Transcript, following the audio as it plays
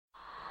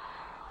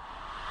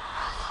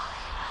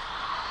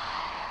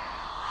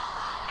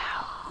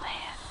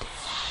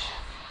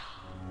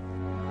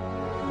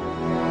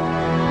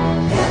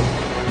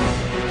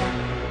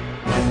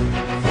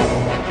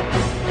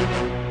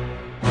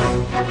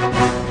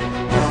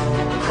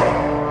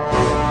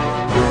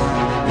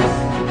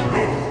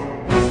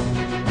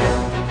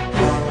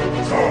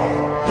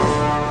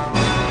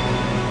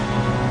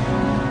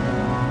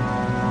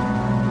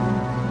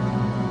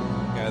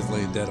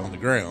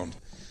ground.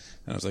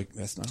 And I was like,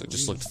 that's not So it real.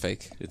 just looked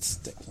fake.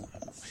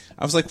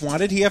 I was like, why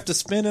did he have to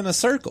spin in a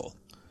circle?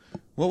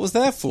 What was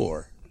that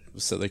for? It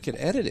was so they could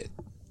edit it.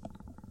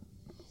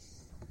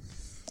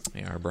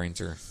 Yeah, our brains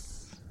are...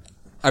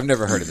 I've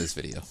never heard of this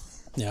video.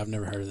 Yeah, I've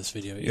never heard of this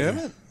video either. You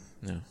haven't?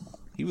 No.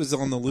 He was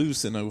on the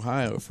loose in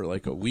Ohio for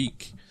like a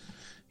week.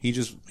 He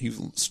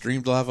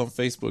streamed live on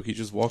Facebook. He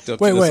just walked up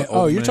to this Wait.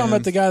 old You're talking man.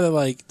 about the guy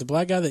that the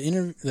black guy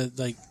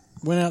that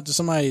went out to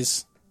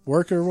somebody's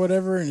work or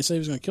whatever and he said he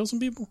was going to kill some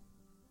people?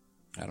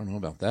 I don't know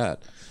about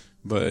that.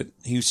 But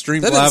he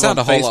streamed That live doesn't sound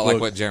on a whole Facebook. lot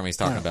like what Jeremy's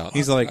talking about.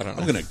 He's like, I don't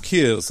know. I'm going to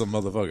kill some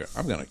motherfucker.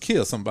 I'm going to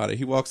kill somebody.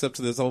 He walks up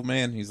to this old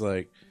man. He's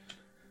like,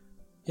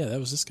 Yeah, that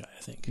was this guy,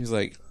 I think. he's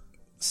like,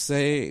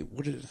 say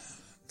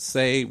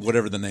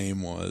whatever the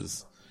name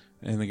was.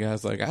 And the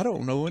guy's like, I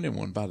don't know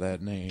anyone by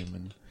that name.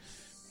 And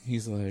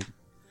he's like,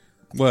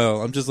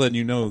 well, I'm just letting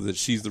you know that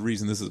she's the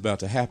reason this is about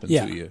to happen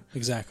Yeah, to you.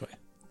 exactly.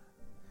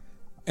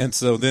 And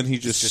so then he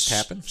just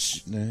happened?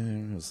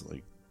 It was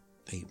like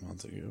 8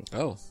 months ago.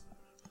 Oh,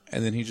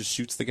 And then he just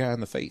shoots the guy in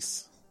the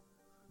face.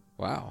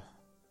 wow.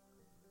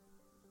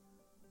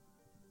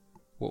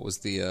 What was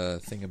the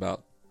thing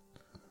about?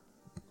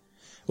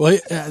 Well,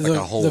 a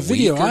whole the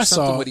video week or I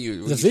something? saw, What do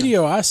you the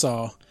video I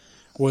saw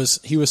was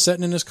he was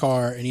sitting in his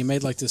car and he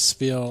made like this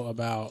spiel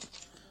about.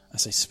 I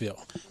say spiel.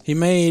 He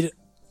made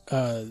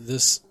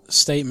this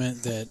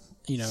statement that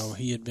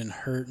he had been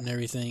hurt and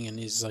everything, and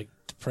he's like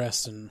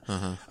depressed and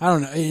I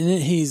don't know.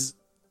 And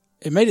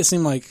it made it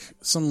seem like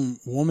some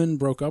woman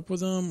broke up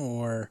with him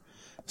or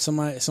some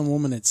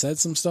woman had said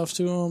some stuff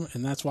to him,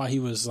 and that's why he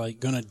was like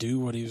gonna do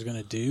what he was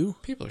gonna do.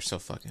 People are so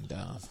fucking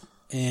dumb.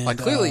 And Like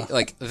clearly,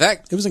 like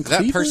that. it was in that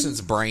Cleveland?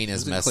 person's brain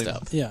is messed Cleveland.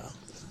 up.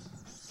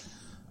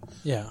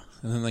 yeah.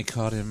 And then they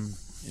caught him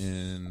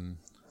in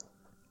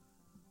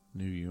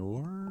New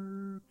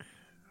York.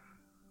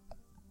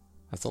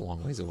 That's a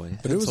long ways away.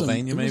 But it was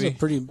Pennsylvania, a maybe?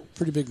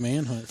 pretty big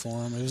manhunt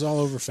for him. It was all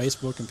over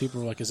Facebook, and people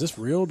were like, "Is this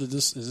real?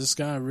 Is this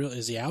guy real?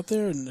 Is he out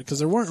there?" Because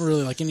there weren't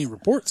really like any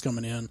reports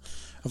coming in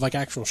of like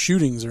actual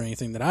shootings or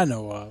anything that I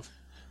know of.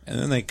 And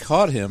then they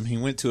caught him. He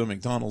went to a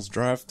McDonald's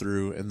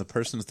drive-thru, and the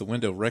person at the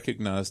window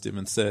recognized him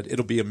and said,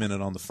 "It'll be a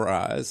minute on the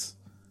fries,"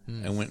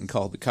 and went and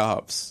called the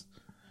cops.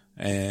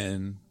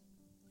 And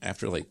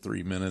after like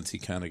 3 minutes, he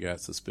kind of got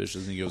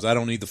suspicious, and he goes, "I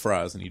don't need the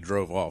fries," and he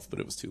drove off. But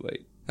it was too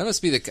late.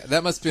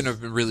 That must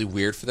have been really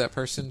weird for that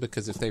person,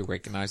 because if they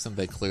recognize them,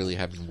 they clearly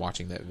have been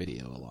watching that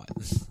video a lot.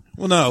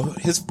 Well, no,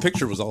 his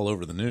picture was all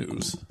over the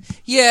news.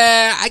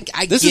 Yeah,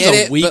 I This get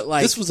is a it, week. but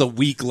like, This was a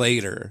week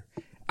later.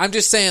 I'm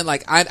just saying,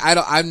 like,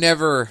 I've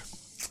never.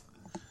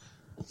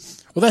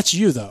 Well, that's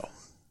you though.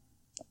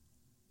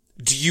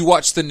 Do you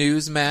watch the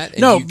news, Matt?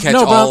 And No, you catch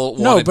no,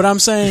 all but I'm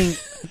saying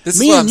This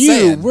is me what and I'm you,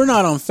 saying. we're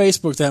not on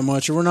Facebook that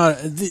much, or we're not.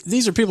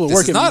 These are people that This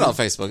work is at not on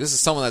Facebook. This is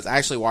someone that's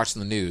actually watching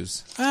the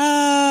news.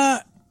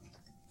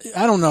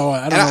 I don't know.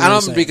 I don't know. And what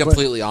I'm to going to be say, but-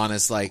 completely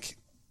honest. Like,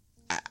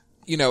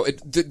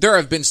 there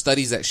have been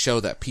studies that show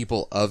that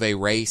people of a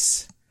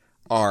race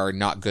are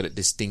not good at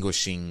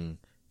distinguishing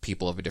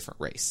people of a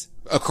different race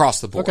across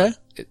the board. Okay.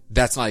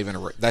 That's not even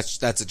that's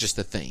just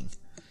a thing.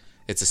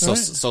 It's a All right.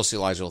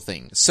 sociological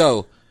thing.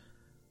 So,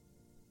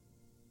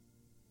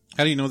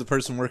 How do you know the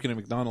person working at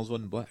McDonald's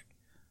wasn't black?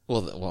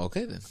 well,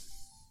 okay then.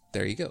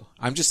 There you go.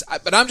 I'm just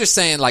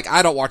saying, like,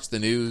 I don't watch the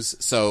news,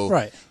 so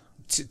right.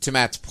 To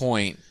Matt's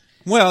point.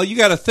 Well, you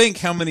got to think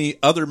how many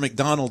other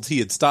McDonald's he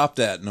had stopped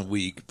at in a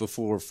week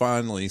before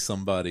finally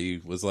somebody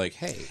was like,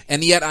 "Hey."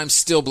 And yet I'm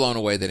still blown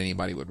away that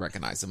anybody would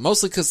recognize him.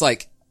 Mostly because,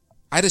 like,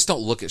 I just don't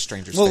look at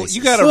strangers' Well, faces.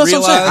 you got to Well, that's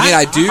what realize. I'm saying. I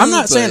mean, I do, I'm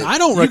not but saying I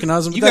don't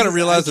recognize them. You but got to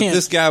realize I that can't-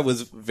 this guy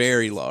was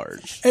very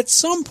large. At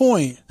some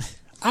point,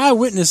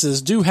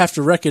 eyewitnesses do have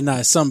to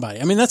recognize somebody.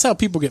 I mean, that's how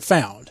people get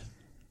found.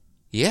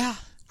 Yeah.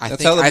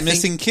 That's how the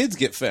missing kids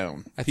get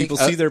found. I think, People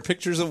see their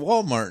pictures of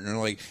Walmart and are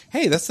like,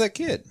 "Hey, that's that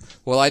kid."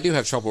 Well, I do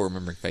have trouble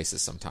remembering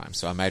faces sometimes,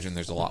 so I imagine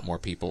there's a lot more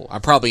people.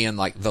 I'm probably in,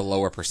 like, the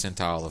lower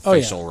percentile of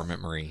facial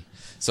memory.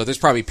 So there's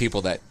probably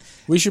people that...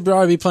 We should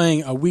probably be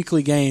playing a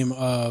weekly game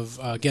of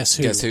Guess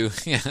Who. Guess who?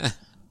 Yeah.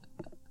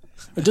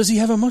 Does he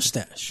have a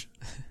mustache?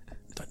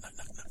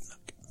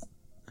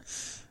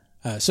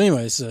 So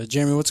anyways,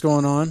 Jeremy, what's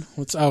going on?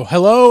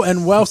 Hello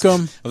and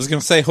welcome I was going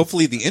to say,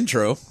 hopefully the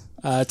intro.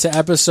 to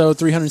episode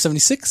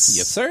 376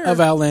 Yes, sir. of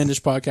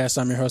Outlandish Podcast.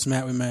 I'm your host,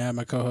 Matt. We may have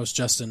my co-host,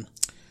 Justin.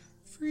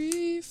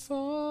 Free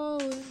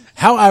falling.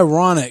 How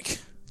ironic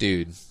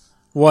Dude.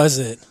 was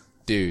it?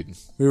 Dude.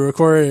 We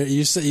recorded,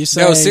 you say...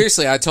 No,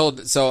 seriously, I'll tell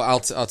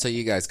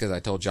you guys, because I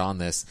told John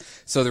this.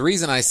 So the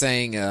reason I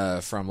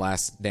sang from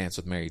Last Dance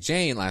with Mary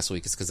Jane last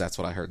week is because that's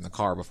what I heard in the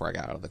car before I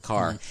got out of the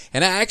car. Mm-hmm.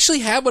 And I actually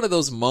had one of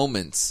those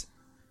moments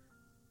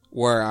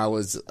where I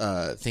was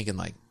thinking,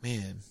 like,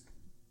 man,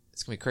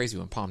 it's going to be crazy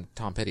when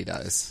Tom Petty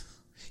dies.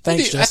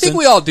 Thanks, I Justin. think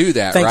we all do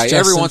that, Thanks, right?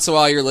 Every Justin. once in a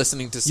while you're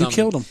listening to some... You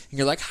killed him. And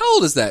you're like, how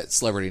old is that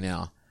celebrity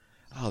now?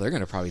 Oh, they're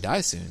going to probably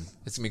die soon.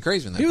 It's going to be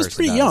crazy when that He was person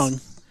pretty dies.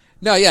 young.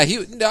 No, yeah,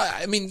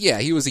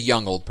 he was a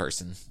young old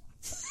person.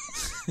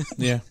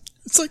 Yeah.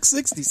 It's like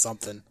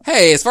 60-something.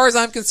 Hey, as far as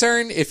I'm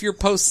concerned, if you're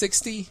post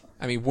 60,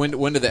 I mean, when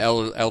do the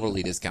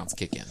elderly discounts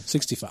kick in?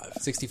 65.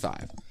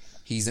 65.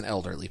 He's an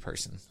elderly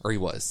person, or he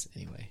was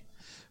anyway.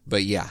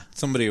 But yeah,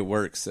 Somebody at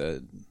work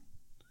said,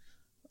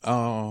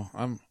 "Oh,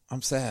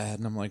 I'm sad,"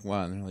 and I'm like,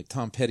 "Why?" And they're like,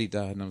 "Tom Petty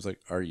died," and I was like,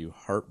 "Are you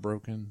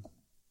heartbroken?"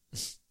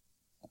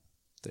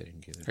 They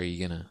didn't get it. are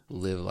you gonna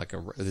live like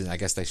a? I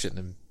guess they shouldn't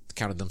have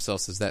counted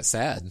themselves as that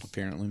sad.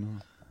 Apparently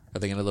not. Are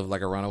they gonna live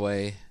like a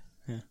runaway?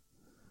 Yeah.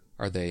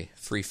 Are they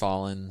free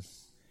falling?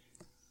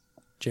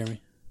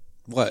 Jeremy,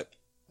 What?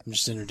 I'm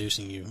just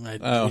introducing you. We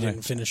okay.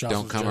 didn't finish off.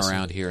 Don't with come Justin.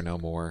 around here no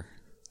more.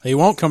 He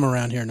won't come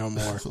around here no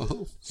more.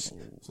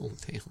 Oh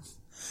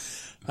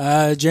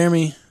damn!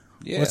 Jeremy,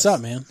 Yes. what's up,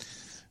 man?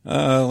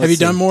 Let's Have you see.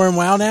 done more in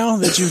WoW now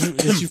that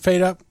you've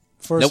paid up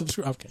for a Nope.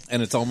 subscription? Okay,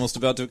 And it's almost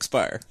about to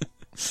expire.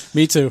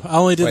 me too. I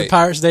only did the Wait.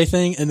 Pirates Day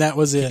thing, and that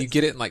was it. Can you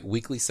get it in like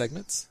weekly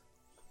segments?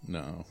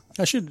 No.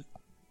 I should.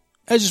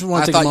 I just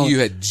want I to take a thought moment. you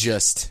had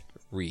just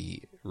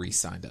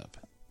re-signed up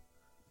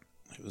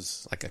It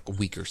was, like a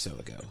week or so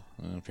ago.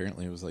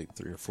 apparently it was like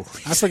 3 or 4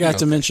 weeks. I forgot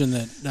to mention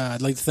that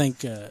I'd like to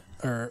thank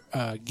or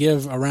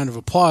give a round of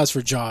applause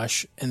for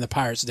Josh in the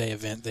Pirates Day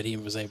event that he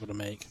was able to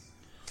make.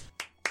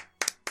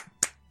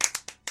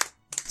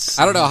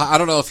 I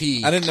don't know if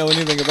he. I didn't know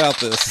anything about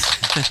this.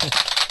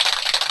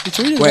 You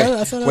tweeted Wait, about it?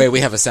 I thought wait. We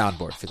have a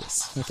soundboard for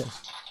this. Okay.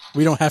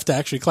 We don't have to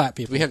actually clap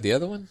people. Do we have the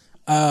other one?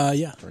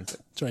 Yeah.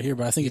 It's right here,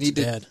 but I think You it's need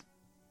to- dead.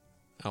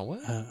 Oh,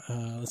 what?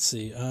 Let's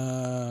see.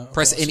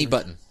 Press any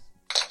button.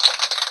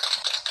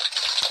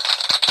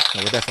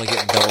 No, we're definitely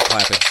getting double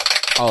clapping.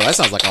 Oh, that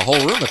sounds like a whole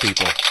room of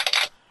people.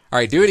 All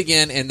right, do it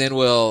again, and then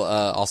we'll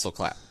also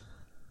clap.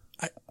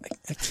 I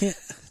can't.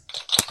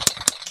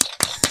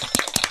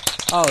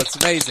 Oh, it's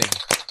amazing.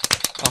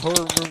 A whole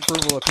room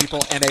full of people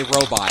and a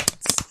robot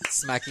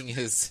smacking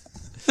his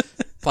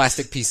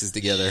plastic pieces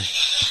together.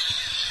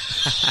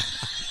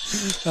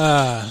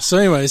 So,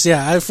 anyways,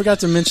 yeah, I forgot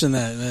to mention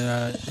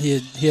that he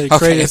had Okay,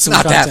 created it's some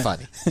not content. that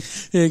funny.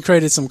 He had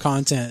created some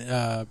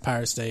content,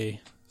 Pirates Day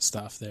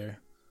stuff there.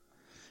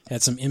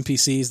 Had some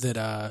NPCs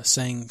that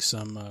sang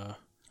some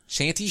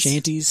Shanties?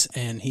 shanties,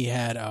 and he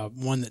had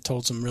one that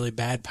told some really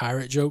bad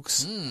pirate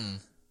jokes. Hmm.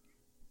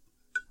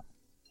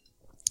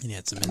 And he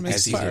had some It's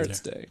NPCs over Pirates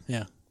there. Day.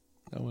 Yeah,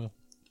 Oh, well.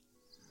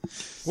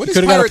 What he has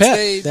could have got a Pirates pet.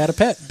 Day They had a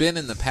pet. been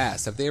in the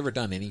past? Have they ever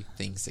done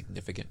anything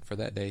significant for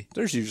that day?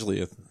 There's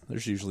usually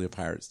a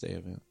Pirates Day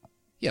event.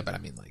 Yeah, but I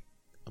mean, like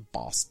a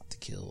boss to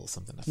kill,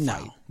 something to No,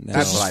 fight. No.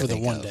 That's This is what I for the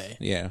think one of. day.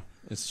 Yeah.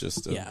 It's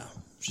just Yeah,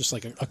 just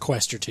like a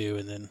quest or two,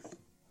 and then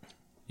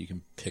you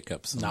can pick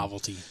up some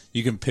novelty.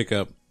 You can pick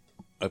up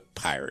a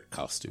pirate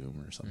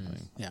costume or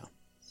something. Yeah.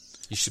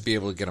 You should be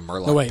able to get a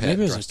Murloc No, wait, pet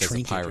maybe it was a dressed as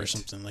trinket pirate. or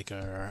something, like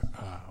a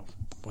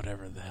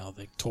whatever the hell,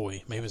 the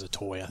toy. Maybe it was a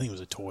toy. I think it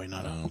was a toy,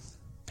 not a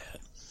pet.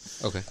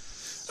 Okay.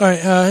 All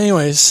right.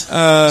 Anyways,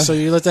 so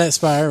you let that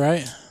expire,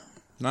 right?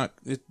 Not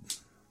it.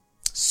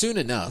 Soon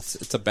enough.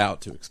 It's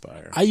about to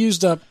expire. I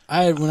used up.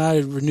 When I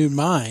renewed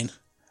mine,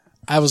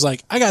 I was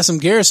like, I got some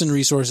garrison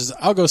resources.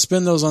 I'll go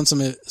spend those on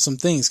some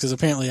things because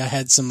apparently I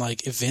had some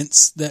like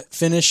events that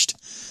finished.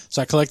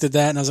 So I collected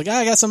that and I was like,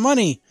 I got some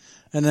money.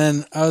 And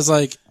then I was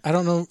like, I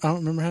don't know. I don't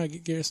remember how to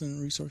get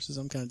garrison resources.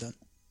 I'm kind of done.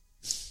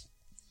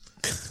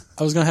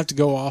 I was gonna have to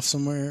go off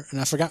somewhere,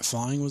 and I forgot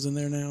flying was in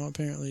there now.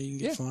 Apparently, you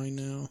can get flying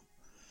now.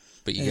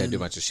 But you got to do a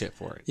bunch of shit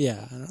for it.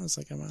 Yeah, and I was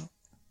like, I'm out.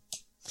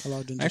 I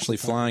logged into Actually,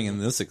 some- flying in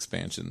this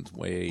expansion is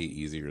way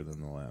easier than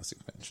the last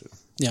expansion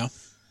Yeah.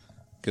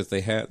 because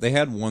they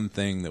had one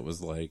thing that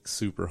was like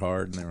super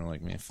hard, and they were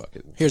like, "Man, fuck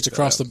it." Here's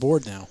across the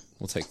board now.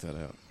 We'll take that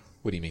out.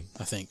 What do you mean?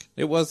 I think.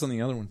 It was on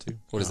the other one too.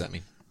 What does that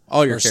mean?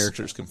 All your Or s-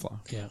 characters can fly.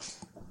 Yeah.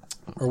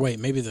 Or wait,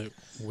 maybe the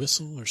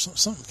whistle or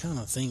some kind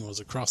of thing was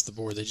across the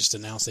board. They just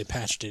announced they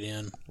patched it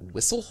in.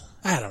 Whistle?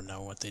 I don't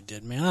know what they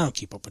did, man. I don't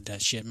keep up with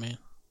that shit, man.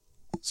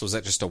 So is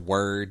that just a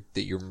word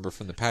that you remember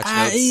from the patch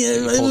notes? that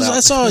you It pulled was, out? I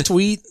saw a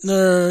tweet about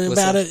it.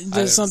 I didn't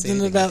see Just something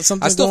anything. about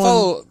something. I still going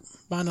follow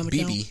behind on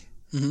account.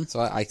 BB, so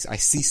I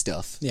see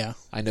stuff. Yeah.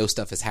 I know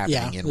stuff is Yeah.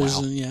 happening in there's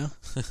WoW. yeah.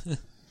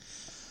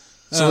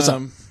 So what's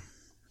up?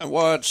 I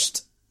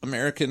watched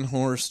American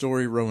Horror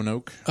Story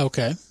Roanoke.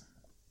 Okay.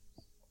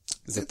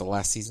 Is it the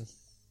last season?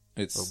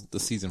 It's the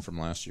season from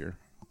last year.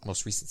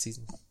 Most recent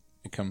season?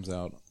 It comes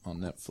out on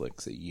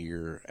Netflix a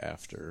year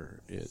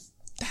after it.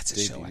 That's a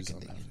show I debuts can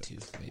on dig Netflix.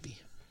 into, maybe.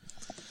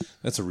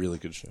 That's a really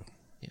good show.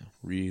 Yeah.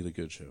 Really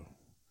good show.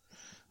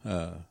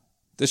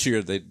 This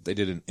year they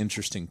did an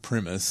interesting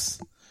premise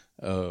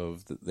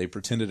of they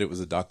pretended it was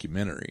a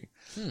documentary.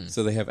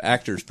 So they have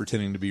actors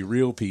pretending to be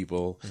real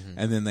people,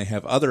 and then they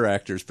have other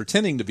actors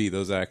pretending to be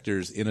those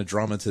actors in a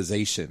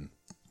dramatization.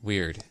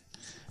 Weird.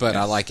 But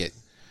I like it.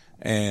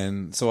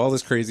 And so all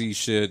this crazy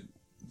shit,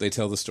 they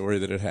tell the story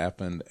that it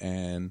happened,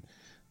 and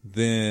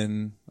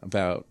then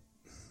about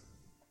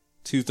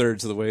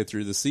 2/3 of the way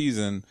through the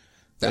season,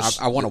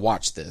 I want to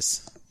watch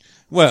this.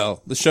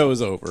 well, the show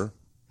is over.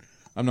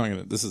 I'm not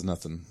gonna. This is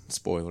nothing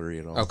spoilery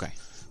at all. Okay.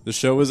 The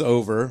show is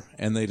over,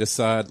 and they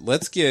decide,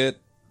 let's get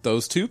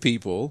those two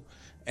people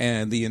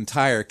and the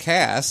entire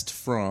cast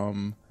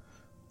from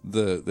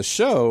the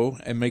show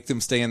and make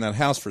them stay in that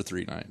house for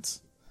 3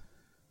 nights.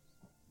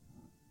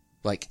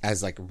 Like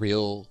as like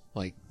real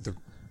like the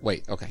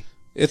wait okay.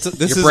 This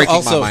You're is breaking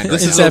also my mind right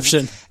this now. is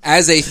Inception.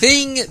 As a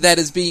thing that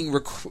is being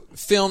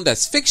filmed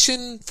as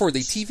fiction for the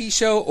TV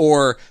show,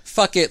 or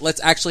fuck it,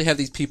 let's actually have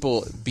these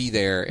people be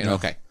there. And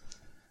okay,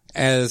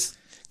 as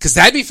because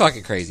that'd be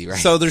fucking crazy, right?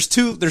 so there's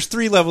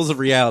 3 levels of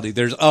reality.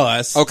 There's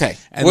us. okay,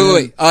 and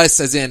wait, us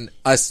as in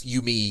us,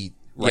 you, me,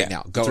 right Yeah,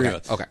 now. Go 3 ahead.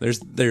 of us. Okay,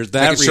 There's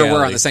that making sure we're on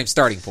reality. the same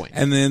starting point.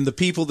 And then the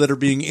people that are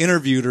being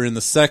interviewed are in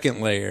the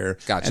second layer.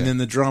 Gotcha. And then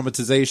the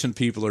dramatization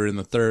people are in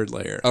the third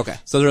layer. Okay.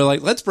 So they're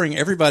like, let's bring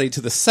everybody to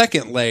the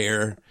second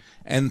layer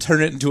and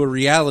turn it into a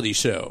reality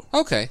show.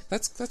 Okay,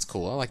 that's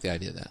cool. I like the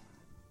idea of that.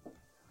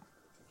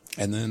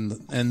 And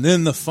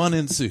then the fun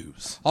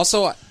ensues.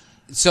 Also,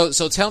 so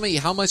tell me,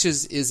 how much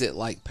is it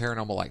like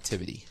Paranormal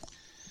Activity?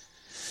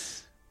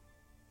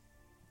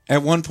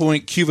 At one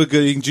point, Cuba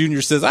Gooding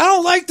Jr. says, I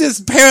don't like this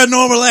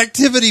Paranormal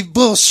Activity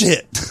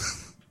bullshit.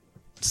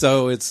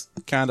 So it's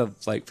kind of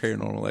like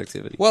Paranormal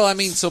Activity. Well, I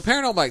mean, so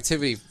Paranormal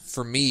Activity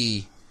for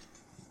me,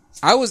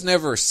 I was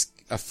never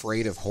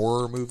afraid of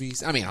horror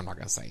movies. I mean, I'm not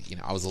gonna say,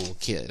 I was a little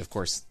kid. Of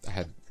course, I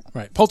had.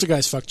 Right.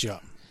 Poltergeist fucked you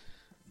up.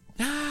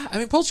 Nah, I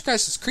mean,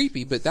 Poltergeist was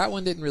creepy, but that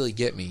one didn't really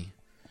get me.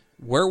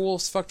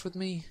 Werewolves fucked with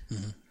me.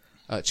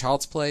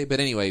 Child's Play. But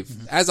anyway,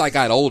 as I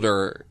got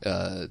older,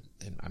 and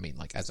I mean,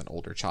 like, as an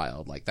older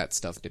child, like, that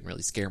stuff didn't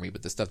really scare me.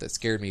 But the stuff that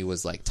scared me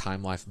was, like,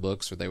 Time Life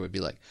books, where they would be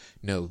like,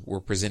 no, we're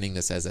presenting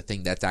this as a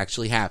thing that's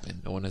actually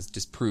happened. No one has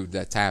disproved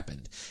that's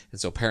happened.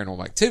 And so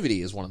Paranormal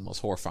Activity is one of the most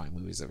horrifying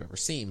movies I've ever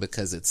seen,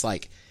 because it's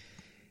like,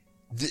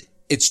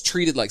 it's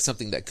treated like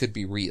something that could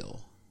be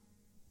real.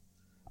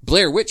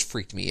 Blair Witch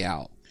freaked me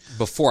out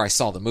before I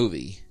saw the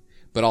movie,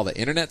 but all the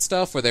internet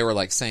stuff where they were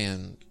like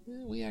saying,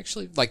 we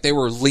actually, like, they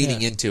were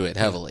leaning into it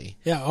heavily.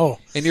 Yeah. Oh,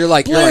 And you're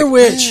like, Blair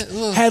Witch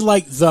ugh. had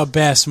like the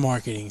best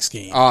marketing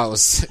scheme. Oh, it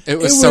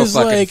was so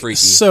fucking like freaky.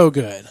 so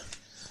good.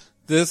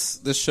 This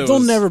show They'll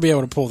is, never be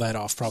able to pull that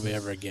off probably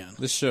ever again.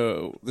 this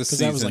 'Cause that was,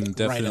 season like, right as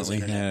definitely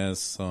internet. has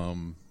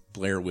some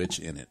Blair Witch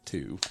in it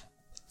too.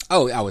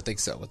 Oh, I would think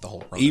so with the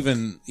whole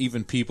Roanoke.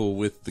 Even people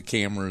with the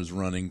cameras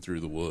running through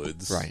the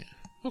woods. Right.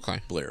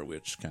 Okay. Blair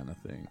Witch kind of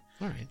thing.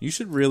 All right. You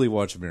should really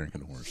watch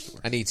American Horror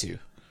Story. I need to.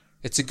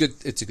 It's a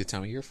good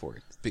time of year for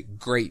it. Big,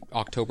 great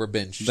October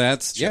binge.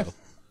 That's show. yeah.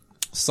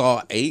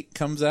 Saw 8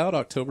 comes out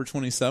October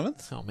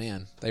 27th. Oh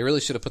man, they really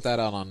should have put that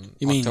out on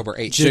You mean October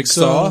 8th.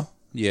 Jigsaw?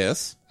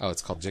 Yes. Oh,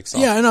 it's called Jigsaw.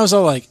 Yeah, and I was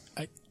all like,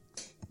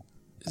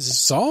 is this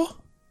Saw?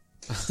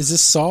 Is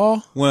this Saw?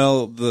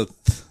 Well, the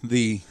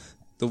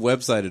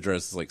website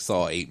address is like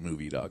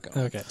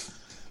saw8movie.com. Okay.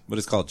 But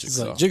it's called It's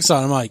Jigsaw. like Jigsaw,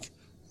 and I'm like,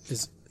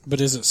 is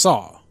it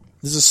Saw?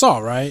 This is Saw,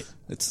 right?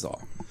 It's Saw.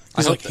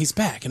 He's like, he's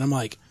back. And I'm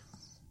like,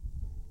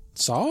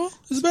 Saw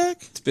is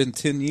back? It's been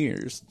 10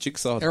 years.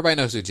 Jigsaw. Everybody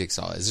knows who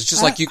Jigsaw is. It's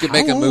just like you could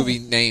make a movie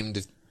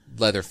named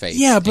Leatherface.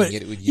 Yeah, and but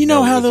it would- you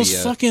know it how would those be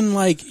a- fucking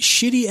like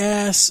shitty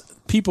ass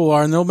people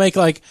are, and they'll make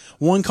like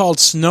one called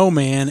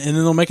Snowman, and then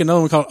they'll make another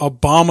one called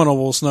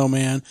Abominable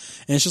Snowman, and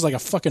it's just like a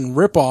fucking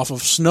ripoff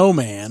of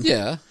Snowman.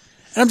 Yeah.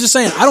 And I'm just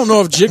saying, I don't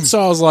know if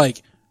Jigsaw is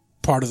like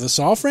part of the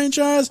Saw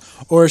franchise,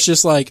 or it's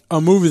just like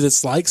a movie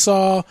that's like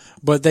Saw,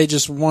 but they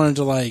just wanted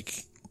to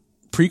like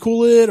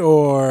prequel it,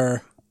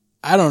 or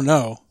I don't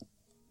know,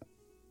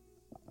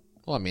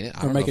 Well, I mean, I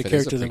or don't make know a if it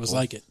is character that was prequel.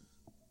 like it.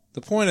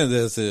 The point of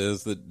this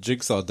is that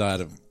Jigsaw died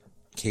of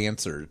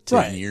cancer 10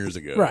 Right. years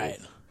ago. Right.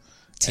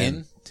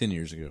 10? 10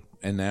 years ago.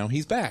 And now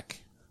he's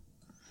back.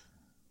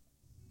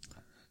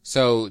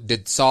 So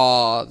did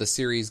Saw, the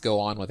series, go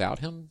on without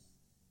him?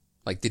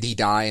 Like, did he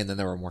die and then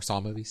there were more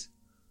Saw movies?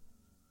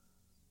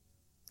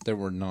 There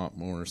were not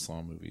more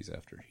Saw movies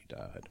after he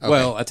died. Okay.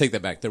 Well, I take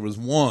that back. There was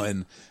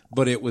one,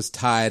 but it was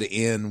tied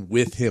in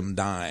with him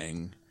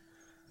dying.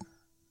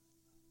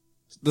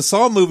 The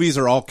Saw movies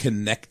are all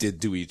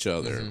connected to each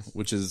other,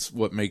 which is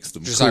what makes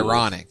them Which is cool.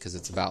 ironic because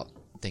it's about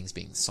things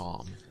being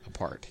sawn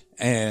apart.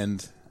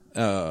 And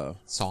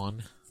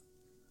Sawn?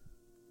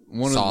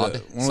 one Sawed.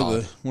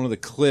 of the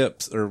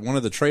clips or one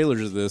of the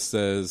trailers of this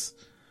says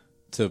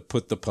to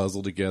put the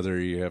puzzle together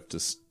you have to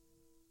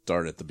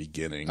start at the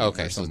beginning.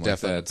 Okay, or so something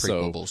definitely like that. prequel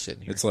So bullshit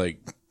in here. it's like,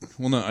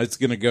 well, no, it's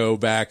gonna go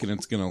back and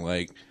it's gonna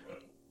like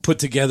put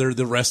together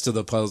the rest of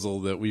the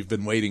puzzle that we've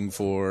been waiting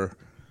for.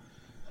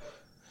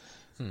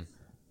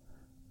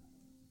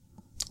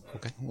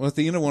 Okay. Well, at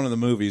the end of one of the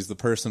movies, the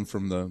person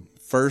from the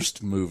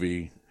first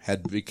movie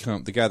had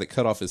become the guy that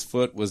cut off his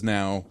foot was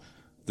now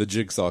the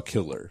Jigsaw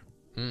killer.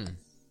 And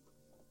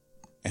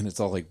it's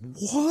all like,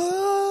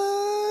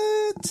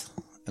 what?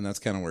 And that's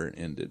kind of where it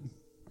ended.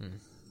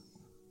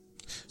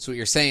 So what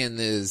you're saying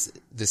is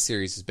this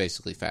series is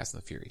basically Fast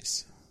and the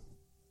Furious.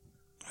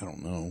 I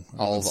don't know. I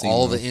All haven't seen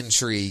all them. the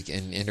intrigue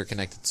and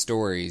interconnected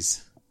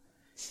stories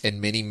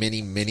and many,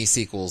 many, many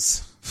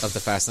sequels of the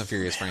Fast and the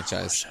Furious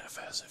franchise.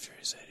 Fast and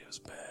Furious 8 was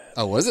bad.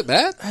 Oh, was it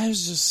bad? I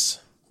was just,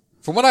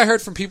 From what I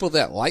heard from people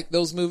that like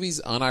those movies,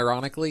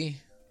 unironically,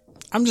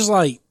 I'm just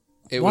like,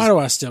 it why was... do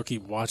I still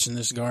keep watching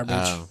this garbage?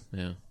 Oh,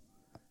 yeah.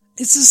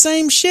 It's the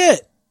same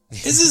shit.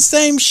 It's the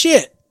same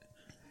shit.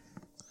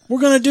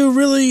 we're gonna do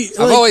really.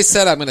 I've always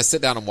said I'm going to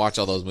sit down and watch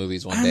all those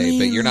movies one day,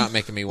 but you're not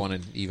making me want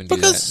to even do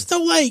that. because the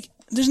like,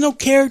 there's no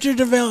character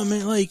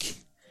development. Like,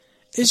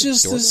 it's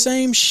just the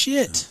same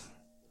shit.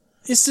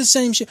 It's the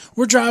same shit.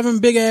 We're driving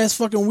big ass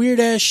fucking weird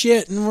ass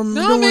shit, and we're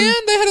No, doing, man,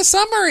 they had a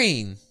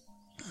submarine.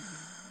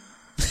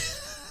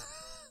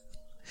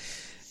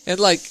 And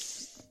like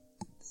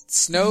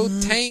snow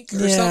tank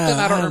or something.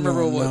 I don't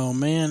remember what. No,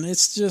 man,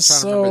 it's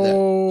just Trying to remember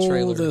that so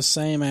trailer. the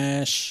same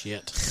ass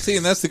shit. See,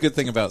 and that's the good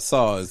thing about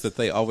Saw is that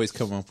they always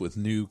come up with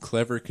new,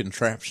 clever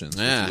contraptions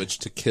Yeah. with which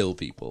to kill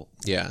people.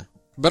 Yeah,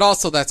 but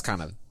also that's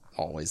kind of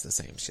always the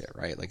same shit,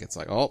 right? Like it's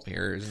like, oh,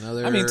 here's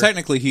another. I mean,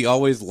 technically, he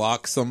always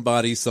locks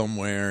somebody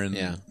somewhere, and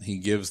Yeah. he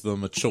gives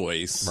them a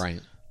choice.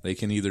 right, They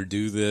can either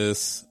do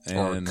this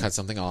or and cut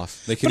something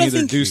off. they can But I either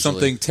think do usually-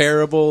 something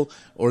terrible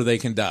or they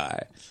can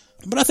die.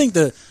 But I think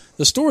the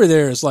story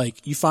there is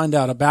like you find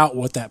out about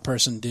what that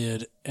person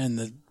did, and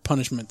the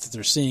punishment that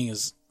they're seeing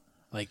is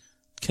like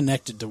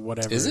connected to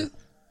whatever. Is it?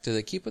 Do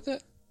they keep with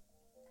it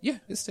Yeah,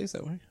 it stays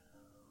that way.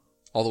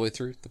 all the way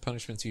through? The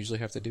punishments usually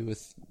have to do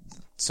with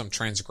some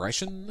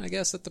transgression, I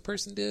guess, that the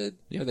person did.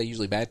 Are they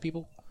usually bad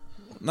people?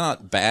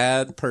 Not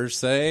bad per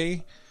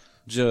se,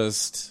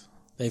 just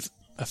They've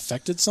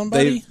affected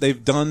somebody.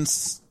 they've done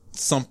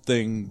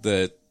something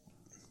that,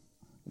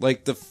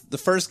 like the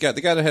first guy,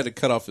 the guy that had to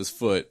cut off his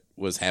foot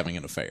was having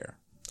an affair.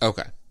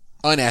 Okay,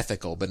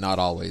 unethical, but not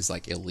always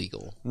like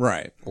illegal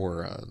Right.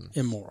 or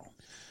Immoral.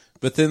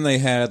 But then they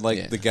had like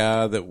Yeah. the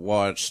guy that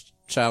watched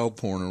child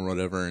porn or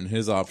whatever, and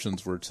his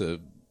options were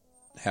to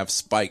have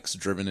spikes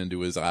driven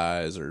into his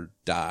eyes or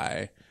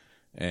die.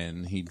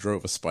 And he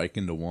drove a spike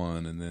into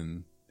one, and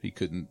then he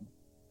couldn't.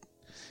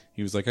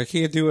 He was like, I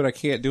can't do it,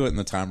 and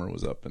the timer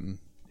was up, and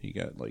he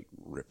got like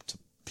ripped to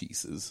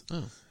pieces.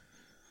 Oh.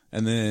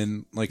 And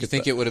then like you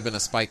think it would have been a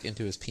spike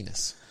into his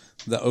penis?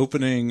 the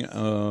opening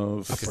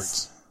of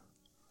Upwards.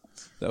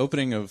 the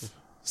opening of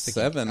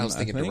Seven. I was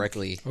thinking think.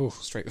 directly Ooh.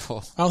 straight.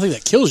 Well, I don't think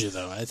that kills you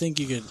though. I think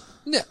you could.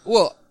 no,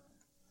 well,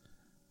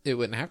 it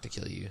wouldn't have to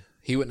kill you.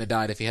 He wouldn't have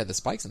died if he had the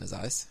spikes in his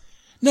eyes.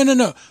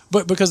 No.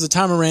 But because the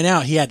timer ran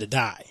out, he had to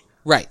die.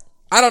 Right.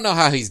 I don't know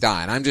how he's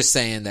dying. I'm just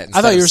saying that.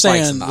 I thought you were instead of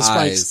spikes saying in the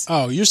spikes.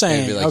 Oh, you're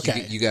saying they'd be like,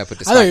 okay. You got to put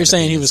the I thought spike you were in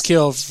saying the he penis. was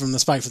killed from the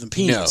spike from the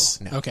penis.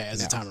 No. Okay, as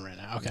the No. timer ran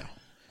out. Okay.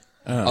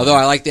 Although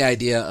I like the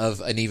idea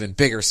of an even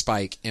bigger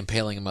spike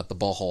impaling him at the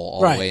bullhole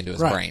all the way into his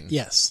brain.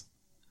 Yes.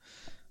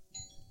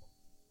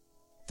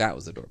 That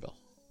was the doorbell.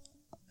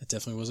 It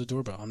definitely was a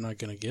doorbell. I'm not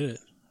going to get it.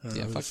 I don't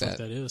Yeah, know who the fuck fuck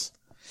that. that is.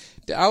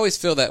 I always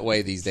feel that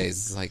way these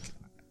days. It's like,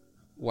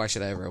 why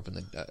should I ever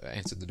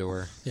answer the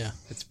door? Yeah.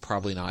 It's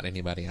probably not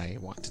anybody I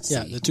want to see.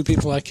 Yeah, the two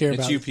people I care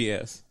It's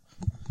about. UPS.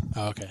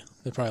 Oh, okay.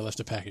 They probably left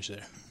a package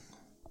there.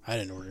 I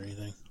didn't order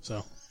anything.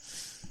 So,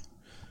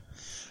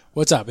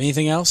 what's up?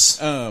 Anything else?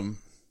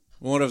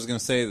 What I was going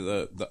to say,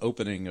 the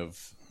opening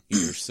of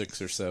either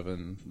 6 or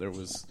 7, there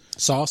was,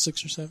 Saw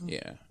 6 or 7?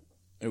 yeah,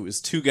 it was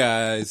two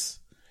guys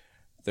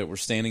that were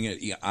standing at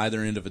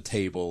either end of a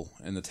table,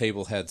 and the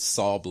table had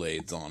saw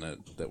blades on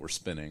it that were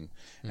spinning.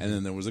 Mm-hmm. And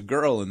then there was a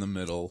girl in the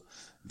middle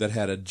that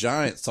had a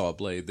giant saw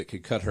blade that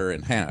could cut her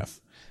in half.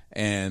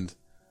 And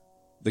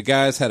the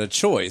guys had a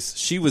choice.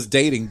 She was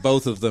dating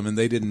both of them, and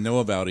they didn't know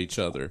about each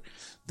other.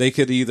 They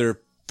could either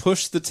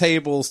push the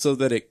table so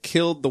that it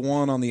killed the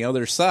one on the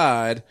other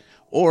side,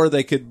 or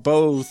they could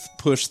both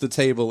push the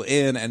table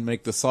in and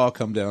make the saw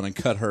come down and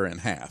cut her in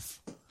half.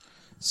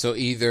 So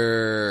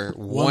either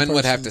one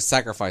would have person- to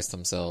sacrifice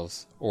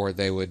themselves, or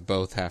they would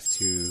both have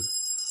to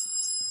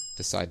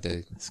decide to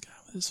This guy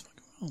with his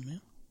fucking phone,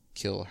 man.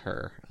 kill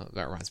her. Oh,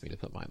 that reminds me to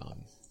put mine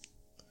on.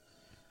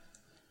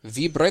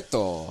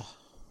 Vibretto.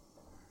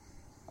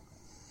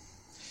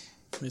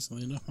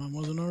 Basically enough, mine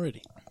wasn't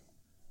already.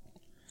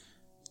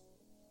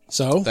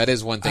 So That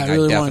is one thing I I,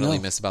 really wanna definitely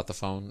know. miss about the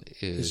phone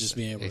is just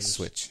being able a to just-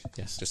 switch.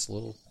 Yes, just a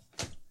little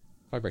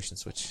vibration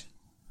switch.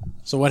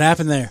 So what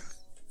happened there?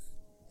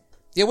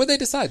 Yeah, what'd they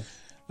decide?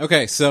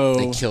 Okay, so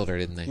They killed her,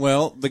 didn't they?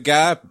 well, the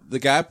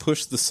guy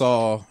pushed the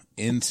saw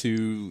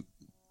into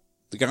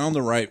the guy on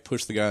the right,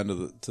 pushed the guy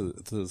into to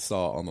the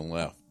saw on the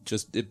left.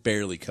 Just it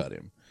barely cut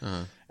him,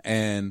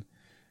 and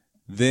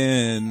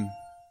then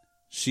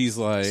she's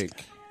like,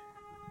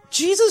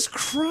 "Jesus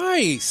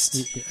Christ!"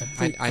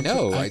 I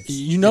know.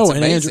 You know, it's an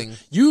amazing.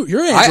 Android,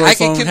 your Android I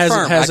can phone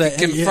confirm. has I a,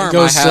 can confirm it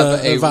goes I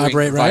have to a vibrate,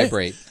 ring right?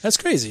 vibrate. That's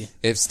crazy.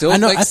 It still I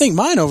know. makes- I think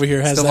mine over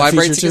here has still that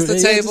vibrates feature too.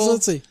 against the Yeah, table.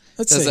 Let's see.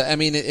 Let's see. I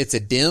mean, it's a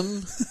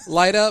dim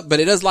light up, but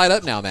it does light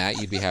up now,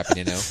 Matt. You'd be happy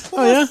to know.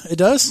 Oh yeah, it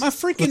does. My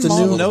freaking With the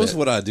mom new- knows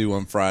what I do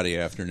on Friday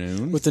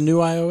afternoon. with the new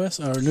iOS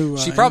or new.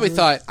 She probably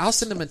Android? thought, I'll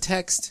send him a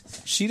text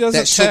She doesn't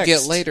that she'll text.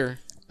 get later.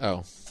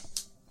 Oh,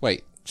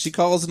 wait. She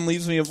calls and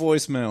leaves me a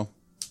voicemail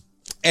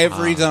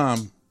every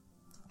time.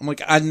 I'm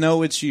like, I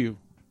know it's you.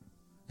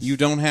 You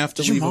don't have to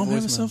Does your leave mom a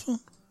have a voicemail. cell phone?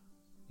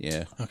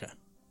 Yeah. Okay.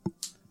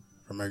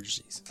 For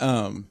emergencies.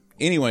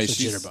 Anyway, It's a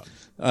she's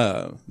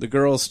jitterbug. the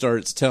girl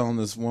starts telling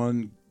this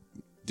one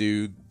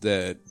dude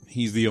that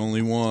he's the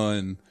only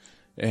one,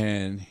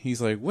 and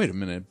he's like, "Wait a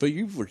minute, but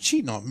you were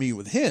cheating on me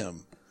with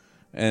him."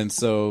 And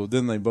so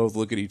then they both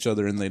look at each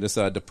other and they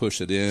decide to push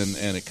it in,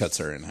 and it cuts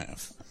her in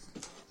half.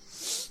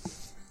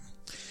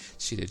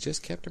 She'd have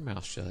just kept her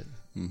mouth shut.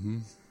 Mm-hmm.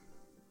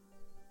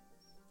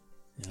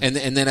 Yeah.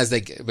 And then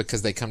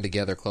because they come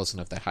together close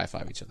enough, they high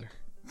five each other.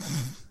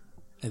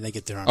 And they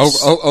get their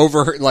arms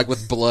over her, like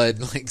with blood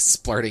like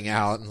splurting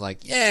out, and like,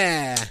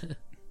 yeah.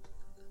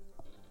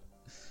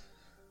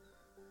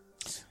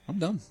 I'm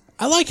done.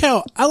 I like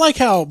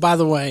how, by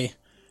the way,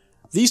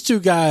 these two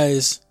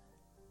guys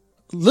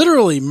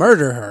literally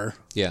murder her.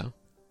 Yeah.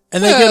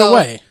 And they get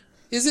away.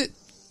 Is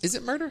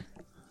it murder?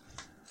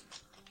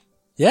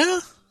 Yeah.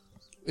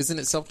 Isn't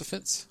it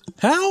self-defense?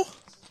 How?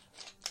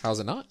 How's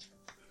it not?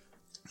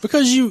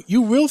 Because you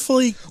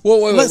willfully what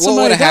would have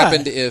die.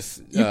 happened if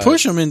you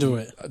push them into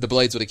it? The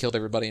blades would have killed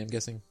everybody, I'm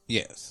guessing?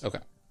 Yes. Okay.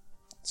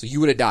 So you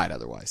would have died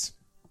otherwise.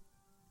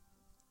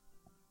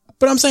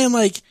 But I'm saying,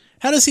 like,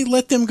 how does he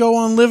let them go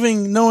on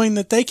living knowing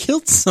that they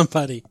killed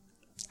somebody?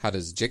 How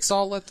does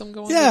Jigsaw let them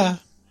go on Yeah. living?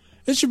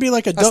 It should be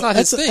like a That's not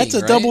his thing, that's a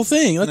right? double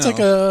thing. That's like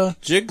a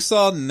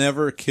Jigsaw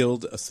never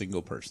killed a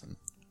single person.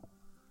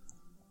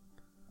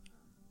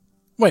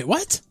 Wait,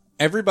 what?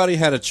 Everybody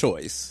had a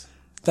choice.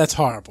 That's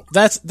horrible.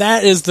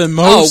 That is the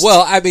most. Oh,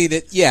 well, I mean,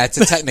 it's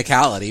a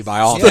technicality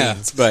by all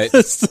means, but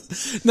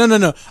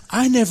No.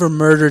 I never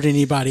murdered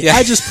anybody.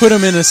 I just put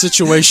them in a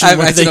situation I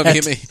where they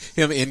imagine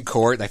him in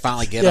court. They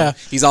finally get him.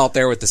 He's all up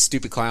there with the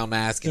stupid clown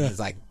mask, and he's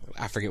like,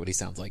 I forget what he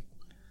sounds like.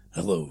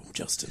 Hello,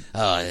 Justin.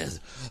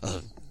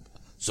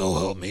 So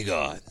help me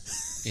God.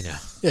 You know,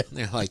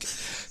 they're like,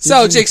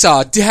 so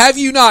Jigsaw, have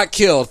you not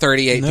killed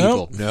 38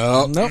 people?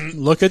 No. Nope.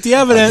 Look at the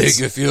evidence.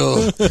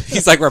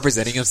 He's like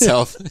representing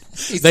himself.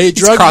 He's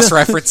drugged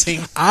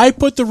cross-referencing. I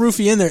put the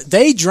roofie in there.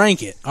 They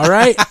drank it. All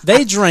right.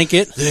 They drank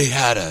it. They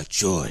had a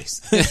choice.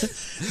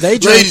 They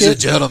drank Ladies it. and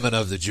gentlemen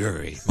of the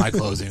jury, my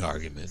closing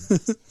argument.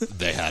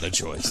 They had a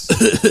choice.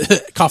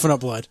 Coughing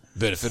up blood.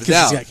 Benefit of 'Cause he's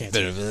doubt. got cancer.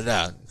 Benefit of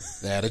doubt.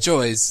 They had a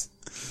choice.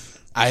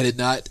 I did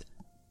not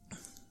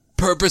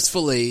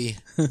purposefully,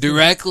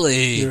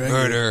 directly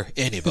murder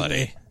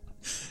anybody.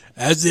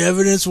 As the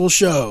evidence will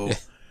show,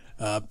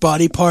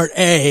 body part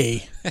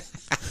A.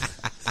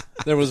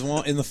 There was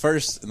one in the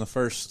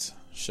first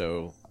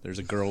show. There's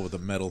a girl with a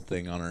metal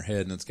thing on her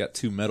head, and it's got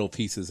two metal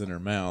pieces in her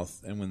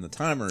mouth. And when the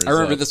timer is I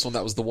remember up, this one.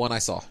 That was the one I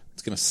saw.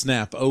 it's going to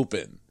snap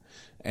open.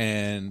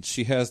 And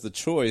she has the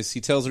choice. He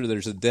tells her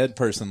there's a dead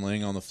person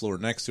laying on the floor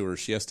next to her.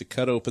 She has to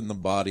cut open the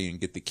body and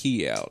get the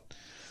key out.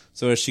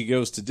 So as she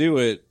goes to do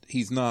it,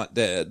 he's not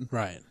dead.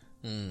 Right.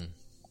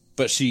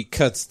 But she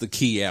cuts the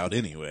key out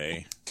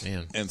anyway.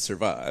 Man. And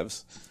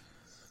survives.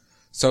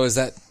 So is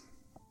that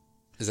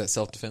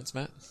self-defense,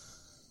 Matt?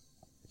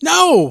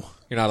 No.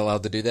 You're not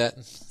allowed to do that?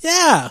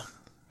 Yeah.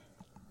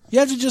 You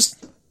have to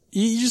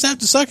you just have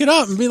to suck it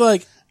up and be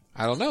like,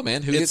 I don't know,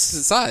 man. Who gets to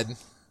decide?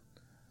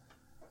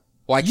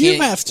 Why can't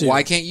You have to.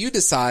 Why can't you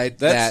decide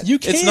that? You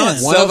can. It's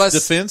not One of us-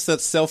 self-defense,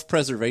 that's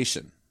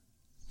self-preservation.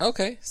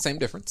 Okay, same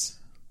difference.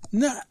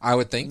 no. I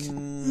would think.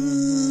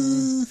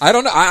 I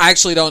don't know. I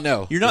actually don't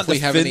know. You're not if we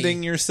have any-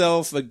 defending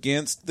yourself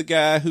against the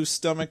guy whose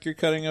stomach you're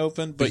cutting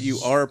open, but you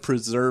are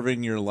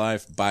preserving your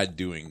life by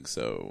doing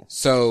so.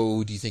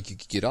 So, do you think you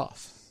could get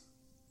off?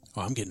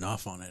 Oh, I'm getting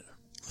off on it.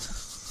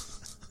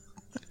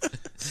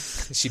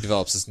 She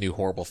develops this new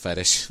horrible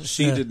fetish.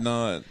 She did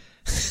not.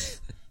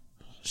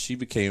 She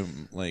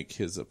became like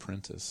his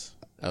apprentice.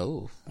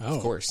 Oh,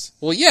 of course.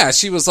 Well, yeah,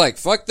 she was like,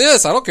 "Fuck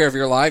this! I don't care if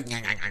you're alive.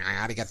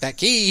 I got that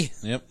key."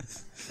 Yep.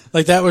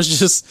 Like that was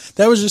just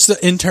the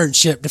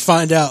internship to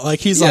find out. Like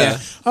he's Yeah.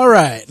 like, all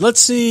right, let's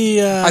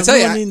see. I tell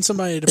you, I need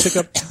somebody to pick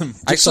up.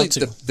 Actually,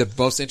 Jigsaw too. the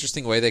most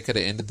interesting way they could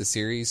have ended the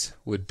series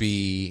would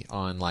be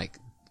on like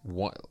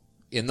one,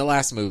 in the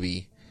last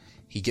movie.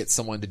 He gets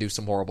someone to do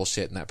some horrible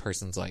shit, and that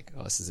person's like,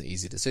 "Oh, this is an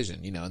easy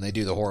decision," you know. And they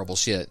do the horrible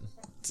shit,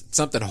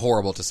 something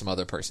horrible to some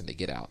other person to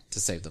get out to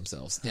save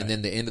themselves. Right. And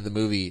then the end of the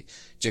movie,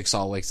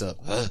 Jigsaw wakes up,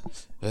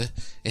 and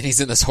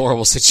he's in this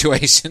horrible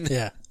situation.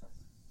 Yeah.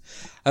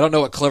 I don't know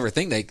what clever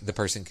thing the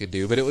person could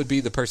do, but it would be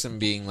the person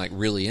being like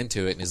really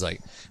into it, and he's like,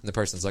 and the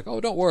person's like,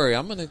 "Oh, don't worry,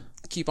 I'm gonna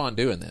keep on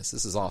doing this.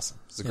 This is awesome.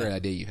 It's a great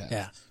idea you have.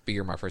 Yeah. But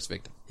you're my first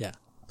victim." Yeah.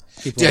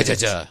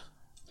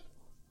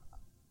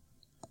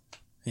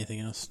 Anything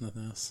else?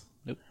 Nothing else?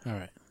 Nope. All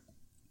right.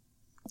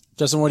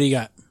 Justin, what do you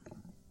got?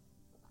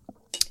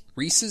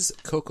 Reese's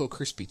Cocoa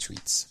Krispy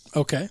Treats.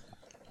 Okay.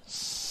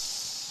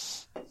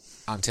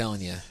 I'm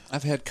telling you,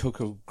 I've had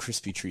Cocoa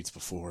Krispy Treats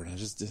before, and I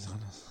just didn't.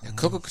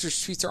 Cocoa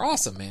Krispy Treats are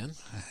awesome, man.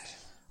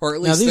 Or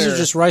at Now least these they're are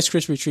just Rice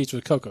Krispie treats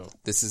with cocoa.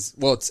 This is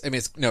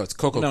it's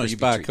Cocoa. No, Krispy you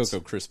buy Treats.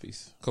 Cocoa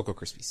Krispies. Cocoa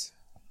Krispies.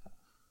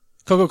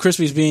 Cocoa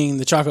Krispies being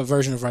the chocolate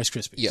version of Rice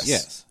Krispies. Yes.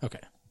 Yes. Okay.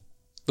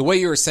 The way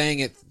you were saying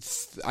it,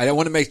 I don't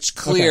want to make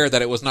clear Okay.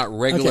 that it was not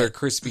regular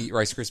Okay.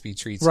 Rice Krispie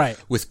treats Right.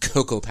 with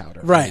cocoa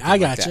powder. or Right. anything I like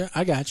got that. you.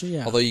 I got you.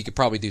 Yeah. Although you could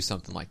probably do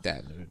something like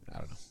that. I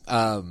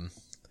don't know.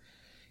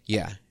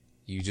 Yeah,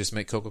 you just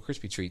make Cocoa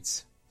Krispy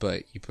Treats,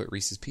 but you put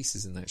Reese's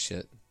Pieces in that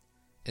shit.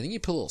 And then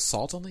you put a little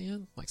salt on the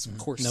end, like some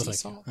coarse No, sea thank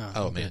salt. you.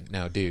 Oh man,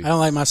 no, dude. I don't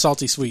like my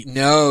salty sweet.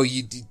 No,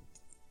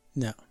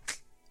 No.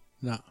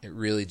 No. it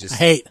really just I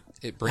hate.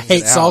 It I brings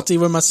hate it out. salty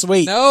with my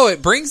sweet. No,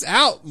 it brings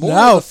out more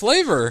No. of the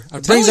flavor. I'm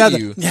It brings telling out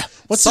you.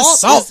 what's the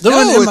salt doing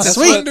in my it's a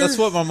sweet? thunder. That's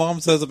what my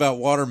mom says about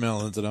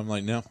watermelons, and I'm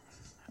like, no,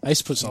 I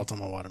used to put salt on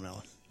my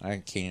watermelon I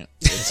can't.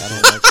 I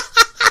don't like.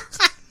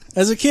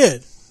 as a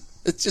kid.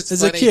 It's just As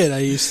funny. a kid, I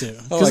used to.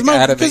 Oh, like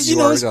adamant you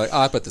are. it's, You're like,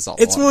 I put this on.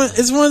 it's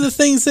one of the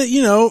things that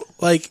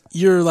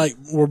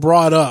were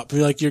brought up.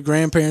 Like your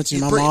grandparents and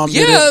my mom.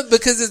 did it.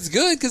 because it's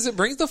good because it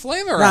brings the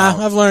flavor Nah, out.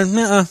 I've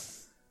learned.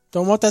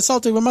 Don't want that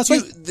salty with my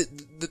sweet.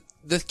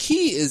 The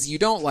key is you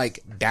don't like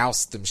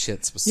douse them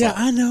shits with salt.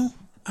 Yeah,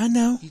 I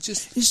know. You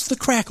just It's the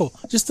crackle,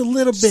 just a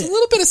little bit, a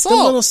little bit of the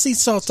salt. little sea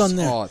salt on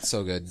there. Oh, it's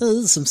so good.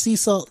 Some sea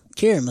salt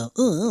caramel.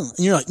 And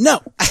you're like, no,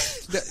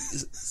 Yeah,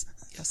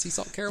 sea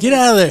salt caramel. get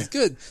out of there. It's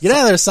good. Get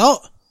out of there,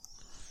 salt.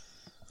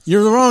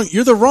 You're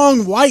the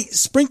wrong white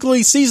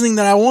sprinkly seasoning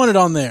that I wanted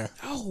on there.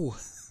 Oh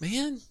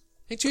man,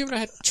 ain't you ever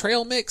had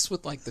trail mix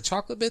with like the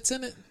chocolate bits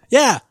in it?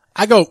 Yeah,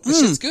 I go.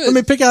 shit's good. Let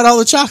me pick out all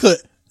the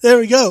chocolate. There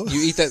we go.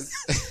 You eat that.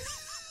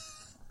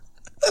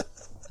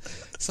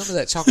 Some of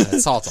that chocolate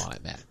had salt on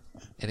it, man,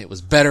 and it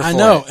was better. I for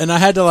know, it. and I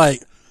had to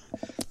like.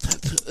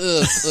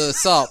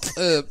 Salt.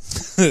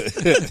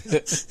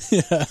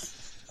 Yeah.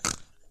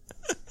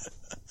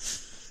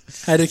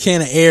 I had a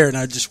can of air, and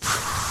I just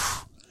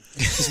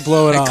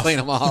blow it And off. clean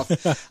them off.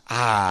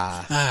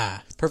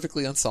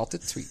 Perfectly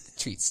unsalted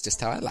treats,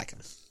 just how I like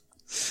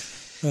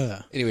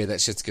them. Anyway,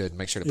 that shit's good.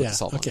 Make sure to put Yeah, the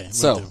salt okay,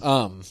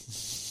 on. will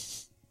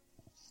So,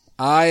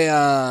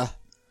 I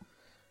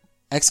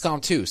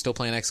XCOM 2, still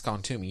playing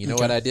XCOM 2. You know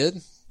what I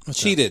did?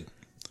 Cheated.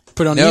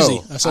 Put it on No,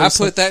 easy. I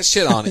put that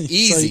shit on I saw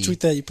easy. you tweet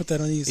that. You put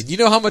that on easy. And you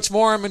know how much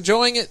more I'm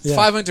enjoying it? Yeah.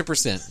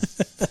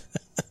 500%.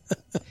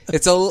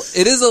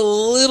 It is a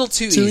little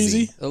too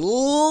easy? A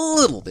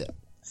little bit.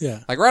 Yeah.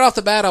 Like right off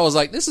the bat, I was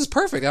like, this is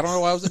perfect. I don't know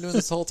why I wasn't doing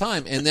this the whole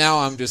time. And now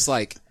I'm just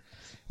like,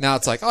 now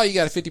it's like, oh, you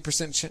got a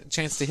 50%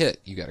 chance to hit.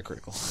 You got a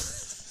critical.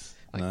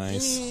 Like,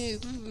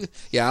 Nice.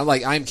 Yeah,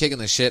 I'm kicking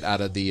the shit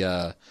out of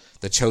the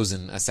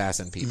chosen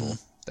assassin people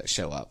that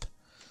show up.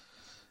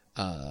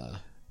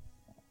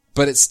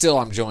 But it's still,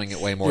 I'm enjoying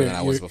it way more than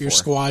I was before. Your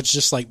squad's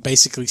just like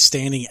basically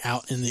standing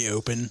out in the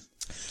open,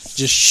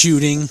 just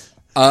shooting.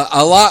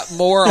 A lot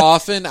more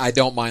often, I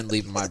don't mind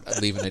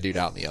leaving a dude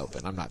out in the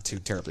open. I'm not too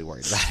terribly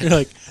worried about it. You're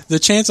like, the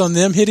chance on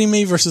them hitting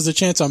me versus the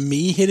chance on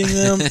me hitting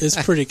them is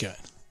pretty good.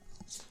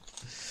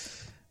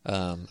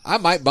 I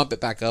might bump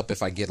it back up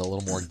if I get a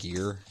little more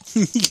gear.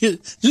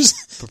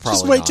 just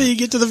probably wait not. till you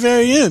get to the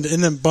very end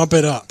and then bump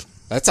it up.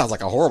 That sounds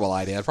like a horrible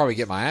idea. I'd probably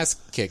get my ass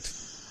kicked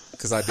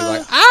because I'd be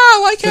like,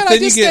 why can't I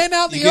just stand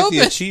out in you the get open?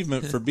 the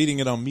achievement for beating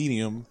it on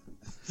medium.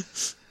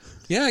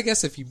 Yeah, I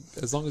guess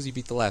as long as you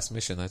beat the last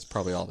mission, that's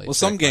probably all they. Well,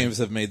 some games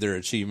have made their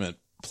achievement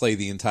play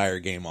the entire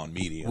game on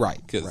medium, Right,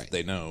 Because right.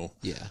 they know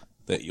Yeah.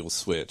 that you'll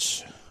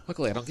switch.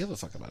 Luckily, I don't give a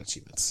fuck about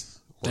achievements.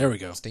 Or There we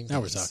go. Steam Now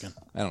we're points. talking.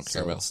 I don't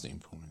care So- about Steam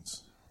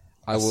points.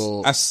 I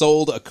will. I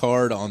sold a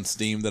card on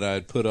Steam that I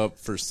had put up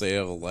for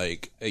sale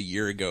like a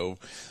year ago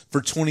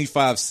for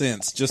 25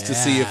 cents just to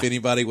see Yeah. if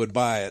anybody would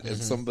buy it,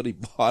 and somebody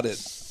bought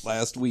it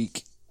last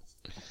week.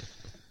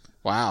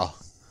 Wow.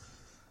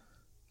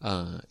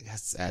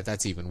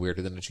 That's even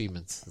weirder than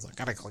achievements. It's like,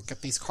 gotta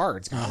get these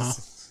cards,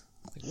 guys.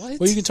 Like, what?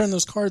 Well, you can turn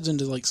those cards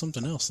into like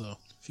something else though.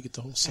 If you get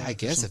the whole set. I or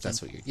guess if something.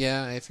 that's what you're.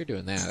 Yeah, if you're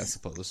doing that, I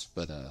suppose.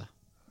 But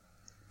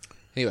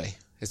anyway,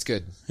 it's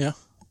good. Yeah.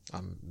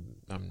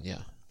 Yeah,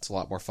 it's a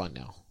lot more fun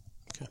now.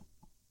 Okay.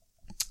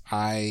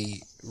 I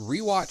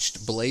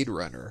rewatched Blade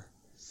Runner,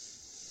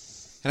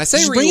 and I say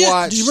Did you bring it?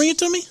 rewatch. Did you bring it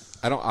to me?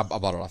 I don't. I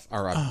bought it off,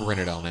 or I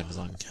rented it on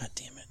Amazon. God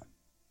damn it!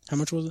 How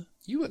much was it?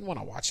 You wouldn't want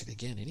to watch it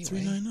again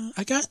anyway. $3.99.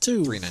 I got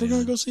to. If we're $3.99.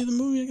 gonna go see the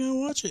movie, I gotta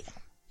watch it.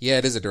 Yeah,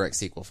 it is a direct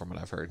sequel from what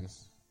I've heard.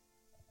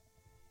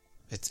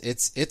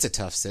 It's a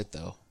tough sit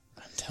though.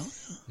 I'm telling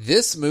you.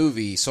 This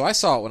movie, so I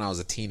saw it when I was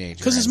a teenager.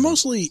 Because it's and-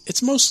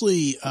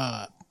 mostly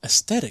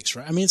aesthetics,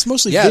 right? I mean, it's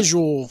mostly yeah,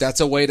 visual.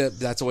 That's a way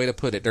to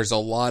put it. There's a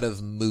lot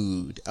of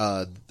mood.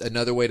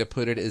 Another way to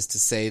put it is to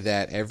say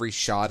that every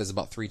shot is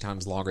about 3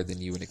 times longer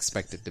than you would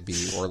expect it to be,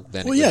 or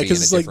than Well, it yeah, would be because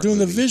in a it's like different doing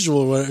the movie.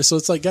 visual or whatever. So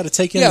it's like got to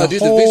take in Yeah, the do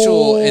the whole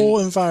visual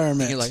and-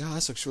 environment. And you're like, oh,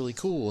 this looks really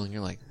cool, and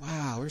you're like,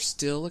 wow, we're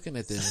still looking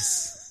at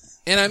this.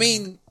 And I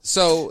mean,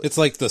 so It's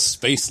like the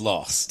Space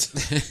Lost.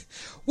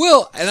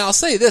 well, and I'll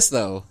say this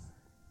though.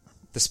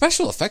 The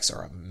special effects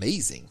are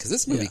amazing because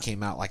this movie Yeah.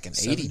 came out like in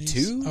 70s?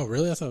 82. Oh,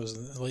 really? I thought it was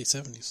in the late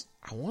 70s.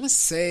 I want to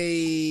say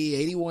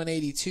 81,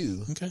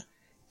 82. Okay.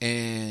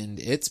 And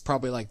it's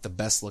probably like the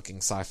best looking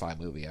sci-fi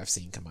movie I've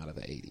seen come out of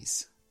the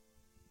 80s.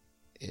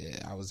 Yeah,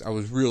 I was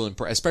real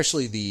impressed,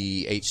 especially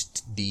the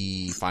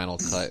HD final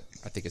cut.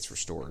 I think it's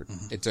restored.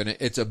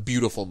 It's a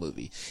beautiful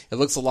movie. It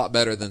looks a lot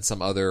better than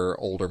some other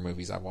older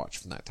movies I've watched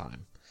from that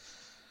time.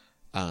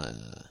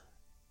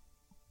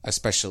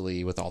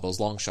 Especially with all those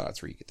long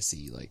shots where you get to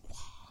see like,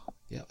 wow,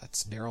 yeah,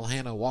 that's Daryl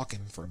Hannah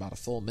walking for about a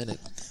full minute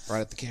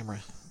right at the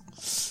camera.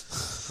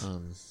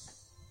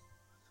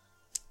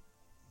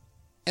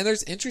 And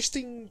there's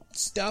interesting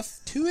stuff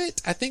to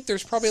it. I think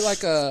there's probably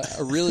like a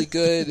really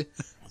good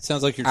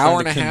Sounds like you're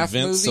hour trying and to a half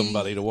convince movie.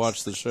 somebody to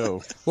watch the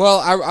show. Well,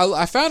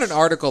 I found an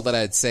article that I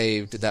had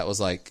saved that was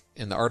like,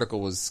 and the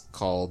article was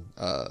called,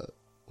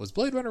 was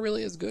Blade Runner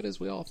really as good as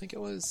we all think it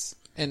was?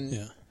 And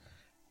Yeah.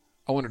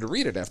 I wanted to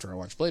read it after I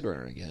watched Blade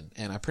Runner again,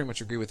 and I pretty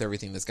much agree with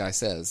everything this guy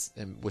says,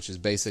 and which is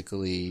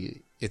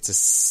basically,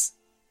 it's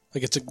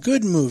Like, it's a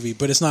good movie,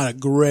 but it's not a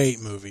great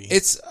movie.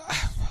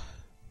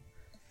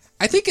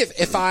 I think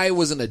if I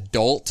was an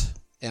adult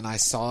and I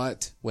saw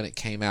it when it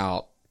came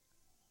out,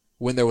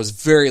 when there was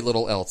very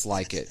little else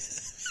like it,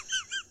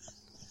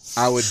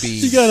 I would be.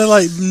 You gotta,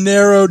 like,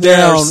 narrow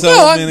down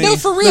No,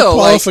 for real. the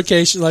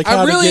qualification, like how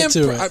I'm really to get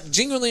to it. I'm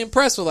genuinely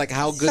impressed with like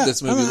how good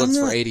this movie looks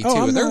for 82.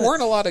 I'm There not-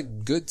 weren't a lot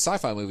of good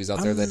sci-fi movies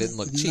out there that didn't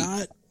look cheap.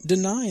 Not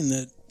denying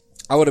that.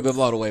 I would have been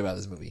blown away by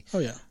this movie. Oh,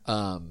 yeah.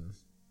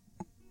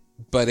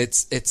 But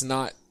it's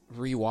not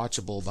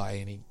rewatchable by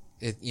any.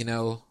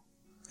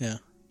 Yeah.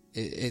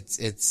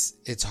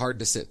 It's hard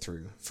to sit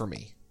through for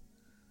me.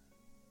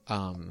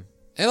 And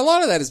a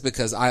lot of that is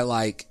because I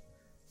like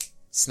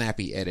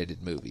snappy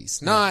edited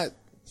movies, not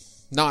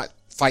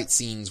fight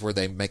scenes where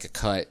they make a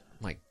cut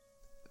like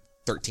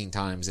 13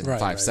 times in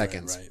 5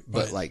 seconds,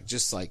 but like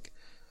just like.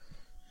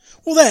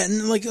 Well, that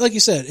and like you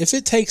said, if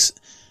it takes,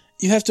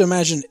 you have to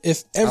imagine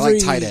if every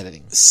tight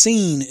editing.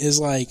 scene is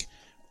like,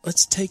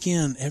 let's take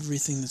in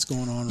everything that's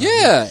going on. Right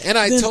Yeah,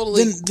 now.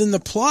 and then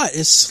the plot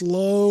is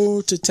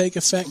slow to take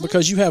effect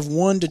because you have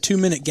 1 to 2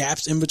 minute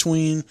gaps in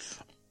between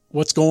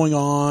what's going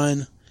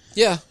on.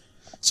 Yeah.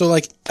 So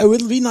like, it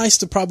would be nice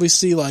to probably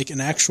see like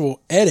an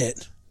actual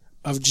edit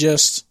of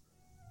just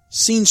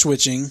scene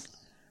switching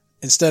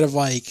instead of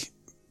like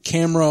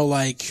camera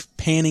like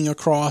panning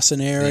across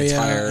an area, The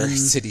entire and,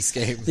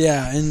 cityscape.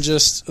 yeah, and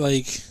just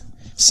like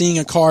seeing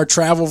a car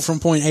travel from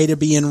point A to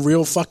B in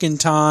real fucking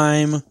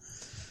time.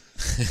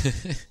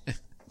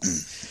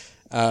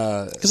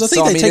 Because I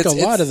think they take a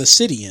lot of the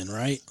city in,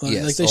 right? Like,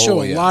 Yes. like they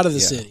show yeah, a lot of the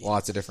yeah. city,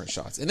 Lots of different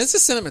shots, and it's a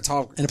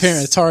cinematography. and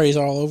apparently Atari's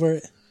all over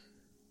it.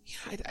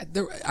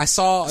 I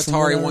saw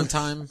Atari what I- one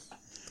time.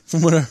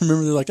 From what I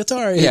remember, they're like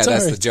Atari. Yeah, Atari,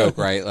 that's the Atari. joke,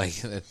 right? Like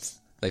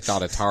they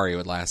thought Atari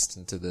would last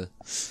into the.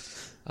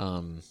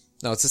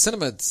 No, it's a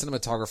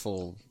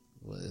cinematographical,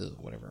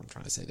 whatever I'm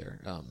trying to say there.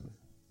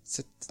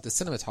 The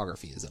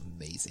cinematography is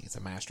amazing. It's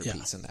a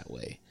masterpiece in that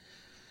way,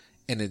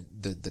 and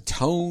the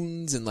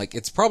tones and like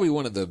it's probably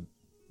one of the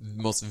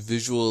most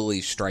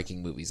visually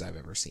striking movies I've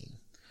ever seen.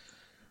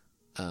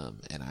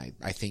 And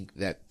I think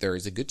that there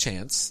is a good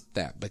chance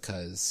that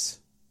because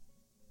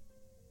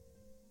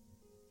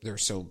there are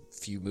so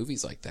few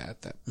movies like that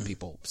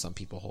some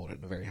people hold it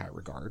in a very high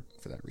regard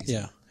for that reason.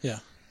 Yeah, yeah.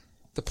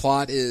 The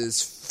plot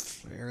is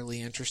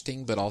fairly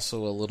interesting, but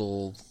also a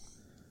little.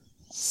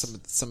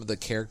 Some of the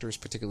characters,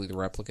 particularly the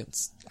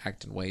replicants,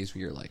 act in ways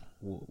where you're like,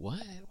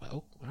 "What?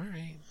 Well, all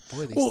right,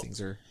 boy, these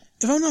things are."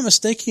 If I'm not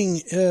mistaken,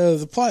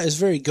 the plot is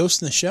very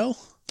Ghost in the Shell,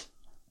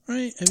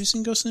 right? Have you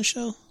seen Ghost in the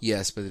Shell?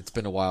 Yes, but it's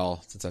been a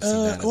while since I've seen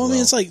that. As I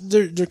mean, it's like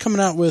they're coming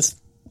out with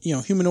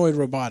humanoid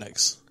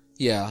robotics,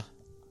 yeah,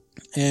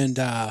 and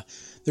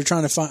they're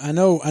trying to find. I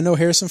know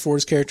Harrison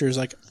Ford's character is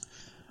like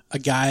a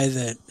guy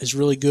that is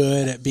really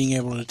good at being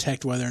able to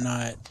detect whether or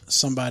not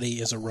somebody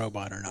is a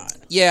robot or not.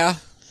 yeah,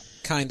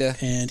 kinda.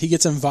 And he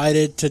gets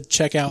invited to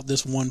check out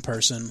this one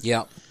person.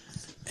 Yep.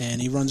 And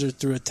he runs her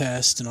through a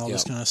test and all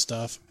this Yep. kind of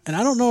stuff. And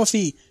I don't know if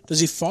does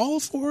he fall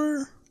for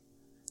her?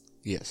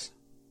 Yes.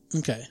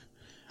 Okay.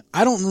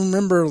 I don't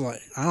remember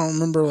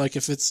like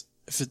if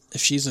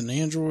she's an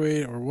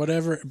android or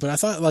whatever, but I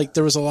thought like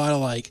there was a lot of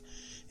like,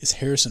 is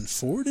Harrison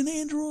Ford an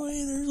android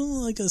or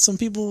something like that? Some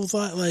people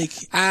thought like,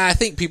 I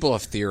think people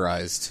have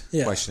theorized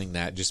Yeah. questioning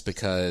that just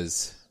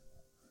because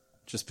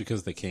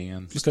they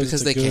can. because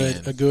it's they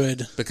can. A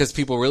good. because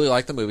people really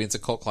like the movie. It's a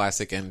cult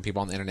classic, and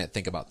people on the internet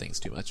think about things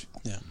too much.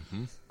 Yeah.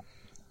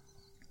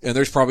 And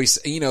there's probably,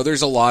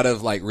 there's a lot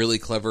of like really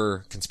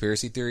clever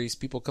conspiracy theories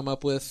people come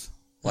up with.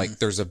 Like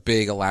there's a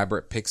big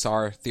elaborate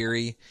Pixar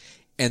theory,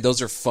 and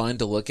those are fun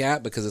to look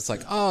at because it's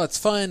like, oh, it's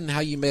fun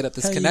how you made up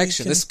this How you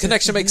connection. This connect-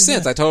 connection makes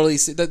sense. yeah. I totally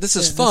see that. This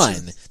is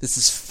fun. This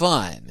is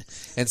fun.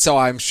 And so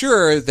I'm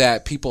sure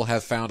that people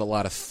have found a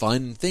lot of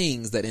fun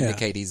things that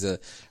indicate he's a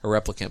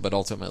replicant, but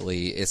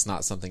ultimately it's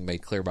not something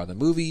made clear by the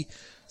movie.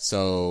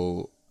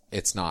 So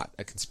it's not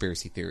a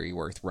conspiracy theory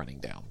worth running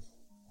down.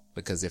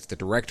 Because if the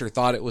director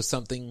thought it was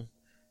something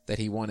that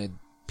he wanted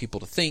people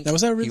to think. Now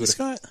was that he Ridley would've-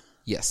 Scott?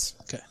 Yes.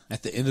 Okay.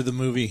 At the end of the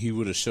movie, he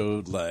would have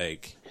showed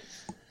like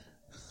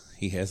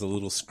he has a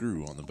little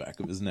screw on the back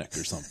of his neck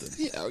or something.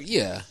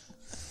 Yeah.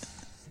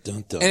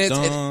 Dun, dun, And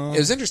dun. it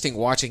was interesting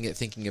watching it,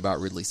 thinking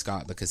about Ridley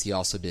Scott because he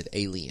also did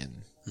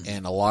Alien,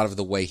 and a lot of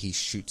the way he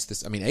shoots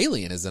this. I mean,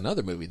 Alien is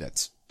another movie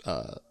that's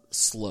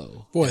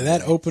slow. Boy,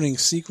 that opening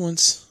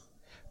sequence.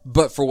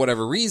 But for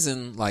whatever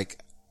reason, like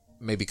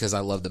maybe because I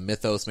love the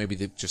mythos,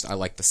 maybe I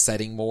like the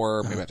setting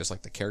more, maybe I just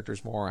like the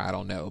characters more. I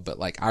don't know, but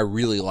like I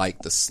really like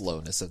the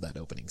slowness of that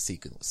opening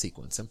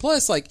sequence. And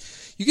plus, like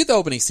you get the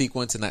opening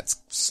sequence and that's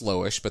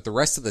slowish, but the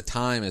rest of the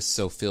time is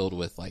so filled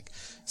with like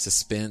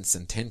suspense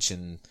and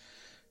tension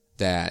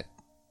that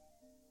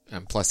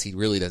And plus, he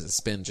really doesn't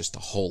spend just a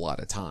whole lot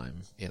of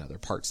time in other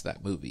parts of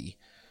that movie.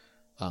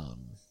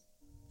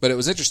 But it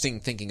was interesting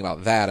thinking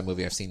about that, a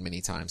movie I've seen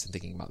many times, and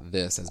thinking about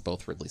this as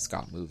both Ridley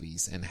Scott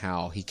movies and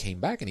how he came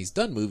back, and he's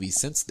done movies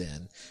since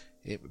then.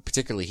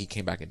 Particularly, he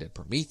came back and did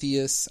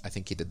Prometheus. I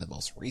think he did the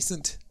most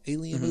recent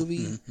Alien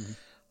movie.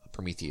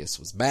 Prometheus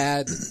was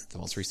bad. The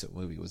most recent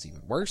movie was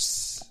even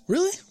worse.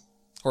 Really?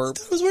 Or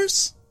That was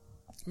worse?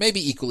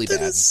 maybe equally That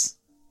bad. is...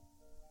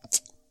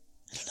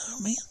 I don't know,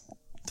 man.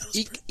 That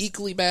was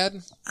Equally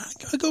bad.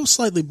 I go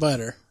slightly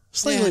better.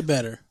 Slightly Yeah.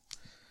 better.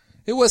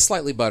 It was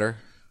slightly better.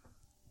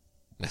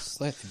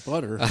 Slightly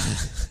butter.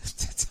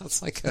 That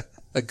sounds like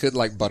a good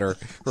like butter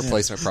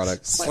replacement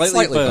product.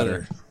 Slightly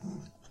butter.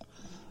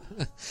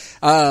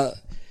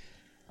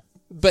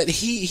 But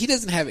he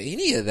doesn't have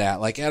any of that.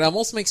 Like, it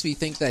almost makes me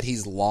think that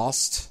he's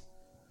lost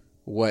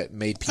what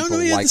made I people don't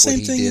know, he had like the same what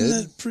he thing did. in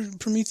that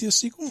Prometheus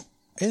sequel,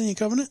 Alien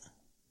Covenant.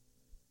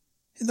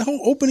 The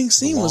whole opening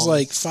scene was Long.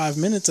 like 5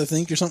 minutes, I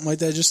think, or something like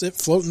that, just it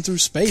floating through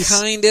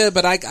space. Kinda,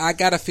 but I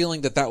got a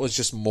feeling that was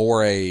just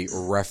more a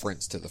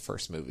reference to the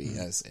first movie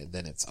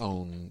than its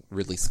own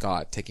Ridley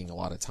Scott taking a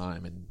lot of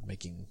time and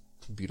making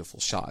beautiful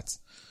shots.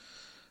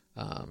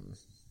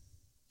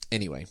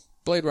 Anyway,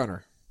 Blade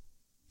Runner.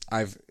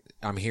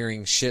 I'm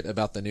hearing shit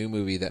about the new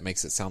movie that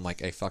makes it sound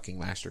like a fucking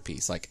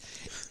masterpiece. Like,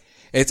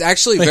 it's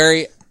actually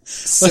very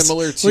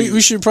similar to...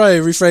 We should probably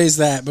rephrase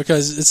that,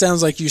 because it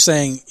sounds like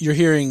you're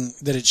hering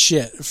that it's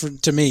shit.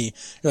 To me,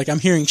 you're like, I'm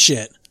hearing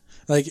shit.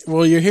 Like,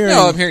 well, you're hearing...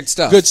 No, I'm hearing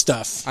stuff. Good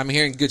stuff. I'm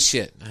hearing good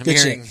shit.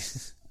 Good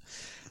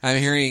I'm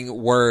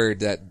hearing word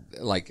that,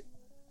 like,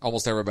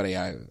 almost everybody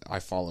I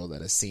follow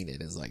that has seen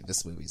it is like,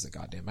 this movie's a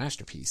goddamn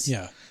masterpiece.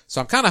 Yeah. So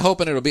I'm kind of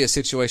hoping it'll be a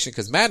situation,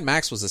 because Mad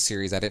Max was a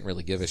series I didn't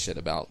really give a shit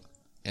about.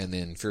 And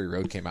then Fury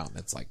Road came out, and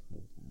it's like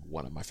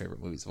one of my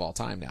favorite movies of all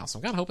time now. So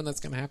I'm kind of hoping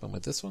that's going to happen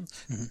with this one.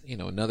 You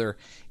know, another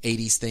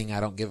 80s thing I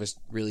don't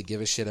really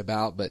give a shit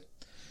about, but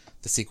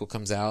the sequel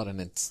comes out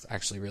and it's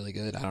actually really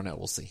good. I don't know.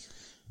 We'll see.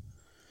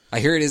 I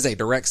hear it is a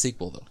direct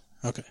sequel, though.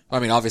 Okay. I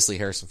mean, obviously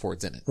Harrison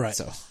Ford's in it. Right.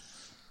 So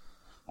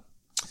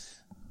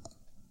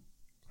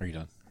Are you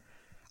done?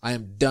 I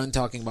am done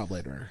talking about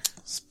Blade Runner.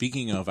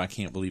 Speaking of, I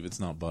can't believe it's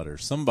not butter.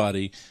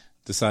 Somebody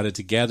decided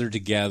to gather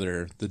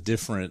together the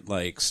different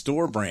like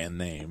store brand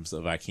names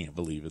of I can't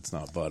believe it's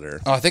not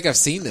butter. Oh, I think I've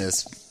seen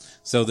this.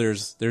 So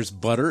there's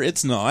butter,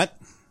 it's not.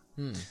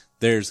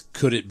 There's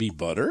could it be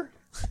butter?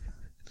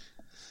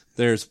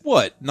 There's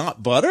what?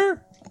 Not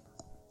butter?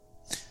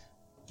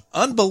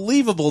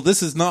 Unbelievable,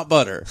 this is not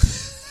butter.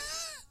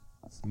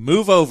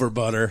 Move over,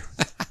 butter.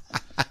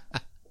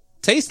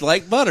 Tastes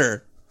like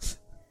butter.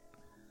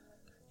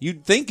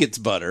 You'd think it's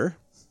butter,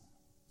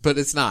 But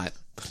it's not.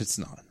 but it's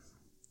not.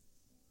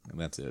 And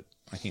that's it.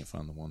 I can't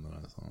find the one that I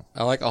saw.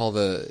 I like all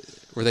the...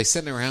 Were they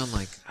sitting around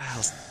like...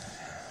 Oh,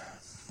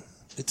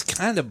 It's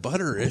kind of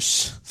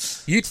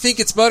butterish. you'd think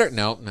it's butter.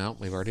 No,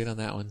 we've already done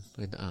that one.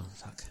 Oh,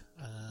 fuck.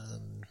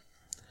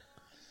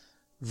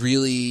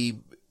 Really,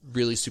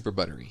 really super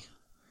buttery.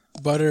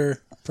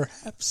 Butter,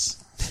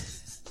 perhaps.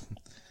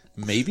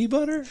 Maybe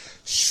butter?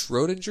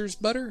 Schrodinger's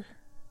butter?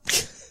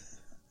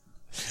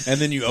 And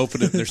then you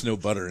open it, there's no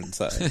butter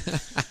inside.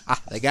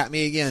 They got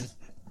me again.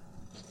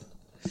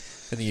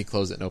 And then you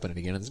close it and open it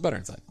again, and there's butter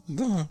inside.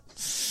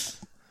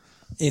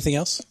 Anything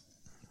else?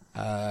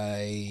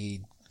 I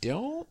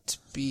don't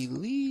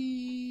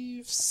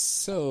believe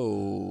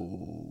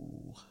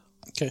so.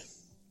 Okay.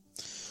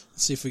 Let's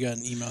see if we got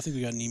an email. I think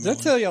we got an email. Did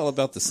I tell y'all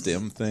about the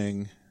STEM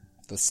thing?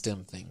 The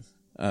STEM thing.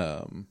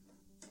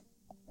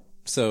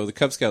 So the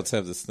Cub Scouts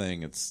have this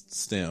thing. It's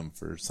STEM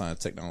for science,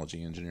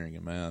 technology, engineering,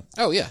 and math.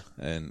 Oh, yeah.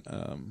 And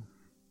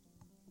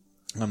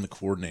I'm the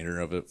coordinator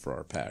of it for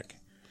our pack.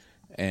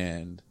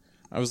 And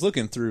I was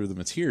looking through the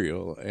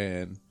material,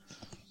 and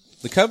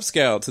the Cub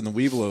Scouts and the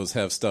Webelos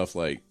have stuff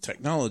like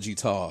technology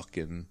talk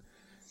and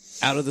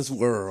out of this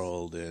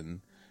world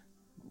and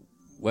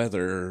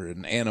weather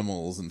and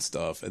animals and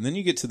stuff. And then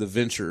you get to the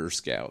Venture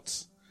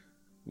Scouts,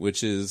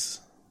 which is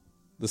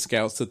the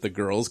scouts that the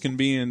girls can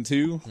be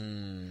into.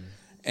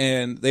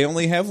 And they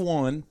only have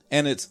one,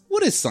 and it's,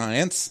 what is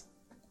science?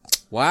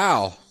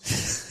 Wow.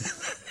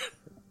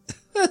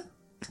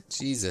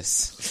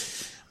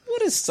 Jesus.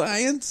 What is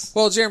science?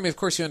 Well, Jeremy, of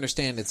course you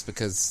understand it's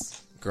because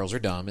girls are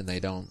dumb and they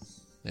don't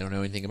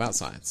know anything about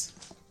science.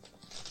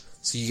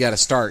 So you gotta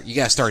start easy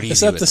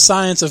Except with the them.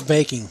 science of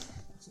baking.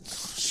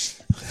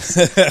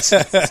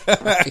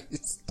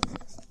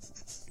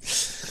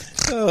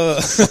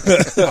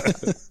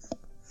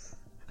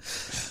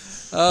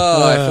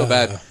 Oh, I feel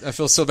bad. I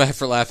feel so bad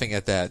for laughing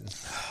at that.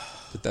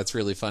 But that's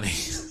really funny.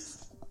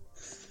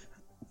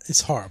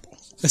 It's horrible.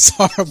 It's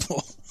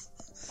horrible.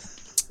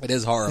 It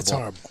is horrible. It's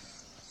horrible.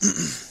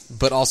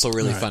 But also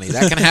really funny.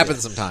 That can happen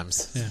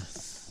sometimes.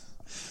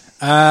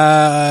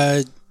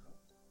 You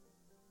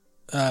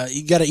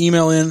got an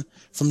email in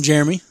from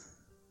Jeremy.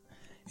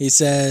 He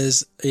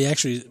says, he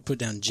actually put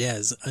down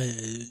Jez,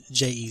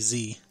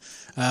 J-E-Z.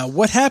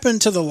 What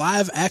happened to the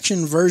live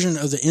action version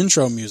of the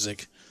intro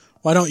music?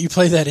 Why don't you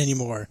play that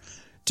anymore?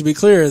 To be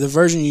clear, the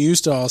version you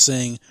used to all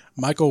sing,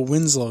 Michael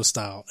Winslow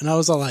style. And I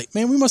was all like,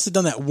 man, we must have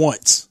done that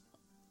once.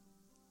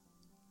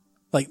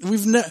 Like,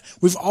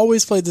 we've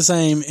always played the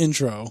same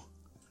intro.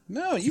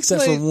 No,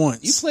 except for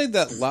once. You played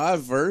that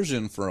live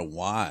version for a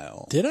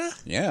while. Did I?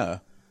 Yeah.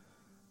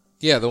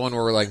 Yeah, the one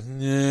where we're like, I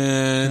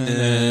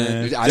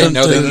didn't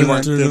know that you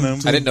weren't.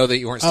 I didn't know that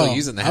you weren't still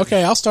using that.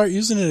 Okay, I'll start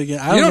using it again.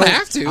 You don't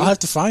have to. I'll have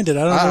to find it. I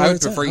don't know. I where would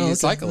it's prefer at. you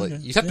cycle it.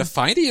 Okay. You have to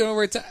find it. You know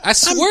where it's at. I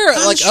swear,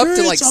 I'm like sure up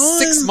to like it's on-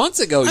 6 months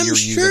ago, you were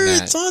using sure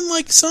that. it's on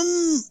like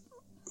some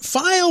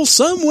file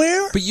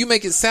somewhere. But you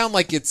make it sound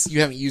like you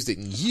haven't used it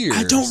in years.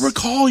 I don't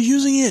recall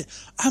using it.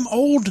 I'm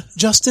old,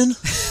 Justin.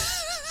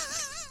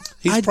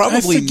 He's I probably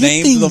forget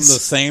named things. them the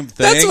same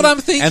thing. That's what I'm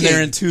thinking. And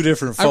they're in two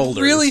different folders.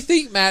 I really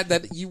think, Matt,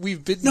 that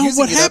we've been No, using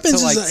what it up happens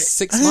to like is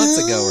 6 months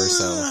ago or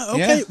so.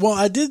 Okay, Yeah.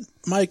 well,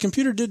 my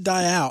computer did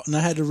die out, and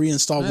I had to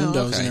reinstall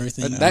Windows and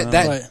everything.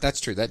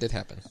 That's true. That did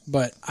happen.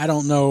 But I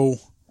don't know.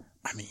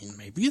 I mean,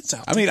 maybe it's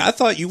out. I mean, I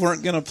thought you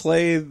weren't going to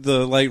play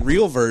the like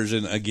real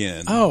version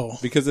again. Oh.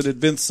 Because it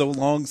had been so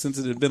long since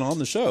it had been on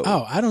the show.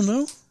 Oh, I don't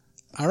know.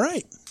 All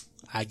right.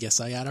 I guess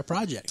I got a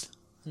project.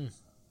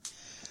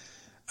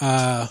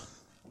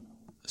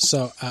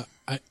 So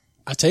I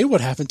tell you what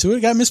happened to it.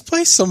 It got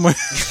misplaced somewhere.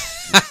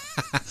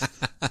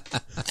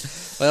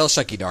 Well,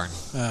 shucky darn.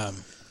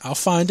 I'll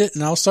find it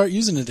and I'll start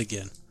using it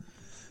again.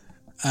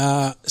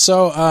 Do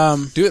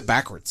it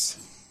backwards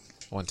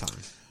one time.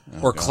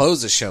 Or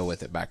close the show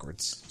with it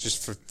backwards.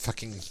 Just for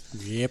fucking...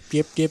 Yep.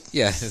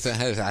 Yeah.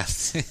 I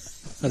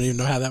don't even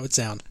know how that would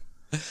sound.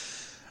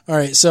 All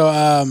right, so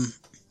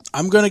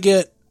I'm going to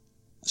get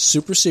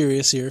super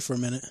serious here for a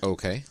minute.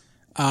 Okay.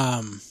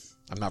 I'm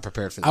not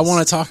prepared for this. I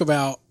want to talk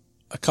about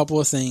a couple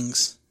of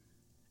things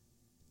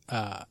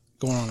going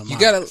on in my You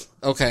gotta... life.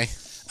 Okay.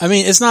 I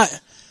mean, it's not...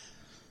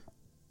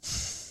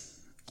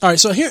 All right,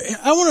 so here,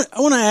 I want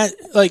to add,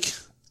 like,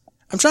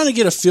 I'm trying to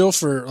get a feel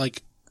for,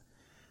 like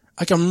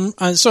I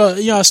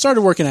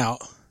started working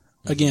out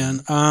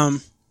again.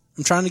 I'm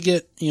trying to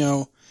get,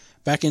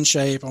 back in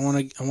shape. I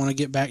want to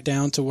get back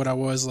down to what I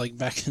was like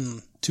back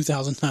in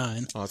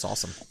 2009. Oh, that's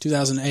awesome.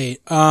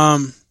 2008.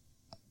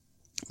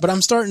 But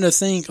I'm starting to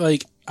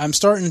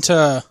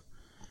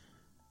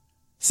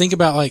think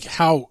about like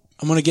how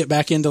I'm going to get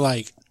back into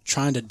like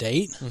trying to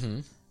date.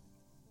 Mm-hmm.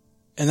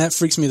 And that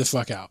freaks me the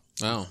fuck out.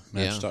 Oh,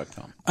 yeah.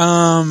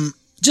 Match.com.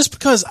 Just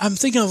because I'm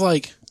thinking of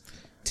like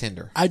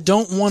Tinder. I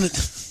don't want it.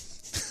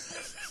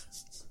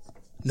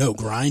 No,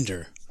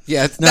 Grindr.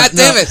 Yeah,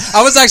 damn it.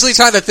 I was actually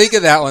trying to think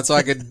of that one so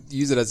I could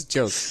use it as a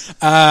joke.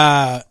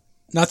 Not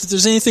that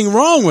there's anything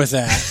wrong with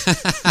that.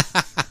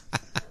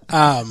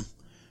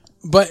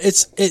 But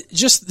it's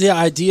just the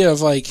idea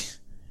of like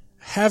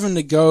having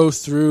to go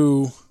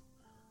through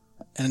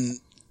and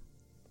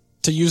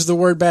to use the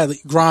word badly,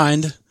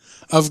 grind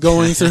of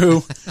going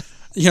through,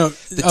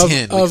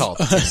 The 10, we call it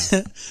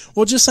the 10.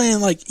 Well, just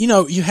saying like,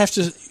 you have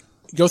to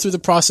go through the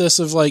process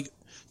of like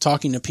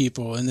talking to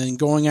people and then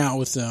going out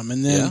with them.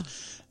 And then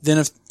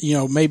if,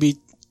 maybe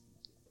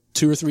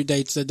 2 or 3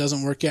 dates that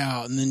doesn't work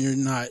out and then you're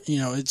not,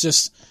 it's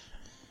just,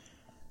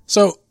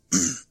 so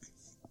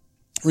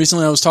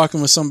recently I was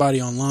talking with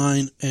somebody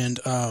online and,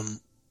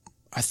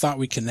 I thought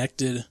we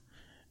connected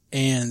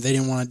and they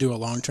didn't want to do a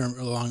long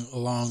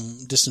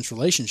distance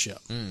relationship.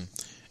 Mm.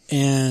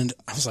 And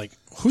I was like,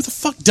 who the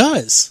fuck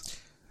does?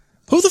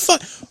 Who the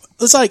fuck?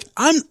 It's like,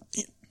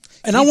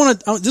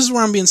 this is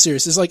where I'm being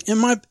serious. It's like in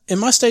my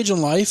stage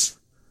in life,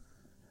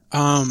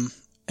 and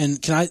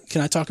can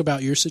I talk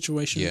about your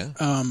situation? Yeah.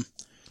 I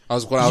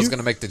was going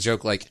to make the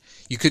joke like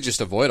you could just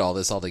avoid all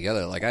this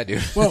altogether, like I do.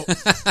 Well,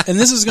 and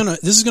this is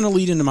gonna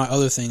lead into my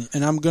other thing,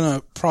 and I'm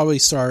gonna probably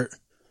start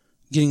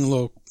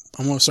getting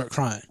I'm gonna start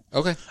crying.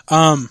 Okay.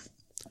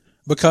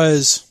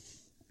 Because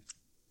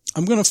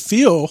I'm gonna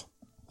feel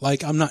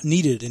like I'm not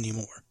needed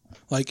anymore.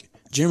 Like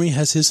Jeremy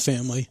has his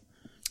family,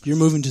 you're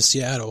moving to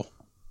Seattle,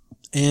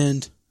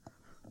 and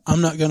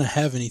I'm not gonna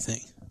have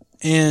anything.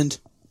 And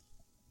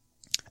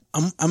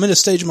I'm in a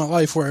stage of my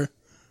life where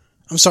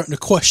I'm starting to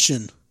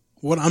question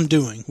what I'm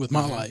doing with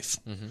my life.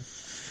 Mm-hmm.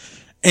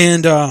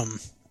 And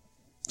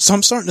so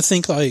I'm starting to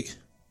think like,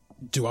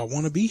 do I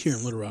want to be here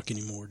in Little Rock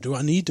anymore? Do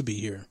I need to be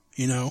here?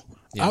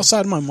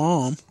 Outside of my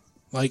mom,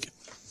 like,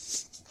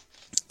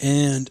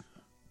 and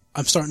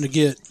I'm starting to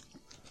get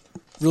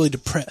really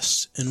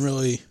depressed and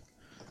really,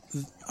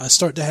 I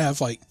start to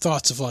have like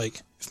thoughts of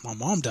like, if my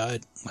mom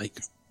died,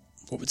 like,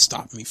 what would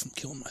stop me from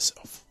killing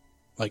myself?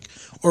 Like,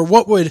 or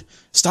what would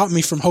stop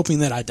me from hoping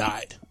that I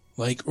died?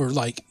 Like, or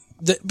like,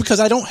 because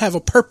I don't have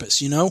a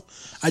purpose,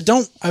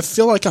 I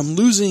feel like I'm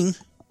losing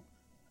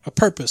a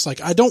purpose.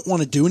 Like, I don't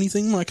want to do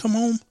anything when I come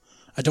home.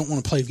 I don't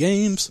want to play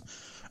games.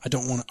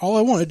 All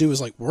I want to do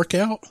is like work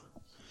out.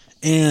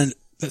 And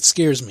that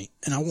scares me.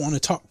 And I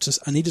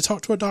need to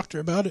talk to a doctor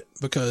about it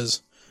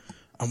because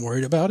I'm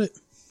worried about it.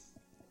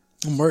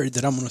 I'm worried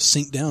that I'm going to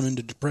sink down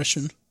into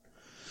depression.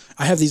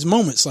 I have these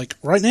moments like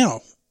right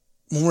now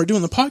when we're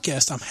doing the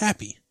podcast, I'm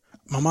happy.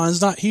 My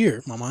mind's not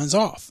here. My mind's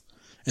off.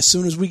 As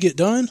soon as we get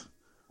done,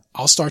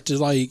 I'll start to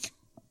like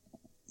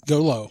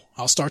go low.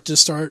 I'll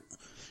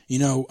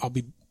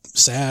be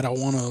sad, I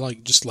want to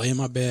like just lay in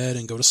my bed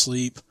and go to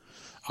sleep.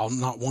 I'll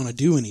not want to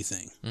do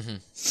anything.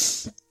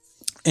 Mm-hmm.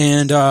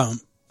 And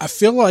I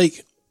feel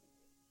like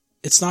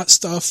it's not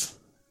stuff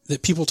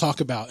that people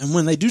talk about. And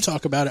when they do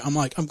talk about it, I'm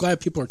like, I'm glad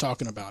people are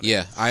talking about it.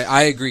 Yeah,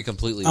 I agree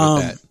completely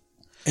with that.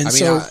 And I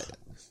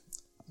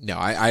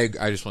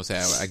just want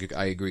to say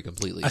I agree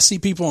completely. I see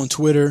people on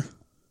Twitter.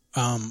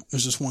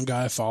 There's this one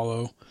guy I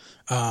follow.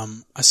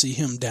 I see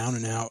him down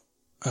and out.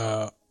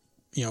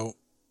 You know,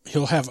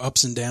 he'll have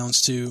ups and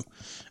downs too.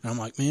 And I'm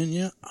like, man,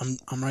 yeah,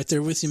 I'm right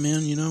there with you,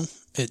 man. You know,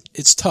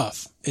 it's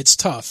tough. It's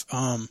tough.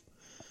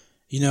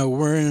 You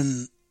know,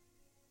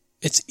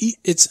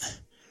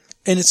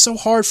 and it's so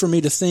hard for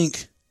me to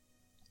think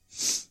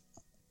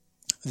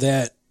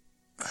that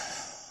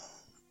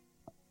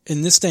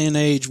in this day and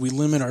age, we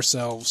limit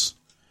ourselves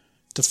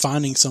to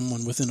finding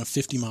someone within a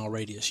 50-mile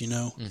radius, you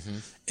know? Mm-hmm.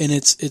 And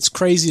it's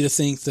crazy to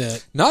think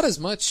that... Not as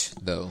much,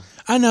 though.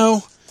 I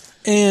know.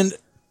 And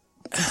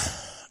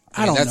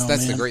I don't know,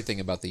 That's man. the great thing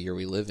about the year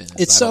we live in.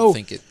 I don't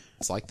think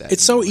it's like that.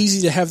 It's so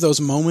easy to have those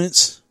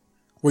moments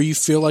where you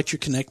feel like you're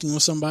connecting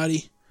with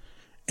somebody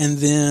and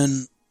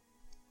then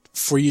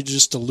for you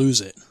just to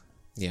lose it.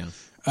 Yeah.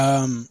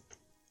 I'm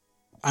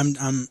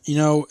you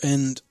know,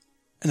 and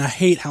I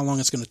hate how long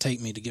it's going to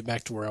take me to get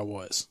back to where I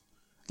was.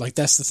 Like,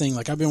 that's the thing.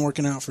 Like, I've been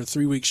working out for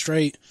 3 weeks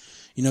straight.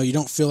 You know, you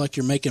don't feel like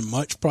you're making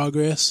much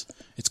progress.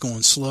 It's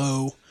going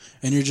slow.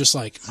 And you're just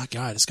like, my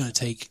God, it's going to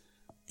take,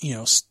 you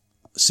know,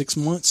 6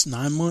 months,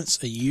 9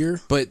 months, a year.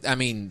 But, I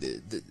mean,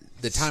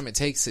 the time it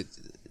takes,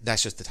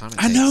 that's just the time it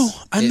takes.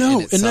 I know.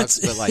 And sucks, that's,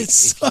 but like, it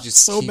sucks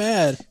so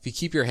bad. If you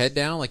keep your head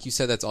down, like you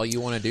said, that's all you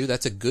want to do,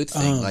 that's a good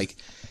thing. Like,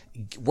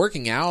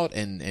 working out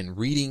and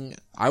reading,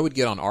 I would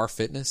get on R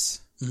Fitness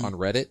on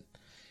Reddit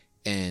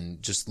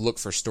and just look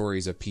for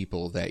stories of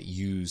people that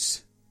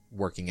use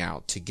working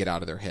out to get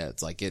out of their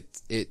heads. Like it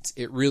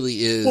really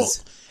is. Well,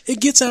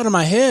 it gets out of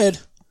my head,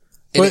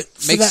 but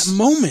for that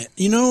moment,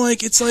 you know,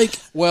 like it's like.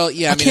 Well,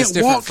 yeah, I mean, can't it's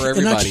different walk for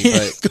everybody, and I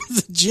can't but go to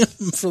the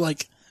gym for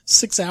like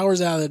 6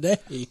 hours out of the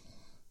day.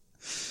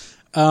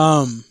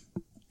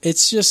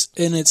 It's just,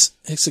 and it's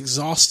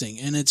exhausting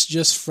and it's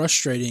just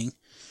frustrating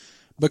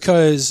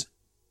because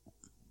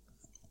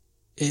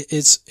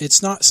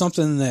it's not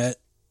something that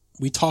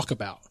we talk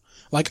about.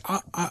 Like,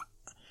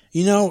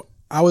 you know,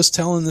 I was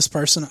telling this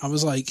person, I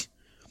was like,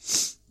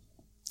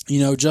 you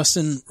know,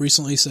 Justin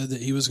recently said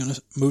that he was going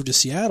to move to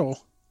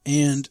Seattle,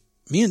 and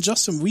me and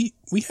Justin, we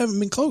haven't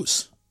been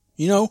close.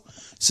 You know,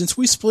 since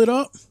we split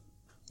up,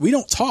 we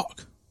don't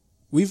talk.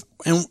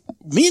 And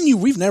me and you,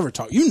 we've never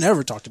talked. You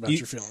never talked about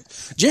your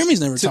feelings.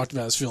 Jeremy's never talked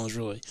about his feelings,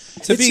 really.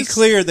 To be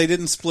clear, they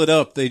didn't split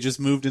up. They just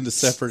moved into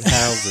separate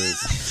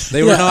houses.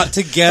 They were not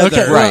together.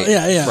 Okay, right.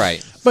 Yeah.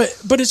 Right.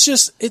 But it's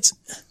just,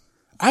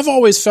 I've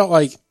always felt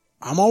like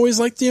I'm always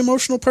like the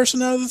emotional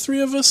person out of the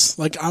three of us.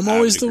 Like, I'm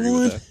always the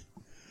one.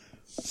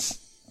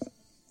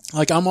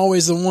 Like, I'm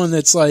always the one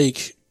that's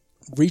like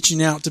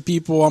reaching out to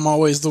people. I'm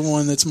always the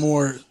one that's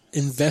more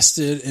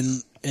invested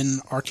in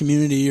our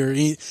community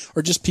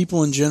or just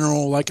people in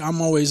general. Like,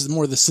 I'm always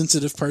more the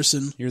sensitive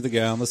person. You're the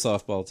guy on the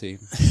softball team.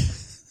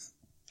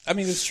 I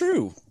mean, it's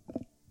true.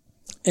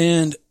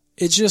 And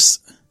it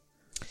just,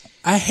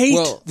 I hate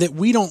that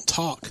we don't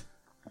talk.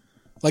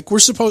 Like,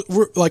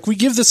 we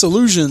give this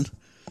illusion.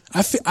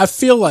 I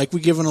feel like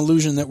we give an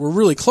illusion that we're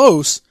really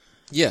close.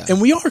 Yeah.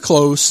 And we are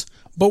close,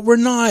 but we're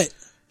not.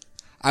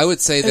 I would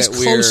say as that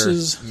close we're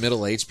as-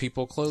 middle-aged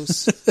people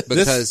close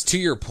because to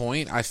your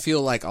point, I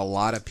feel like a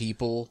lot of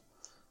people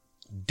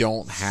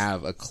don't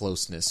have a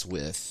closeness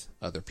with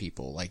other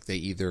people. Like, they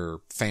either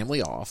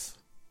family off,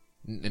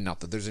 and not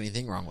that there's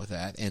anything wrong with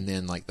that, and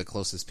then like the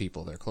closest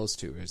people they're close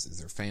to is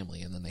their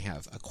family, and then they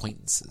have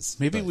acquaintances.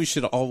 Maybe we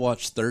should all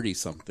watch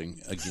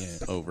 30-something again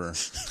over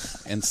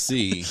and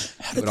see.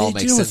 How It did would all they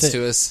make deal with sense it?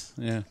 to us.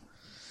 Yeah.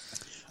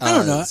 I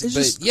don't know. But It's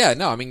just, yeah,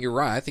 no, I mean, you're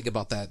right. I think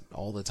about that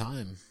all the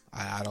time.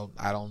 I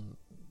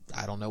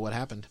don't know what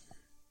happened.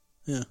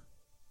 yeah.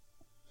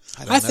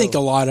 don't I think a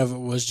know. lot of it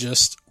was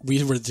just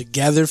we were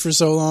together for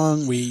so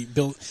long. We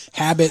built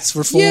habits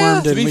were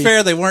formed. To be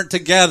fair, they weren't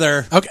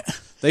together. okay,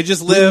 They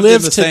just we lived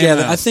in the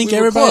together. same house. I think We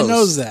were everybody close.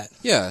 knows that.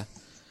 Yeah.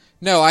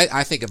 No,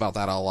 I think about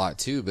that a lot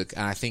too, but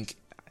and I think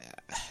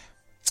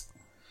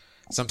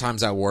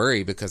sometimes I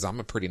worry because I'm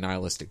a pretty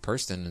nihilistic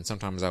person, and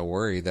sometimes I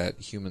worry that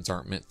humans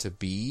aren't meant to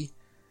be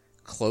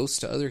close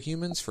to other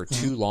humans for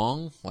too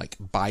long. Like,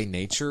 by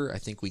nature, I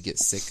think we get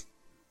sick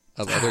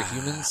of other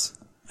humans.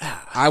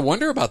 I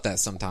wonder about that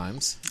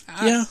sometimes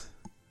Yeah,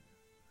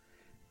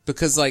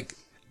 because, like,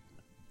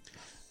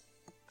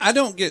 I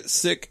don't get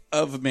sick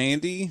of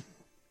Mandy.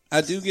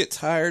 I do get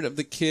tired of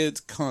the kids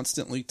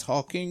constantly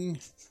talking.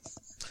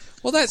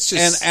 well, that's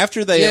just And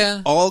after they yeah.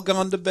 have all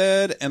gone to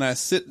bed and I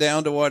sit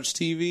down to watch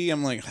TV,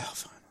 I'm like, oh,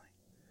 finally.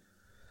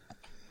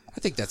 I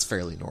think that's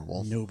fairly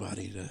normal.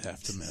 Nobody to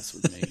have to mess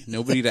with me.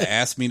 Nobody to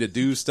ask me to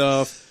do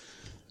stuff.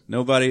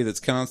 Nobody that's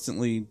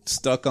constantly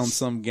stuck on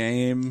some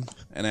game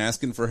and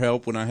asking for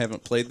help when I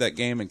haven't played that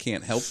game and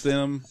can't help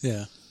them.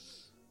 yeah.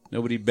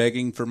 Nobody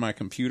begging for my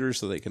computer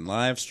so they can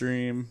live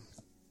stream.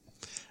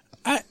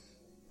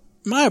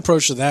 my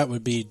approach to that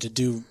would be to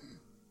do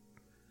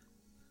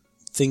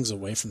things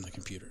away from the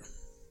computer.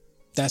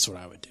 That's what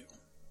I would do.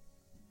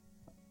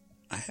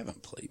 I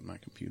haven't played my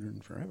computer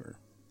in forever.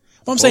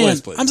 Well,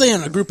 Always I'm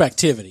saying a group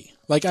activity.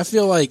 Like, I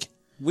feel like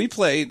me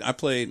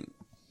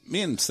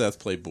and Seth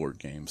played board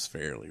games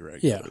fairly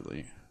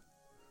regularly.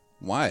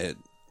 Wyatt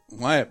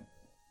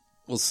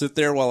will sit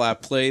there while I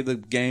play the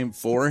game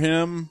for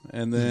him,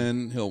 and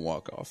then he'll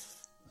walk off.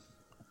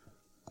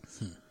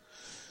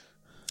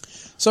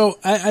 So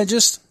I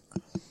just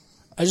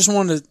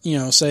wanted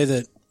to, say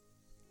that,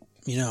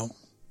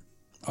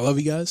 I love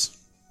you guys.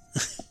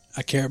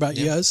 I care about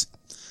you guys.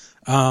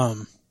 I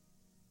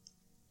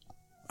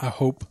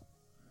hope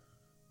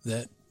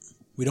that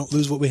we don't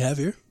lose what we have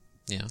here.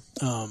 Yeah.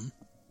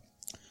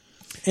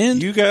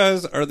 And you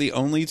guys are the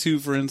only two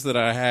friends that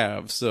I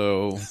have,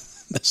 so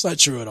that's not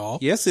true at all.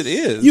 Yes, it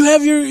is. You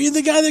have you're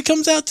the guy that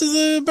comes out to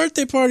the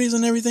birthday parties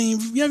and everything.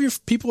 You have your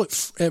people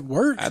at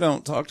work. I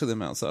don't talk to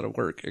them outside of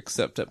work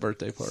except at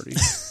birthday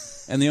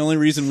parties. And the only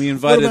reason we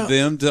invited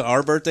them to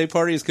our birthday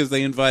party is because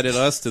they invited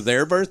us to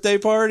their birthday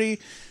party,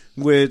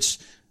 which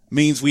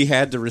means we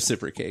had to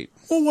reciprocate.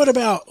 Well, what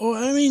about,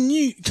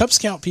 you Cub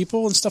Scout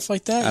people and stuff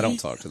like that? I don't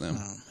talk to them.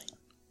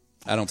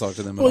 I don't talk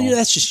to them at all. all. Yeah,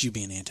 that's just you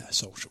being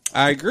antisocial.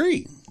 I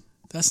agree.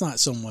 That's not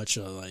so much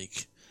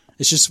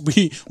it's just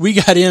we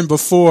got in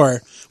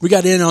before. We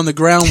got in on the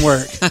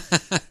groundwork.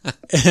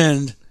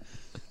 And,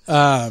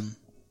 but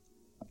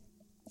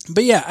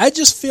yeah, I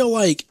just feel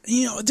like,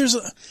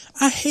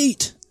 I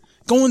hate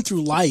going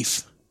through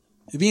life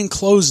being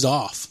closed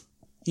off.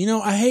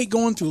 I hate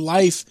going through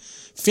life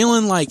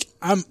feeling like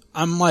I'm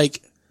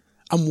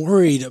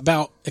worried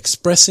about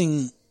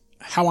expressing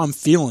how I'm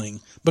feeling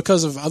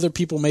because of other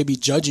people maybe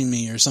judging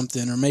me or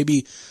something, or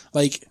maybe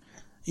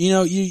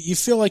you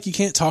feel like you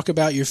can't talk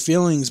about your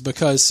feelings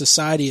because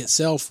society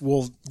itself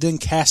will then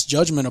cast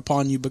judgment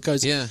upon you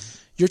because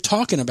you're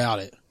talking about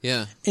it.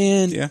 Yeah.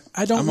 And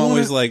I'm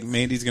always like,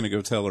 Mandy's going to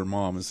go tell her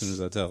mom as soon as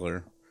I tell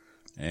her.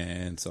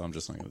 And so I'm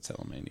just not going to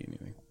tell Mandy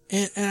anything.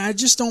 And I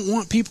just don't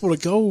want people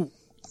to go.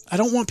 I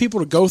don't want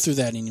people to go through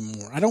that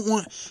anymore. I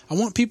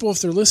want people,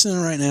 if they're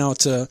listening right now,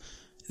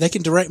 they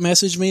can direct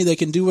message me. They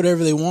can do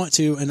whatever they want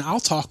to, and I'll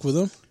talk with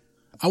them.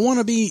 I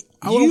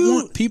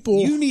want people.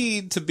 You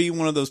need to be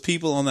one of those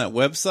people on that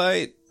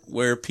website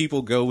where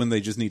people go when they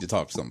just need to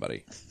talk to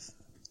somebody.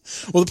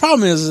 Well, the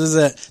problem is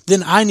that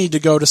then I need to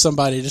go to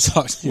somebody to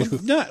talk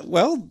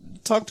to.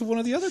 Talk to one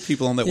of the other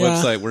people on that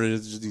website where it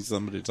just needs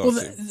somebody to talk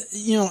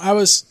to. I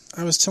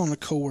was telling a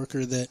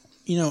coworker that,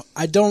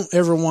 I don't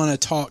ever want to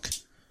talk.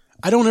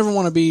 I don't ever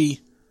want to be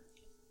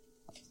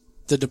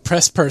the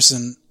depressed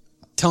person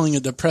telling a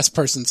depressed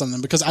person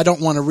something because I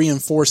don't want to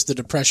reinforce the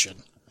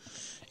depression.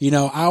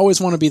 I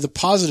always want to be the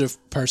positive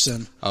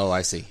person. Oh,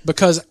 I see.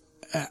 Because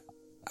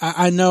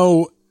I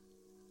know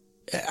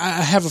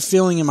I have a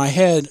feeling in my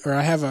head, or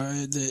I have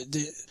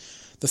the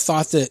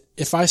thought that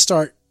if I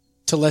start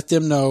to let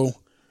them know,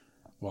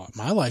 well,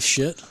 my life's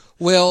shit.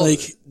 Well,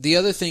 the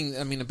other thing,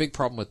 a big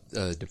problem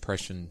with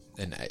depression,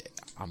 and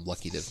I'm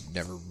lucky to have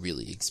never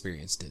really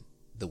experienced it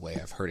the way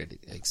I've heard it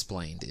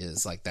explained,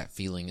 is like that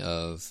feeling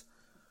of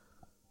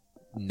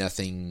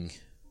nothing,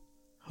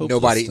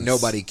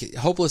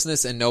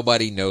 hopelessness, and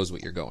nobody knows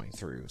what you're going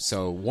through.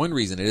 So one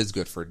reason it is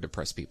good for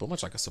depressed people,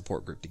 much like a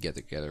support group to get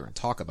together and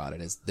talk about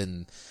it, is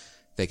then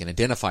they can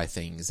identify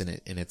things,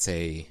 and it's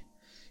a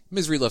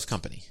misery loves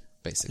company,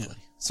 basically.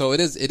 Yeah. So it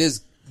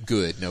is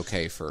good and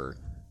okay for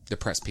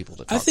depressed people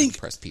to talk to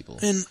depressed people.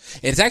 And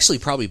it's actually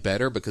probably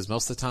better because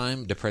most of the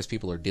time depressed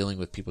people are dealing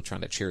with people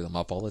trying to cheer them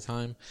up all the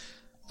time.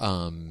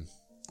 And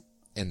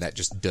that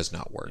just does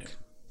not work.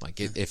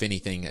 If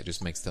anything, that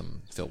just makes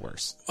them feel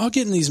worse. I'll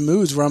get in these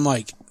moods where I'm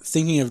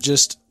thinking of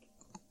just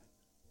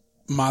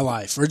my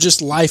life or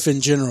just life in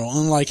general,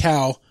 and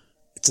how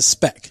it's a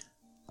speck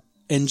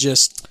and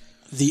just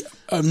the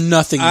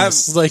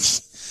nothingness.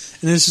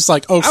 And it's just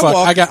oh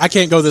fuck, I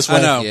can't go this way.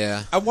 I know.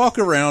 Yeah. I walk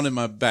around in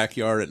my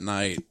backyard at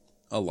night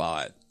a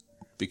lot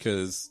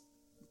because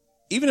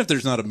even if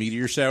there's not a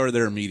meteor shower,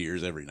 there are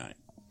meteors every night.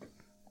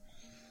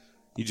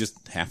 You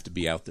just have to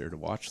be out there to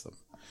watch them.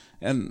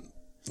 And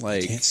you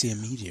can't see a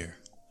meteor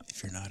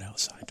if you're not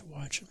outside to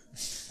watch them.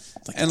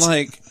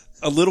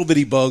 A little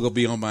bitty bug will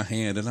be on my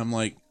hand, and I'm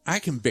I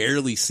can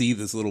barely see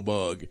this little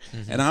bug.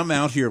 Mm-hmm. And I'm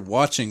out here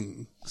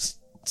watching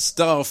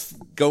stuff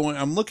going.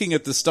 I'm looking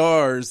at the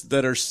stars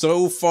that are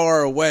so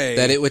far away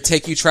that it would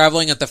take you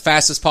traveling at the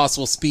fastest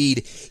possible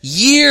speed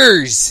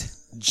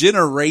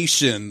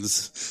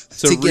generations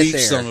to reach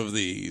some of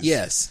these.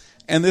 Yes.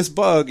 And this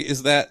bug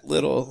is that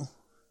little.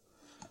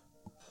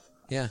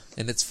 Yeah,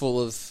 and it's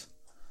full of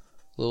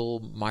little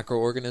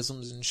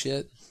microorganisms and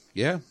shit.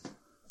 Yeah.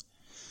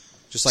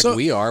 Just like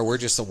we are. We're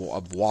just a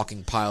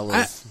walking pile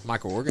of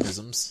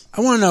microorganisms.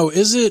 I want to know,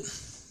 is it...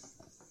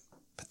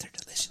 But they're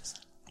delicious.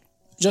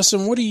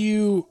 Justin, what do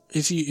you,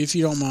 if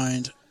you don't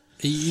mind,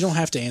 you don't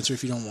have to answer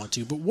if you don't want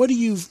to, but what do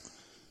you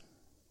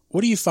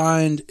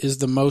find is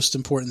the most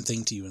important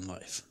thing to you in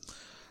life?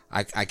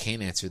 I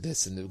can't answer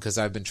this because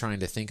I've been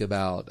trying to think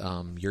about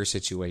your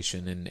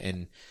situation,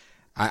 and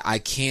I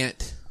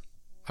can't.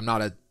 I'm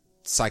not a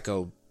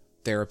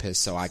psychotherapist,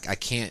 so I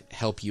can't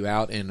help you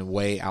out in a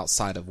way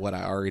outside of what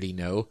I already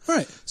know.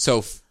 Right.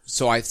 So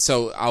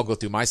I'll go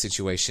through my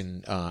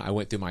situation. I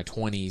went through my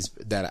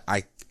 20s that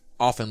I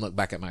often look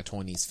back at my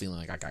 20s feeling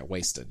like I got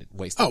wasted.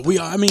 Oh,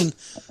 I mean,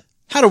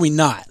 how do we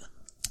not?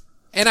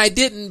 And I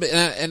didn't,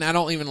 and I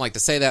don't even like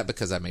to say that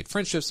because I made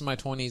friendships in my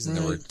 20s and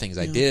there were things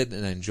I did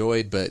and I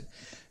enjoyed, but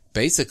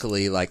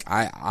basically, like,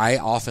 I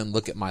often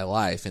look at my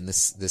life, and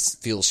this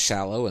feels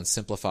shallow and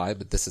simplified,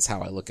 but this is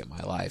how I look at my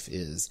life,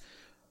 is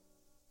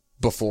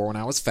before when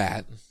I was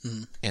fat,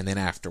 and then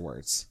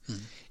afterwards.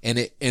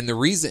 And the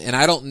reason, and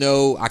I don't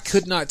know, I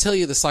could not tell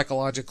you the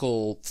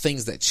psychological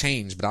things that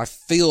change, but I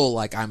feel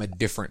like I'm a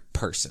different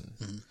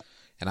person.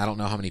 And I don't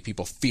know how many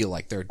people feel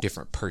like they're a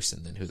different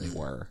person than who they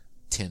were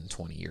 10,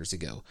 20 years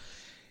ago.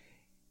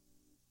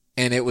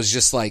 And it was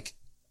just like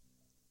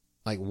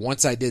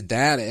once I did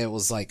that, it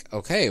was like,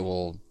 okay,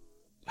 well,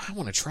 I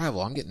want to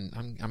travel. I'm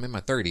in my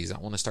 30s. I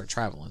want to start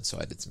traveling. So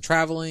I did some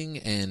traveling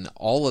and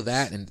all of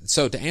that. And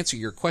so to answer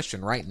your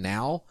question right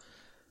now,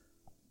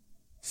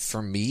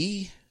 for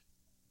me,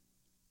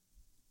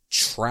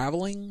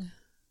 traveling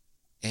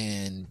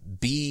and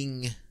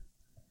being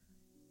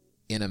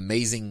in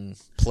amazing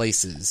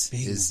places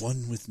is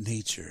one with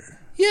nature.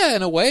 Yeah,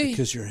 in a way.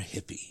 Because you're a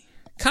hippie.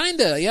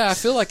 Kinda, yeah. I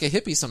feel like a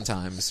hippie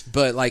sometimes,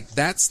 but like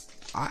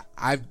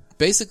I've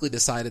basically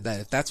decided that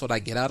if that's what I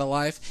get out of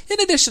life, in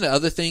addition to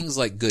other things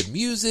like good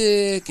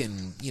music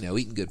and, you know,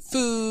 eating good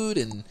food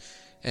and,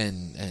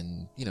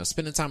 you know,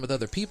 spending time with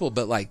other people,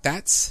 but like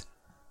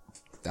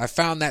I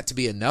found that to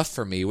be enough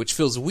for me, which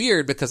feels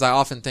weird because I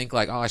often think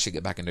like, oh, I should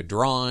get back into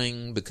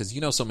drawing because you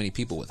know so many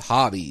people with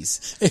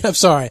hobbies. I'm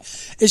sorry.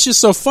 It's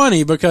just so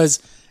funny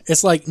because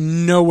it's like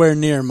nowhere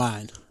near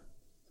mine.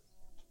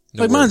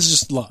 Like mine's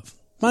just love.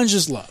 Mine's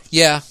just love.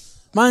 Yeah.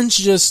 Mine's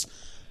just,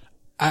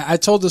 I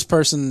told this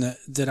person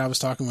that I was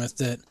talking with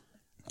that,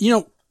 you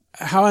know,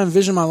 how I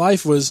envisioned my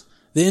life was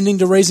the ending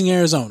to Raising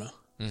Arizona.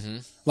 Mm-hmm.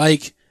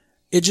 Like,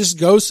 it just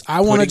goes, I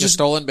want to just a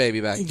stolen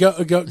baby back.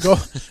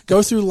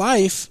 Go through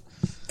life.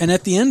 And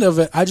at the end of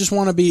it, I just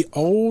want to be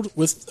old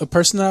with a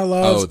person that I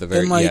love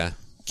and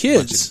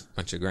kids.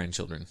 Bunch of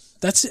grandchildren.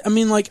 That's, I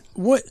mean, like,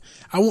 what,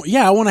 I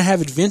want to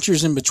have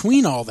adventures in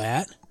between all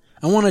that.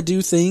 I want to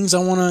do things. I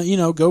want to, you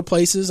know, go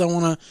places. I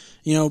want to,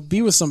 you know,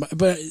 be with somebody.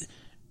 But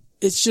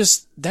it's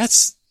just,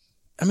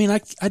 I mean,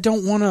 I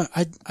don't want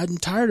to, I'm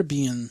tired of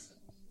being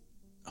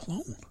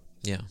alone.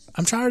 Yeah.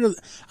 I'm tired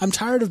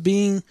of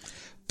being.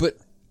 But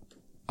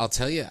I'll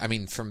tell you, I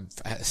mean, from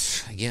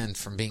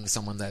being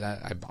someone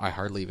that I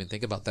hardly even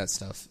think about that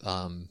stuff.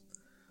 I mean,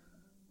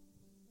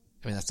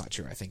 that's not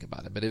true. I think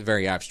about it, but in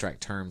very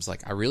abstract terms,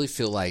 like, I really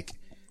feel like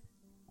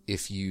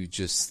if you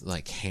just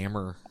like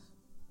hammer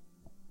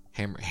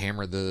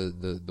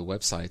the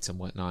websites and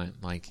whatnot,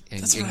 like,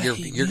 and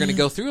you're going to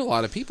go through a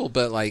lot of people,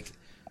 but like,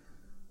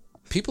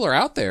 people are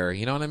out there,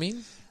 you know what I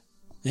mean?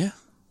 Yeah.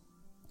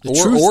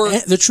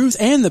 The truth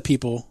and the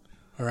people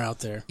are out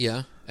there.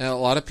 Yeah. And a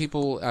lot of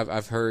people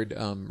I've heard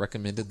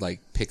recommended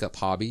like pick up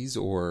hobbies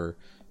or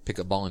pick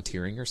up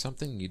volunteering or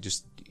something.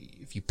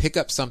 If you pick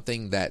up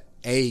something that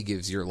A,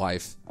 gives your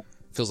life,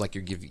 feels like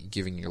you're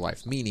giving your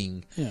life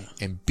meaning,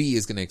 and B,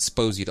 is going to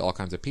expose you to all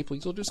kinds of people,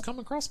 you'll just come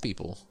across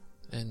people.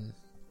 And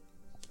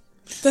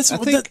I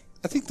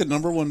think the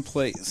number one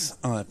place,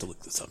 I'll have to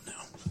look this up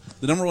now.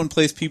 The number one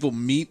place people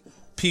meet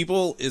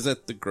people is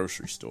at the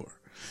grocery store,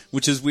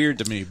 which is weird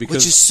to me because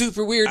which is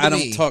super weird to me. I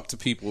don't talk to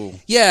people.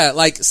 Yeah,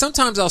 like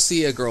sometimes I'll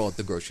see a girl at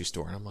the grocery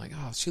store and I'm like,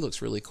 oh, she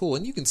looks really cool.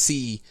 And you can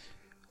see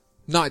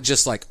not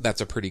just like that's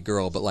a pretty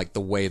girl, but like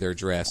the way they're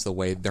dressed, the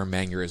way their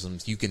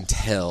mannerisms, you can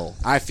tell.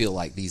 I feel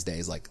like these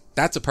days, like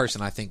that's a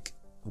person I think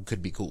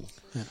could be cool.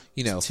 Yeah.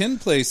 You know, 10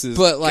 places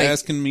but like,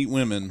 guys can meet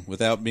women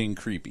without being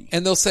creepy.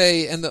 And they'll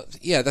say,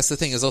 that's the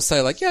thing is they'll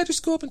say like, yeah,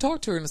 just go up and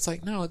talk to her. And it's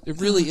like, no, it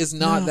really is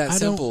not that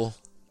simple.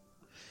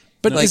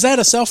 But is that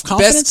a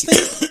self-confidence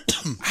thing?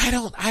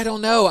 I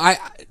don't know.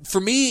 For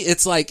me,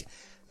 it's like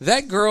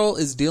that girl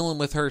is dealing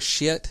with her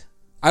shit.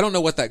 I don't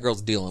know what that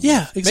girl's dealing with.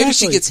 Yeah, exactly. Maybe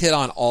she gets hit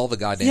on all the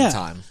goddamn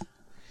time.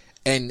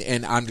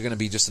 And I'm going to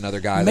be just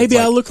another guy. Maybe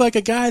I look like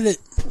a guy that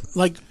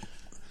like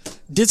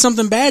did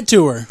something bad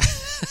to her.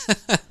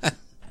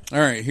 All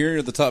right, here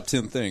are the top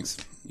 10 things.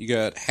 You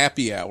got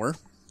happy hour.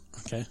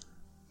 Okay.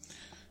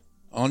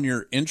 On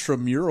your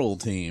intramural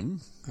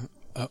team.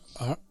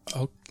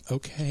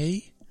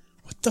 Okay.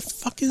 What the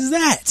fuck is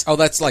that? Oh,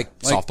 that's like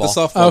softball.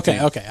 The softball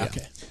team. Okay.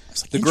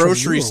 Like, the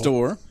grocery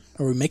store.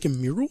 Are we making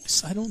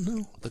murals? I don't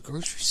know. The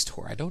grocery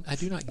store. I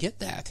do not get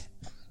that.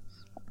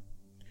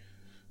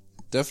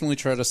 Definitely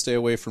try to stay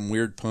away from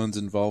weird puns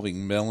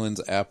involving melons,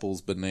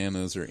 apples,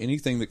 bananas, or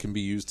anything that can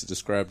be used to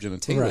describe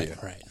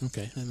genitalia. Right.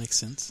 Okay, that makes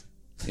sense.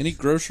 Any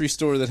grocery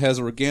store that has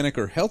organic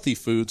or healthy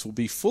foods will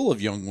be full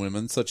of young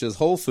women, such as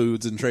Whole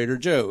Foods and Trader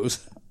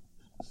Joe's.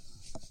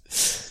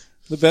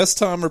 The best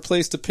time or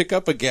place to pick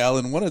up a gal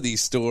in one of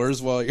these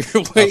stores while you're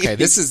waiting. Okay,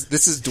 this is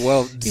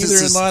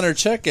Either in line or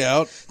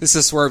checkout. This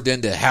is swerved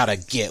into how to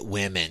get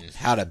women,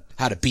 how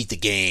to beat the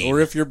game. Or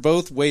if you're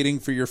both waiting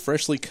for your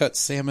freshly cut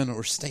salmon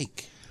or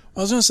steak.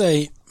 I was going to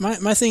say,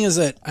 my thing is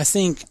that I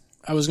think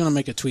I was going to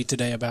make a tweet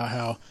today about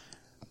how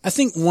I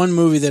think one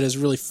movie that has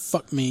really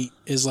fucked me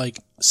is like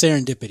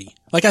Serendipity.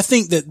 Like I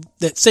think that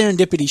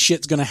serendipity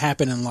shit's going to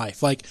happen in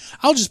life. Like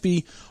I'll just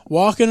be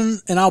walking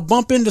and I'll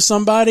bump into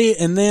somebody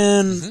and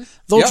then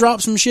they'll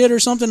drop some shit or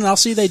something and I'll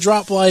see they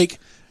drop like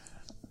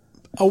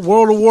a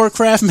World of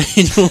Warcraft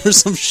manual or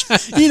some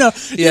shit. You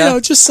know,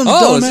 just some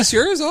dumb. Is this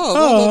yours? Blah,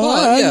 blah,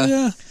 blah.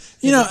 Yeah.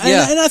 You know,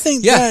 and I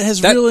think that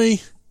has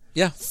really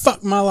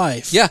fucked my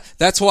life. Yeah,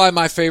 that's why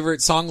my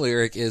favorite song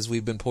lyric is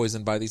 "We've been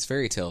poisoned by these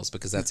fairy tales,"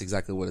 because that's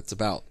exactly what it's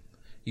about.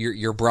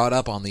 You're brought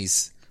up on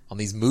these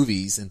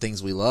movies and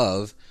things we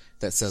love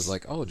that says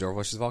like, oh, George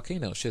Bush's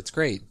volcano, shit's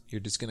great. You're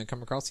just going to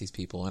come across these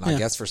people, and I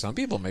guess for some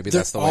people maybe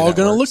that's the way. They're all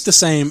going to look the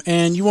same,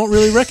 and you won't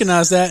really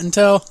recognize that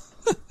until.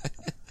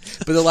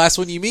 But the last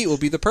one you meet will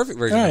be the perfect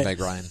version of Meg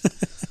Ryan.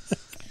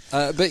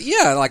 But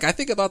yeah, like I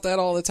think about that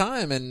all the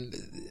time, and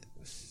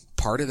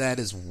part of that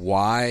is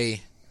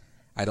why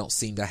I don't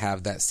seem to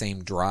have that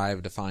same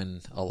drive to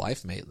find a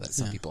life mate that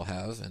some people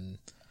have. And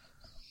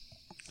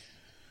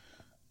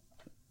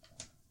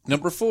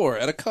Number 4,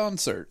 at a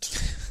concert.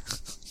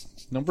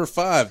 Number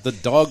 5, the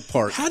dog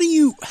park. How do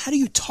you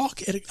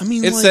talk at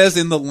it says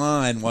in the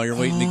line while you're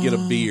waiting to get a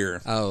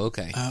beer. Oh,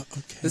 okay.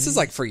 Okay. This is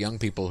like for young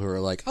people who are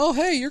like, oh,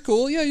 hey, you're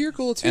cool. Yeah, you're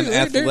cool too. An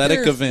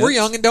athletic event. We're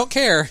young and don't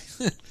care.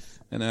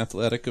 An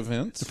athletic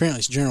event. Apparently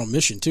it's general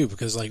mission too,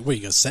 because like, what,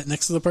 you gonna sit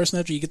next to the person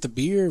after you get the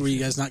beer? Were you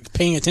guys not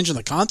paying attention to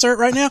the concert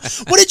right now?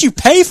 What did you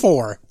pay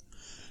for?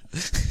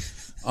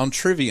 On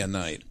trivia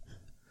night.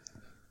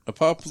 A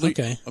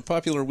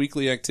popular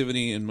weekly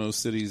activity in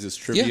most cities is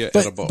trivia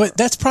at a bar. But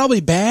that's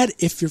probably bad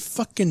if you're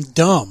fucking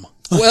dumb.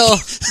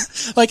 Well,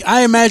 like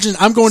I imagine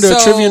I'm going to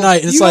a trivia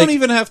night and it's you like, don't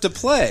even have to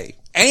play.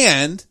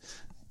 And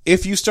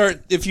if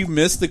you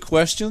miss the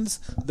questions,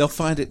 they'll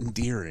find it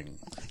endearing.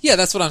 yeah,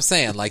 that's what I'm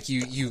saying. Like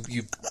you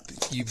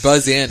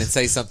buzz in and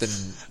say something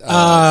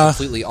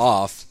completely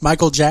off.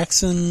 Michael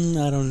Jackson,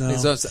 I don't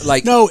know.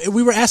 Like no,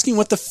 we were asking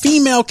what the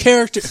female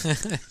character.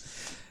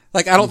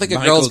 Like, I don't think a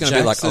girl's going to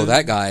be like, Jackson. oh,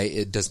 that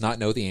guy does not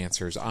know the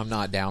answers. I'm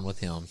not down with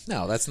him.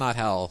 No, that's not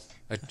how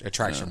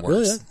attraction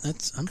works. Really,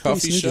 I'm Coffee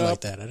pretty snooty shop.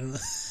 like that. I don't know.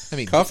 I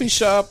mean, Coffee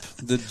shop,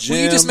 the gym.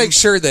 well, you just make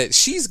sure that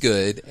she's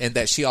good and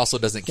that she also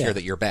doesn't care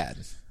that you're bad.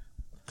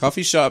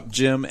 Coffee shop,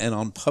 gym, and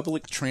on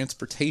public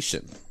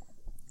transportation.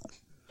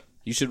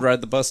 You should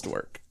ride the bus to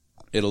work.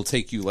 It'll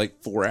take you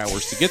like 4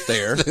 hours to get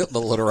there. The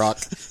Little Rock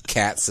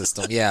cat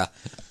system, yeah.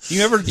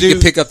 You can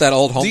pick up that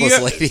old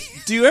homeless lady.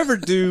 Do you ever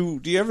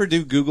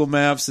do Google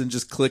Maps and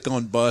just click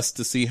on bus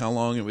to see how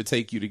long it would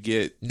take you to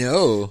get?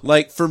 No.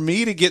 Like for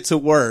me to get to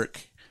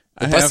work,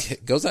 The bus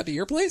goes out to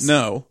your place?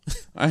 No.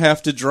 I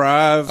have to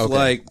drive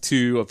like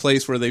to a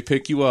place where they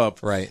pick you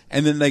up. Right.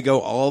 And then they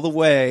go all the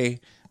way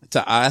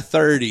to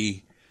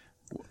I-30,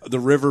 the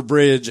River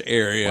Bridge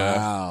area.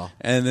 Wow.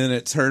 And then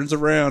it turns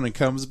around and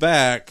comes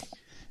back.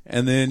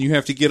 And then you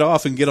have to get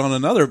off and get on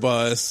another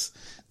bus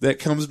that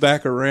comes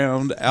back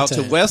around out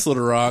to West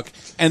Little Rock.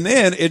 And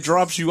then it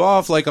drops you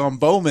off like on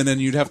Bowman and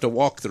you'd have to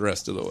walk the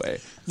rest of the way.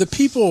 The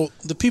people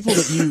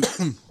that you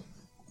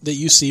that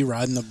you see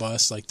riding the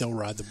bus, like they'll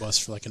ride the bus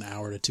for like an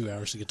hour to 2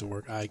 hours to get to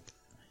work. I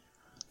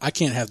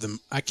can't have them.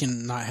 I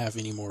cannot have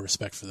any more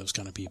respect for those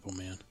kind of people,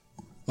 man.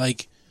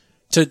 Like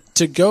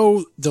to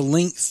go the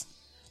length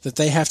that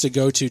they have to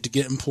go to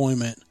get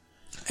employment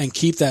and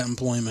keep that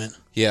employment.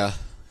 Yeah.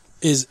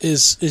 Is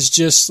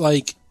just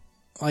like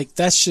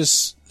that's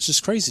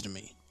just crazy to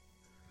me.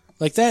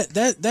 Like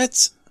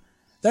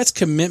that's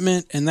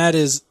commitment, and that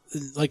is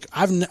like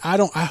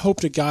I hope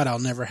to God I'll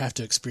never have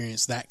to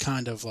experience that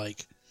kind of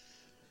like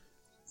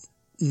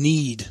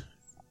need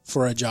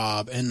for a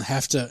job and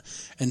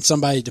and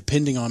somebody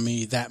depending on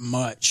me that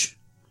much.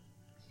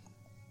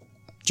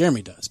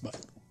 Jeremy does, but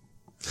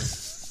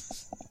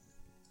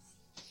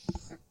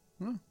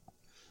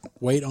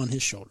weight on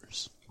his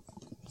shoulders.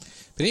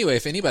 But anyway,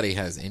 if anybody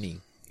has any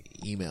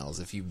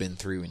emails, if you've been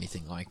through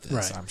anything like this,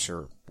 right. I'm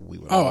sure we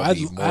would all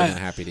be more than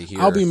happy to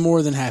hear. I'll be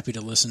more than happy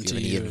to listen to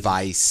any you.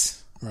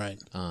 Advice. Right.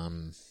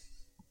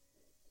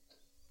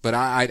 But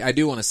I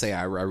do want to say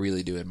I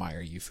really do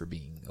admire you for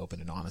being open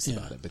and honest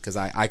about it, because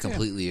I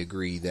completely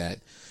agree that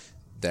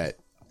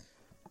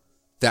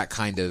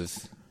kind of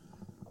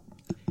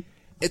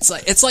it's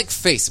like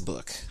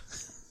Facebook.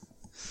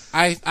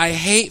 I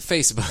hate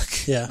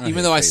Facebook. Yeah.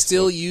 Even though I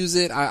still use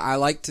it, I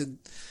like to.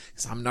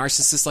 I'm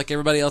narcissist like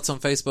everybody else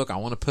on Facebook. I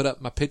want to put up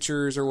my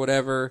pictures or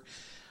whatever.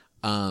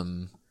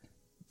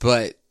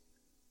 But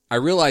I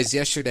realized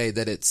yesterday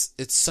that it's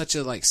such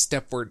a like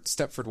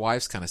Stepford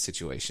Wives kind of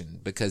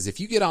situation, because if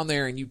you get on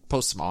there and you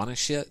post some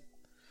honest shit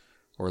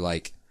or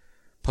like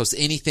post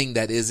anything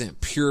that isn't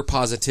pure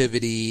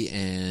positivity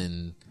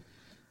and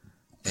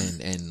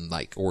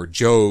like, or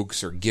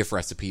jokes or gift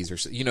recipes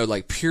or,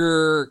 like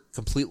pure,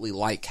 completely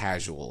light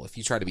casual, if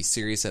you try to be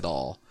serious at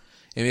all,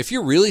 And if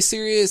you're really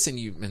serious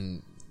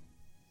and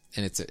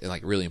it's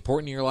like really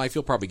important in your life,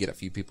 you'll probably get a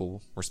few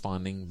people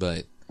responding.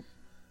 But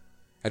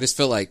I just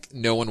feel like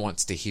no one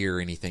wants to hear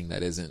anything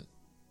that isn't,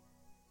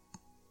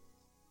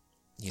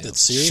 that's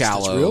serious,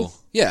 shallow. that's real?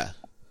 Yeah.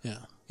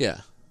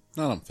 Yeah.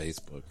 Not on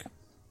Facebook.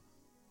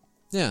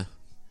 Yeah.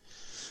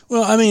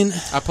 Well, I mean,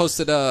 I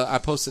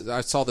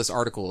saw this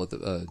article at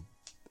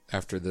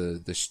after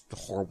the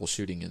horrible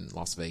shooting in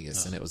Las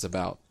Vegas, and it was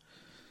about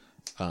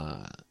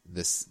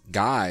this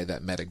guy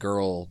that met a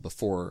girl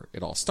before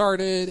it all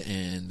started,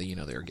 and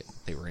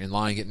they were in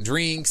line getting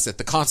drinks at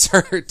the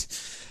concert,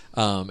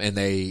 and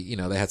they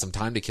had some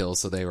time to kill,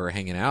 so they were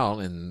hanging out,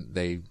 and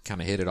they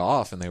kind of hit it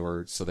off, and they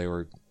were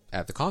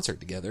at the concert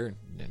together,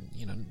 and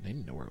they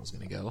didn't know where it was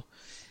going to go,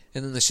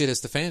 and then the shit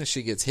hits the fan, and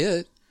she gets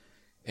hit,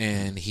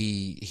 and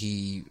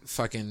he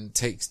fucking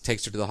takes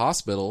her to the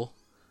hospital,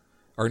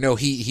 or no,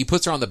 he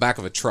puts her on the back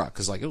of a truck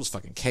because like it was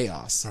fucking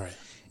chaos. all right.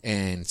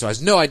 And so I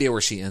has no idea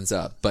where she ends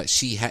up, but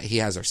he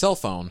has her cell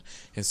phone,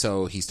 and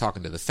so he's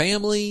talking to the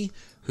family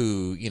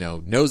who,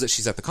 knows that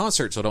she's at the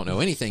concert, so don't know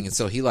anything, and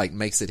so he like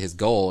makes it his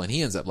goal, and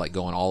he ends up like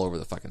going all over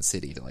the fucking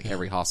city to like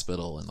every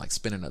hospital and like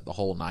spending the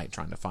whole night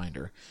trying to find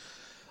her.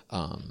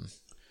 And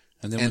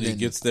then when he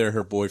gets there,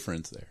 her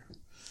boyfriend's there.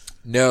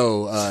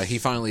 No, he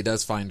finally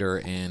does find her,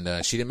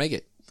 and she didn't make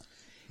it.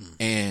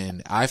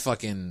 And I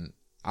fucking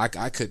I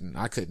couldn't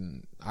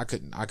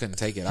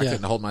take it. I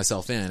couldn't hold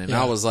myself in, and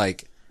I was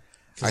like.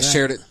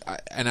 Shared it,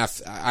 and I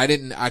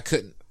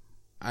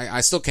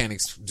still can't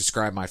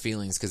describe my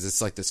feelings because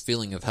it's like this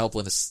feeling of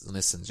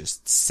helplessness and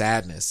just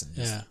sadness. And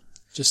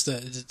just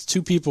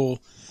two people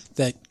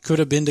that could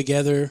have been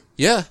together.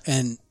 Yeah.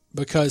 And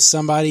because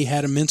somebody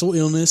had a mental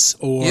illness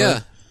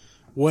or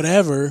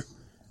whatever,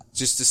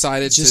 just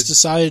decided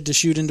to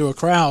shoot into a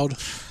crowd.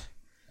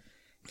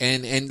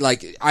 And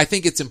like, I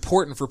think it's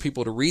important for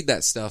people to read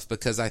that stuff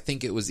because I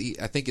think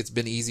it's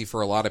been easy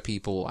for a lot of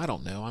people. I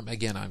don't know. I'm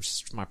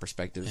just my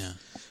perspective. Yeah.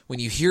 When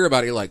you hear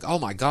about it, you're like, oh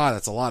my God,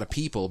 that's a lot of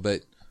people.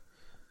 But,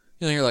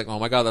 you're like, oh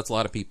my God, that's a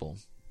lot of people.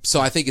 So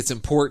I think it's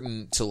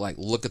important to like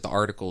look at the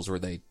articles where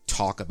they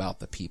talk about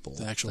the people.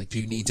 The actual like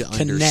people. You need to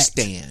Connect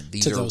understand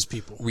these to are those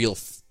people. Real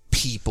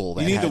people.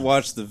 You need to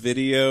watch the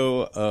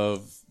video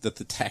that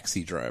the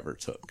taxi driver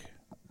took.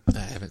 I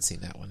haven't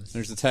seen that one.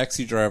 There's a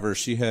taxi driver.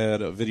 She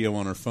had a video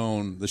on her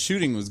phone. The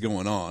shooting was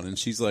going on, and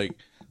she's like,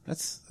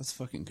 "That's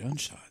fucking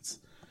gunshots."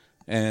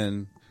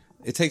 And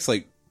it takes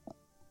like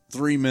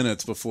 3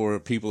 minutes before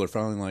people are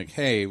finally like,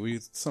 "Hey,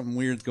 something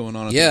weird's going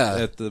on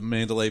at the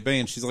Mandalay Bay."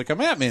 And she's like, "I'm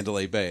at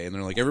Mandalay Bay," and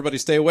they're like, "Everybody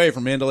stay away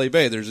from Mandalay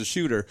Bay. There's a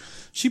shooter."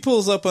 She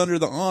pulls up under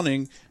the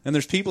awning, and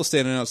there's people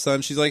standing outside.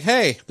 And she's like,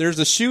 "Hey, there's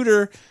a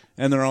shooter,"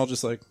 and they're all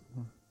just like,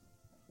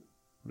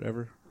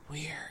 "Whatever."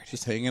 Weird.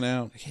 Just hanging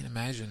out. I can't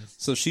imagine.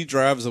 So she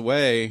drives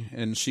away,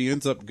 and she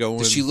ends up going...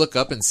 Does she look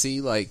up and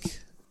see, like,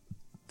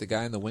 the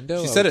guy in the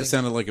window? She said it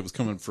sounded like it was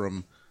coming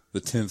from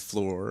the 10th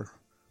floor,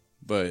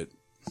 but...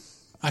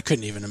 I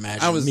couldn't even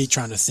imagine me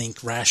trying to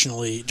think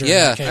rationally during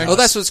the chaos. Oh,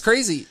 that's what's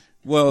crazy.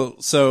 Well,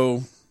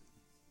 so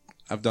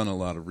I've done a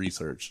lot of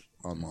research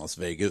on Las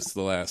Vegas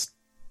the last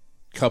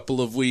couple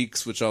of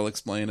weeks, which I'll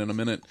explain in a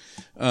minute.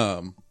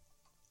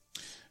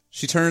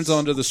 She turns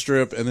onto the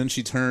strip, and then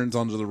she turns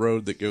onto the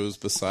road that goes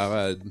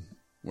beside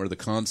where the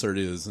concert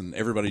is, and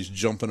everybody's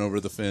jumping over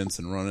the fence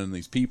and running.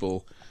 These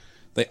people,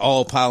 they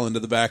all pile into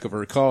the back of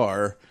her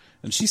car,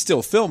 and she's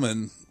still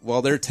filming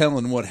while they're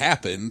telling what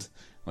happened.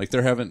 Like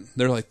they're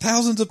like,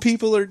 thousands of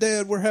people are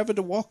dead. We're having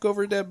to walk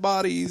over dead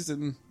bodies,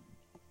 and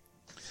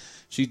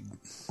she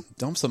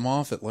dumps them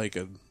off at like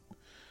a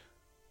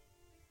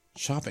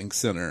shopping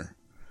center.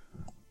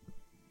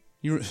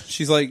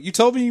 She's like, you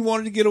told me you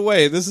wanted to get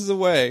away. This is a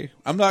way.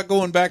 I'm not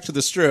going back to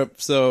the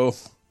strip, so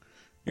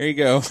here you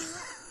go.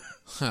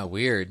 Huh,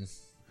 weird.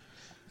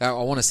 I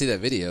want to see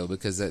that video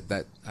because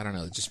that I don't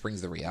know, it just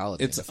brings the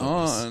reality. It's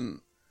on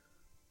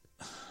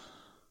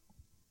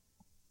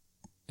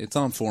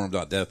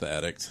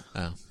forum.deathaddict.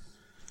 Oh.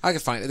 I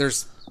can find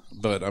it.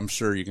 But I'm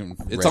sure you can.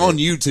 It's Reddit. on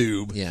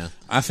YouTube. Yeah.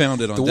 I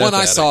found it on the Death one I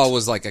Addict. saw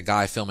was like a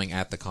guy filming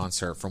at the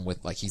concert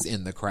like he's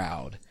in the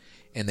crowd.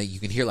 And then you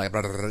can hear like,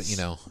 blah, blah,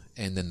 blah,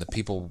 and then the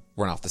people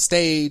run off the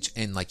stage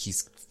and like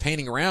he's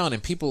painting around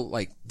and people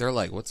like, they're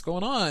like, what's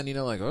going on?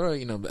 Like, oh,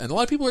 and a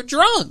lot of people are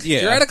drunk.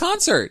 Yeah. You're at a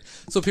concert.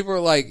 So people are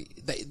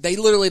like, they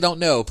literally don't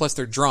know. Plus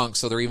they're drunk.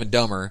 So they're even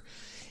dumber.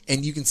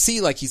 And you can see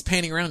like he's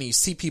painting around and you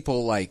see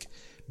people like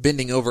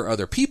bending over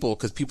other people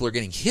because people are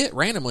getting hit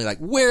randomly, like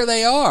where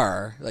they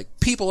are.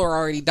 Like people are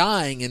already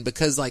dying. And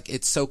because like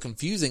it's so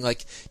confusing,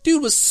 like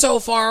dude was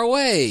so far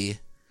away.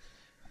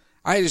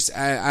 I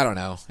don't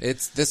know.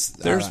 It's this.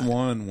 There's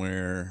one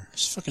where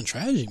it's fucking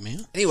tragic,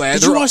 man. Anyway,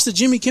 did you watch the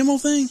Jimmy Kimmel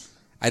thing?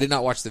 I did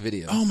not watch the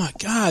video. Oh my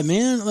god,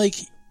 man! Like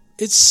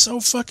it's so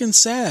fucking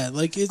sad.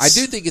 Like I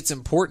do think it's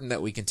important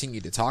that we continue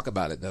to talk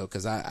about it though,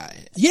 because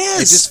it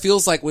just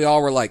feels like we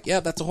all were like, yeah,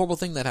 that's a horrible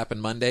thing that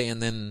happened Monday,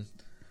 and then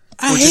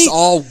we're just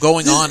all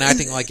going on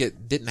acting like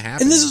it didn't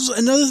happen. And this is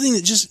another thing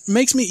that just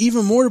makes me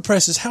even more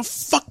depressed is how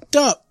fucked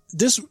up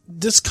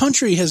this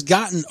country has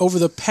gotten over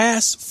the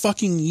past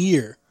fucking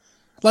year.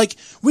 Like,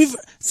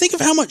 think of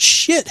how much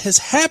shit has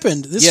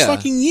happened this Yeah.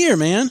 fucking year,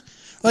 man.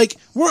 Like,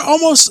 we're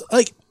almost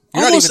You're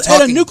not almost even at a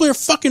talking- nuclear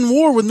fucking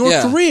war with North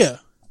Yeah.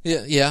 Korea.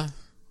 Yeah.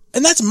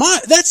 And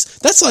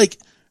that's like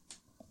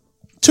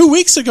 2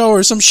 weeks ago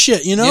or some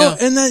shit, you know?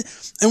 Yeah.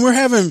 And we're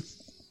having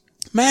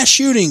mass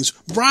shootings,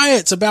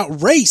 riots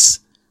about race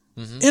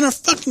in our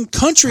fucking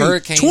country.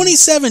 Hurricanes.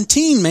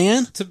 2017,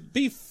 man. To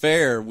be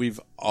fair, we've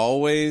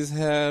always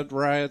had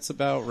riots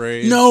about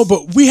race. No,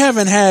 but we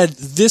haven't had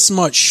this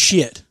much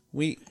shit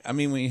we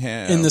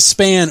have. in the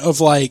span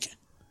of like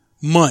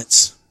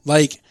months.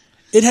 Like,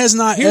 it has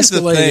not Here's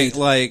escalated. the thing,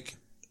 like,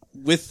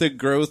 with the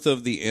growth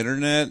of the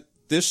internet,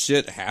 this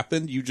shit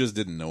happened, you just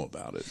didn't know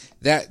about it.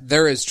 That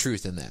there is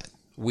truth in that.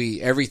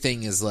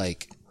 Everything is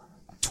like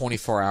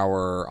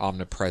 24-hour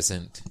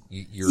omnipresent.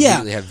 You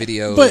immediately have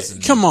videos. But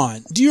come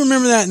on, do you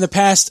remember that in the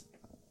past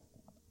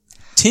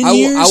 10 I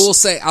years?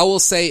 will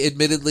say,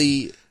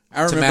 admittedly,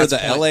 I remember Matt's the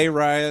point- LA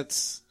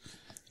riots.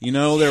 You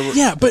know, there were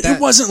Yeah, but it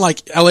wasn't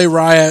like LA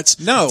riots.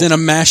 No. Then a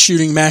mass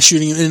shooting,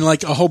 and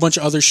like a whole bunch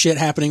of other shit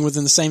happening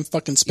within the same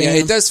fucking span.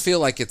 Yeah, it does feel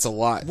like it's a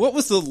lot. What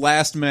was the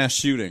last mass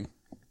shooting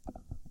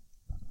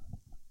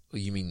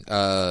You mean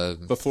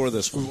before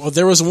this one? Well,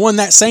 there was one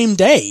that same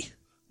day.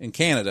 In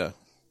Canada?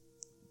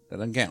 That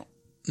doesn't count.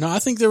 No, I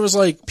think there was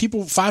like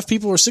 5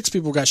 people or 6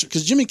 people got shot.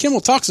 Because Jimmy Kimmel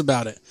talks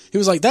about it. He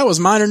was like, that was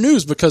minor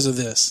news because of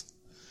this.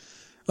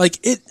 Like,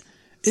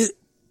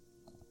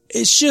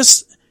 it's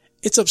just,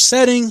 it's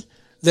upsetting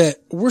that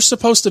we're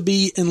supposed to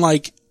be in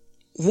like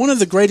one of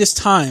the greatest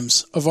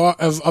times of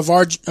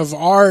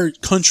our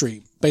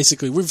country,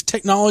 basically. We've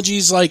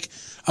technology's like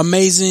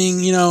amazing,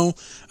 you know,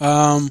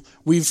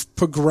 we've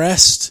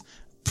progressed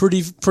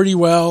pretty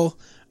well.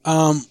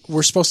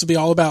 We're supposed to be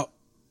all about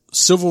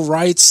civil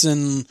rights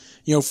and,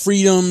 you know,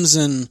 freedoms,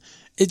 and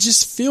it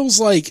just feels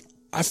like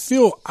I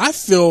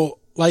feel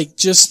like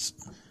just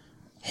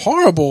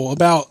horrible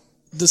about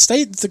the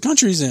state that the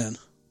country's in,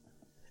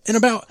 and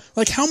about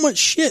like how much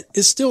shit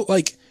is still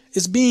like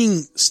is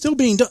still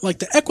being done, like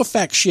the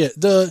Equifax shit,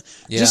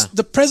 just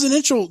the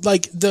presidential,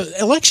 like the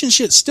election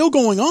shit still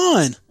going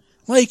on.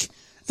 Like,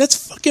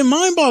 that's fucking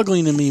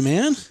mind-boggling to me,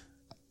 man.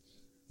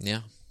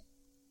 yeah.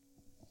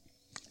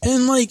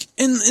 And like,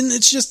 and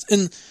it's just,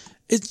 and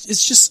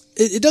it's just,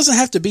 it doesn't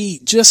have to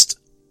be just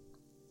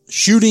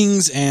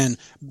shootings and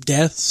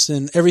deaths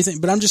and everything,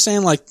 but I'm just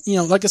saying, like, you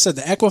know, like I said,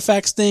 the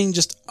Equifax thing,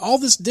 just all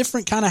this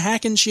different kind of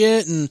hacking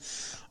shit, and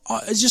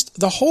it's just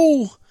the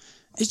whole,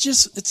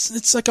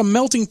 it's like a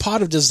melting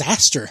pot of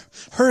disaster,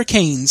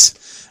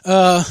 hurricanes,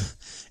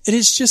 it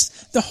is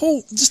just the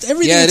whole, just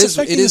everything that's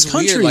affecting this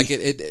country. Weird.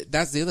 Like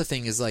that's the other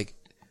thing is like,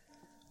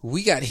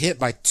 we got hit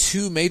by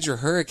 2 major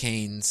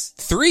hurricanes,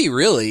 3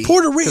 really.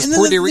 Puerto Rico, and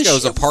Puerto Rico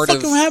is a part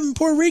of. What happened in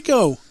Puerto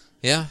Rico?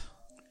 Yeah.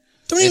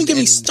 Don't even get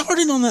me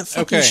started on that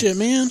fucking shit,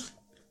 man.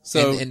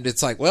 So, and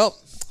it's like, well,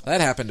 that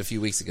happened a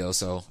few weeks ago.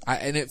 So,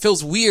 and it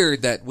feels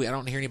weird that I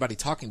don't hear anybody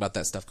talking about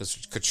that stuff, because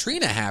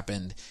Katrina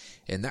happened,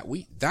 and that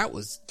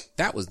was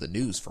the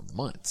news for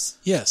months.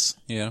 Yes.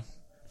 yeah.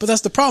 But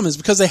that's the problem, is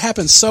because they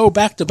happen so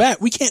back to back.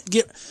 We can't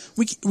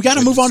we got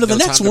to move on to the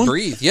next one.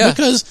 Breathe. Yeah.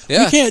 Because we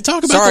can't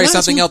talk about Sorry, the last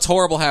something one. else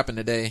horrible happened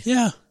today.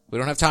 Yeah. We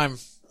don't have time.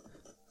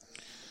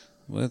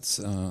 Let's,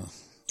 And I'm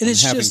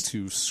it's having just,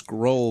 to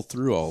scroll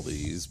through all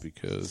these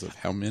because of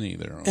how many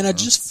there are. and I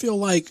just feel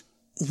like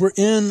we're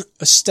in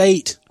a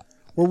state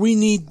where we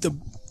need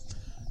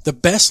the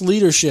best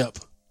leadership,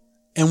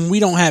 and we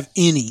don't have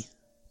any.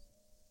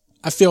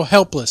 I feel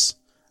helpless.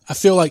 I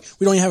feel like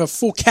we don't even have a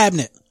full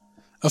cabinet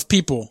of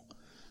people.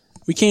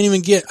 We can't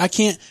even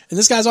and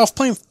this guy's off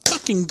playing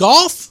fucking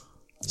golf?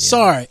 Yeah.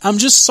 Sorry. I'm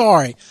just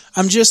sorry.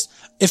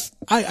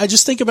 I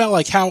just think about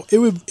like how it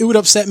would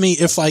upset me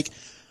if like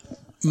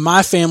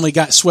my family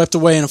got swept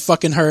away in a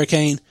fucking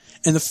hurricane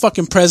and the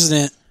fucking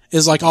president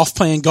is like off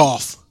playing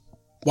golf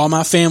while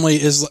my family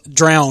is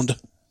drowned.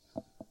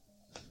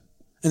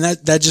 And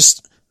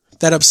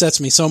that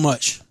upsets me so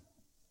much.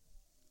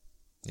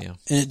 Yeah.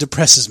 And it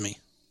depresses me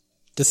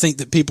to think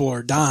that people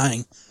are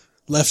dying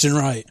left and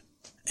right,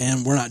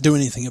 and we're not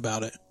doing anything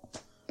about it.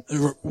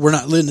 We're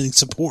not lending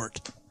support.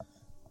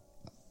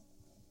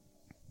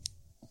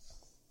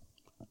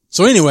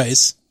 So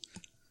anyways.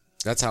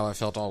 That's how I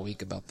felt all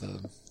week about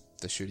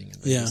the shooting in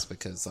Vegas,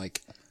 because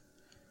like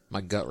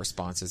my gut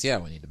response is, yeah,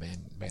 we need to ban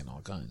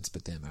all guns,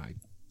 but then I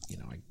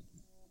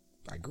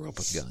grew up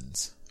with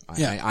guns.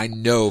 I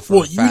know for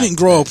a fact. Well, you didn't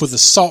grow up with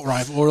assault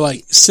rifle or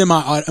like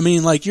I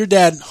mean, like your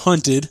dad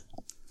hunted.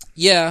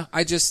 Yeah,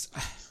 I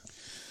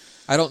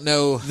don't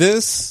know.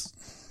 This,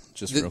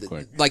 just real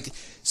quick. Like,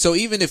 so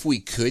even if we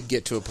could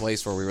get to a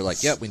place where we were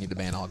like, yep, we need to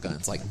ban all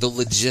guns, like the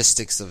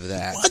logistics of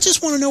that. Well, I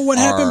just want to know what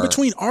happened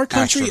between our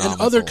country and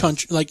other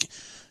countries, like,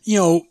 you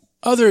know,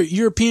 other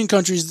European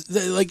countries.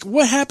 Like,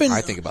 what happened?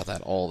 I think about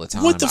that all the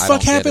time. What the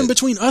fuck happened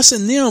between us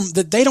and them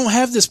that they don't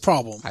have this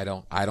problem? I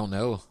don't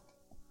know.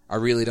 I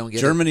really don't get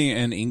it. Germany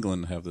and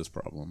England have this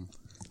problem.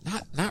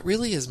 Not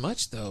really as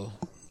much though.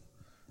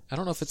 I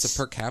don't know if it's a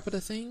per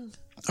capita thing.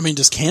 I mean,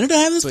 does Canada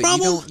have this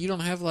problem? You don't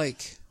have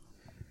like.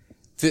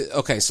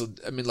 Okay, so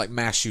I mean, like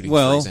mass shootings,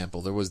 Well, for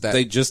example, there was that.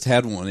 They just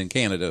had one in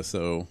Canada,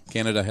 so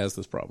Canada has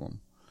this problem.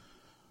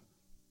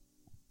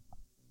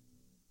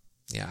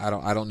 Yeah,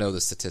 I don't know the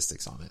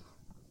statistics on it.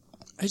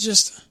 It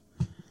just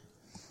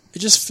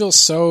feels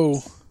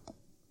so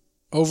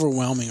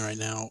overwhelming right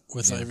now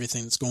with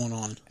everything that's going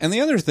on. And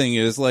the other thing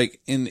is,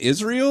 like in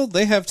Israel,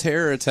 they have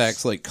terror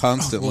attacks like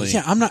constantly. Well,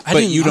 yeah, I'm not.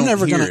 But you don't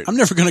I'm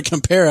never gonna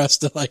compare us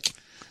to like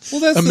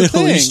Well, that's a the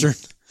Middle thing. Eastern.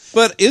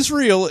 But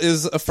Israel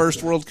is a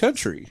first world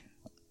country.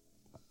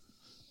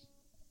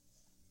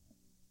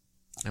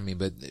 I mean,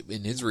 but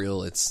in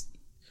Israel, it's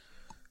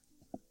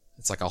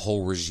like a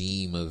whole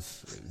regime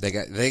of they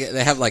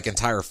have like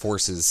entire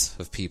forces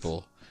of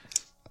people.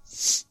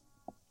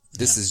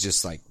 This is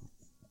just like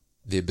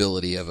the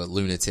ability of a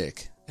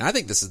lunatic. And I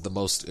think this is the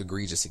most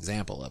egregious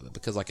example of it,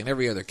 because like in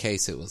every other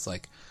case, it was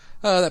like,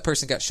 oh, that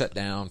person got shut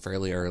down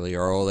fairly early,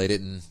 or oh, they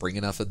didn't bring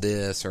enough of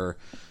this, or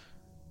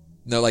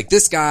no, like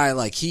this guy,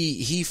 like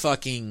he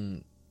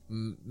fucking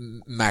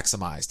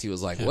maximized. He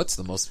was like, what's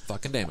the most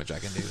fucking damage I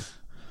can do?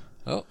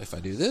 Oh, if I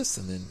do this,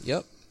 and then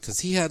yep, because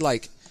he had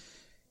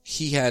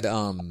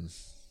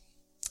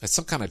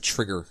some kind of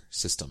trigger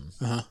system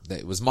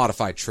that was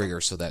modified trigger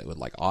so that it would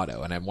like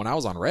auto. And when I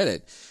was on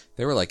Reddit,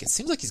 they were like, it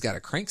seems like he's got a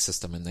crank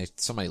system, and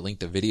somebody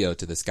linked a video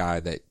to this guy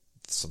that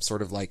some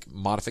sort of like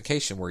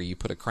modification where you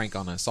put a crank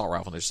on an assault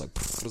rifle and it's just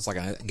like it's like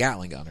a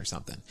Gatling gun or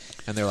something.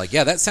 And they're like,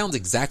 yeah, that sounds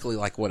exactly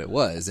like what it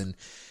was. And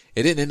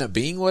it didn't end up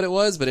being what it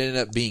was, but it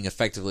ended up being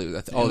effectively.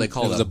 Oh, they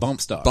call it a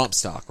bump stock. Bump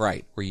stock,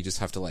 right? Where you just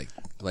have to like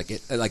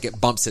it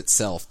bumps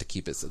itself to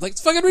keep it. Like,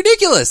 it's fucking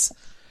ridiculous.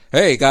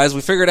 Hey guys,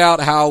 we figured out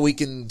how we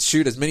can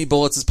shoot as many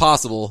bullets as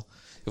possible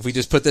if we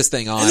just put this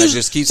thing on and it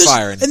just keeps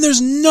firing. And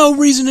there's no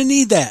reason to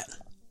need that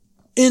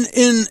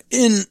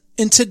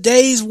in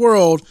today's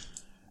world,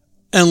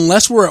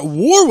 unless we're at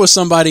war with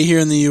somebody here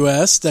in the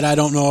U.S. that I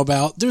don't know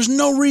about. There's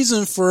no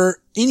reason for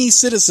any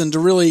citizen to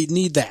really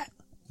need that.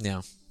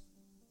 Yeah.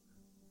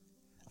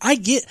 I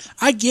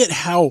get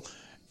how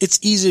it's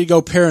easy to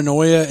go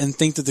paranoia and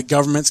think that the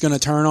government's going to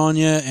turn on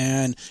you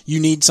and you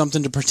need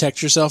something to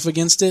protect yourself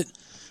against it.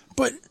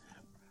 But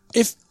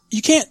if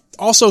you can't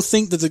also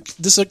think that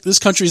this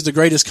country is the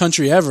greatest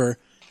country ever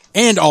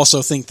and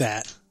also think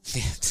that,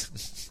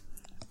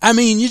 I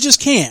mean, you just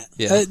can't.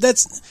 Yeah.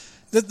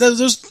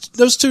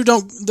 Those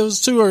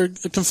two are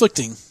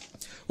conflicting.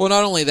 Well,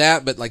 not only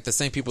that, but like the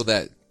same people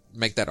that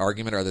make that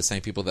argument are the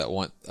same people that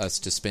want us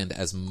to spend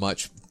as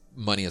much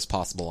money as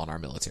possible on our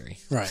military.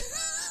 Right.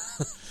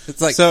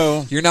 It's like,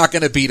 so you're not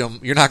going to beat them.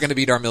 You're not going to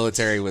beat our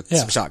military with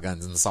some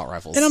shotguns and assault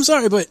rifles. And I'm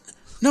sorry, but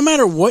no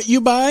matter what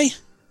you buy,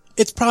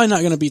 it's probably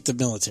not going to beat the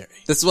military.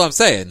 That's what I'm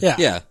saying.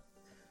 Yeah.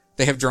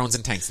 They have drones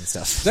and tanks and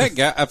stuff. That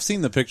guy, I've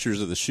seen the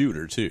pictures of the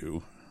shooter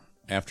too,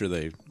 after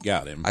they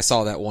got him. I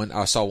saw that one.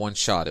 I saw one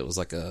shot. It was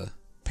like a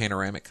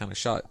panoramic kind of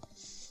shot.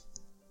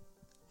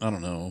 I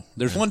don't know.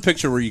 There's one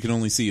picture where you can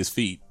only see his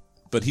feet,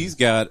 but he's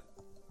got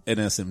an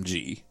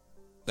SMG.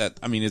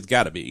 It's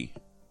got to be.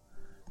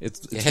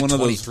 It's one of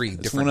those.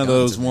 It's one of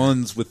those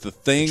ones with the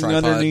thing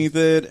underneath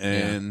it,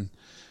 and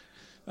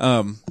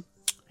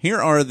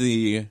here are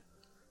the.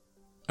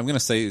 I'm going to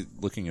say,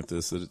 looking at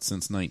this, that it's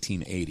since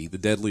 1980, the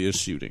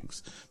deadliest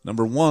shootings.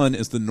 Number 1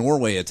 is the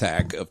Norway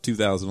attack of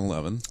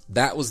 2011.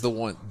 That was the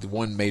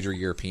one major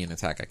European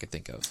attack I could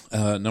think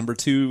of. Number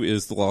 2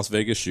 is the Las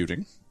Vegas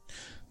shooting.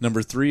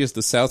 Number 3 is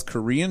the South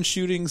Korean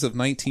shootings of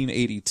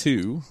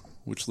 1982,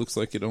 which looks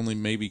like it only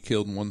maybe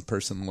killed one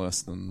person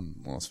less than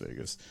Las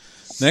Vegas.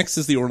 Next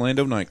is the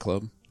Orlando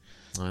nightclub.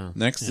 Wow.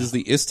 Next is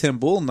the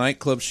Istanbul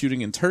nightclub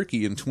shooting in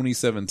Turkey in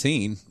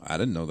 2017. I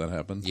didn't know that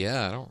happened.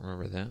 Yeah, I don't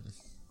remember that.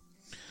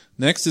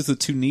 Next is the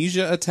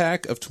Tunisia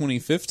attack of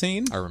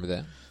 2015. I remember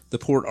that. The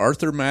Port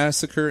Arthur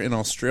massacre in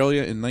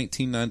Australia in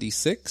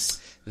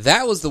 1996.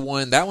 That was the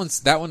one. That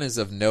one is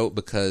of note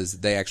because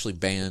they actually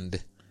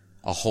banned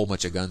a whole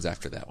bunch of guns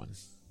after that one.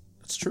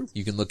 That's true.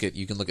 You can look at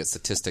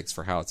statistics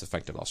for how it's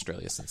affected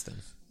Australia since then.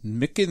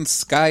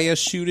 Mikinskaya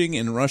shooting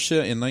in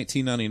Russia in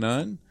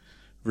 1999.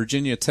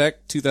 Virginia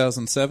Tech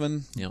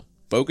 2007. Yep.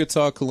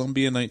 Bogota,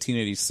 Colombia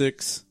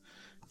 1986.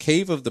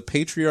 Cave of the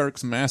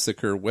Patriarchs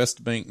Massacre,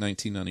 West Bank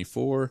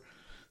 1994.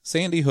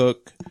 Sandy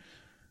Hook.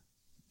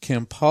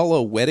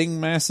 Kampala Wedding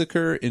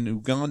Massacre in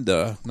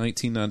Uganda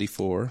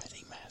 1994.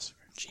 Wedding massacre,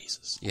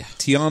 Jesus. Yeah.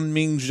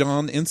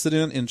 Tiananmen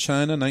Incident in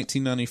China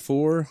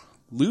 1994.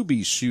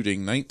 Luby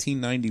shooting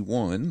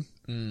 1991.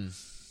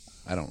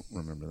 I don't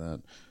remember that.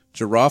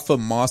 Jarafa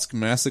Mosque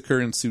Massacre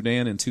in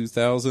Sudan in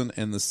 2000.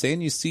 And the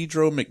San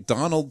Ysidro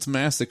McDonald's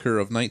Massacre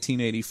of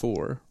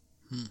 1984.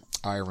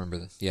 I remember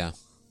that. Yeah.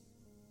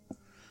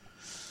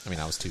 I mean,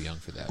 I was too young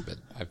for that, but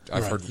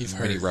I've heard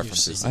many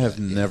references. I have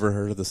never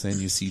heard of the San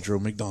Ysidro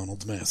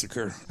McDonald's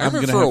Massacre. I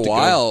remember for a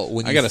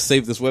while I got to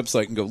save this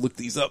website and go look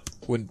these up.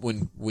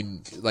 When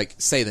like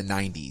say the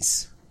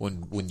 90s,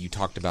 when you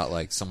talked about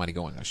like somebody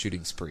going on a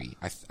shooting spree,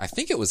 I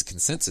think it was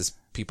consensus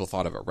people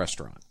thought of a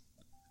restaurant.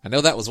 I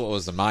know that was what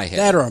was in my head.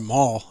 That or a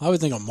mall. I would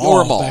think a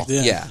mall back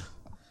then. Yeah.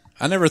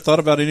 I never thought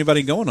about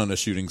anybody going on a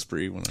shooting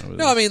spree when I was.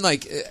 No, I mean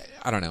like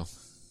I don't know.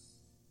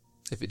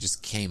 if it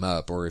just came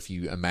up, or if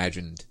you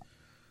imagined,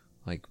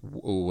 like,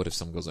 what if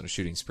someone goes on a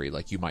shooting spree?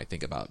 Like, you might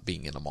think about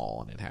being in a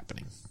mall and it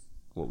happening.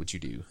 What would you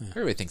do? Yeah.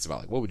 Everybody thinks about,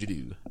 like, what would you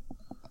do?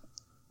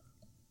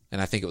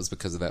 And I think it was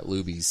because of that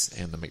Luby's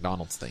and the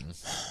McDonald's thing.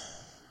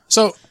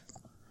 So,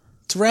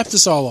 to wrap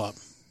this all up,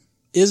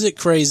 is it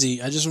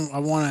crazy? I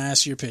want to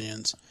ask your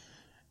opinions.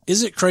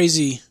 Is it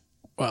crazy?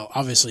 Well,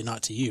 obviously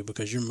not to you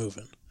because you're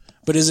moving.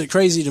 But is it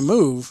crazy to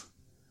move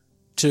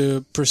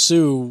to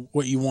pursue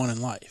what you want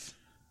in life?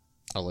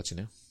 I'll let you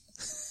know.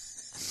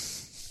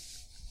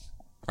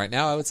 Right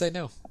now, I would say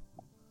no.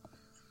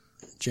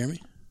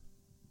 Jeremy?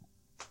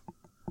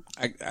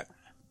 I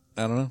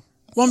don't know.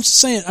 Well, I'm just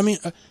saying, I mean,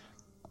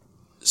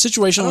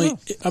 situationally,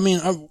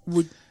 I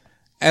would...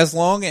 As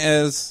long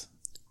as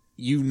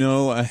you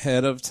know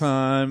ahead of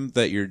time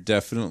that you're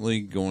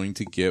definitely going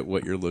to get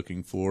what you're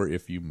looking for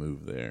if you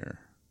move there.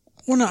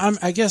 Well, no,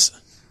 I guess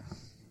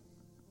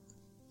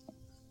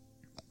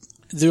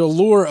the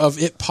allure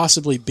of it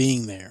possibly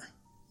being there.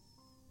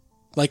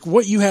 Like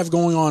what you have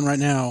going on right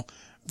now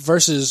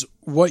versus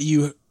what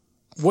you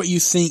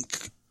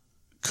think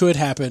could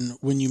happen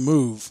when you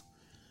move.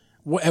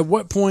 At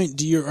what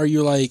point are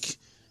you like,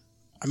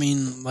 I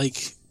mean,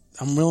 like,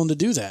 I'm willing to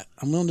do that.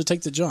 I'm willing to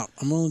take the jump.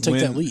 I'm willing to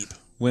take that leap.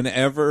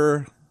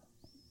 Whenever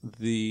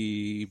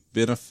the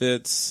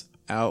benefits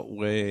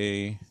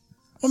outweigh...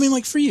 I mean,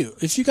 like for you,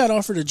 if you got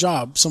offered a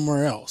job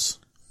somewhere else,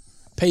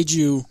 paid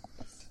you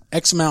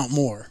X amount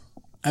more,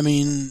 I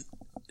mean,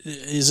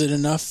 is it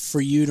enough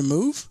for you to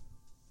move?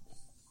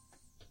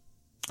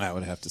 I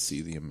would have to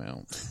see the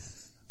amount.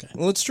 Okay.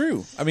 Well, it's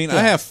true. I mean,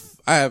 yeah.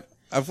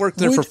 I've worked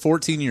there for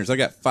 14 years. I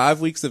got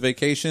 5 weeks of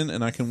vacation,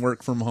 and I can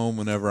work from home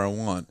whenever I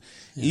want.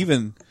 Yeah.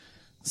 Even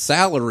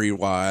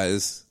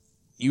salary-wise,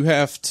 you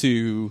have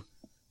to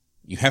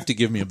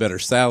give me a better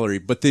salary,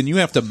 but then you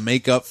have to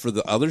make up for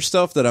the other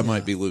stuff that I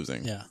might be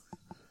losing. Yeah.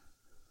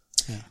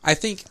 I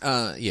think,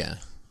 yeah.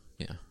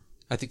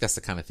 I think that's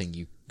the kind of thing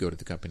you go to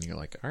the company, you're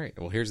like, all right,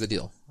 well, here's the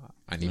deal.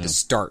 I need to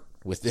start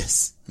with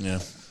this. Yeah.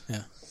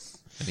 Yeah.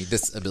 I need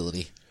this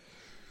ability.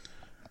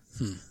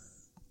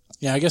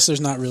 Yeah, I guess there's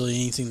not really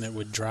anything that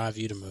would drive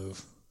you to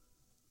move.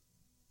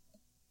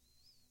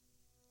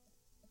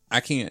 I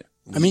can't.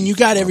 I mean, you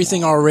got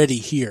everything already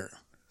here.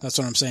 That's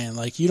what I'm saying.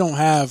 Like, you don't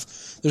have,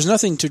 there's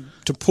nothing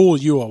to pull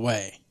you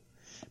away.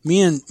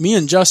 Me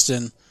and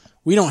Justin,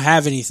 we don't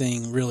have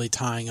anything really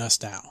tying us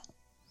down.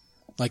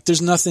 Like,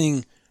 there's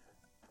nothing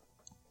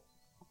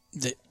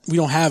that, we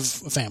don't have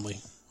a family.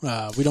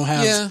 We don't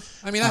have. Yeah.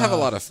 I mean, I have a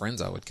lot of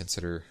friends I would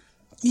consider.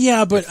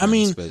 Yeah, but I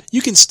mean,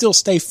 you can still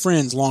stay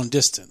friends long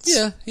distance.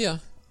 Yeah.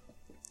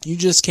 You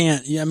just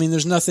can't. I mean,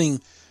 there's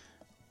nothing.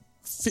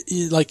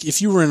 Like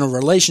if you were in a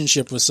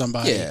relationship with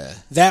somebody,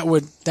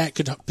 that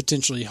could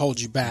potentially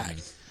hold you back.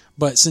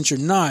 But since you're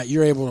not,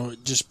 you're able to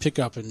just pick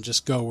up and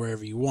just go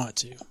wherever you want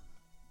to.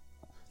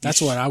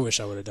 That's what I wish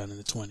I would have done in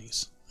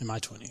my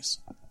 20s.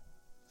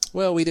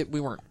 Well, we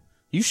weren't.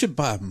 You should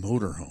buy a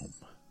motorhome.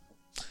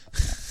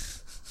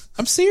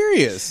 I'm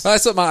serious. Well,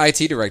 that's what my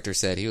IT director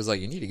said. He was like,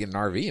 "You need to get an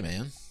RV,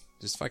 man.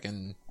 Just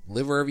fucking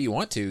live wherever you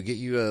want to. Get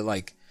you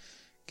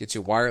get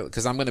you wireless,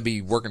 because I'm going to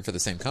be working for the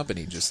same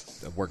company,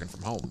 just working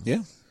from home.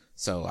 Yeah.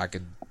 So I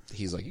could.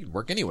 He's like, you could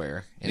work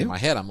anywhere. And in my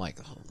head, I'm like,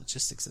 oh,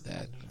 logistics of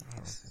that,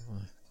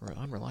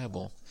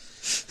 unreliable.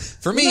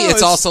 For me,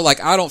 it's also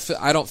like I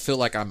don't feel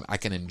like I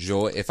can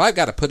enjoy if I've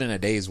got to put in a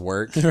day's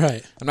work.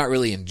 Right. I'm not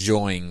really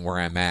enjoying where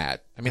I'm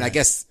at. I mean, I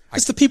guess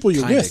it's the people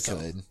you're with.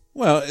 Could.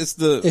 Well,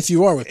 if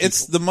you are with people.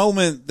 It's the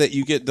moment that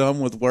you get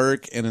done with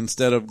work, and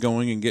instead of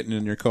going and getting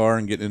in your car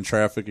and getting in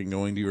traffic and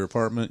going to your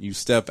apartment, you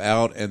step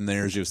out and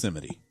there's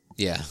Yosemite.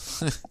 Yeah.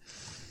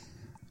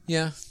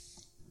 Yeah.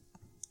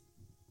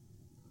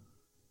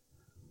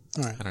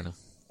 All right. I don't know.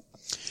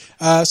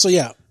 So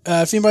yeah,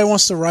 if anybody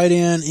wants to write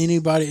in,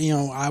 anybody,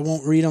 I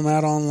won't read them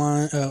out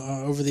online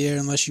over the air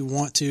unless you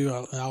want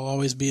to. I'll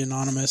always be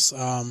anonymous.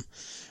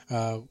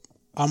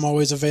 I'm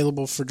always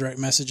available for direct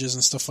messages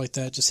and stuff like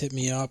that. Just hit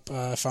me up.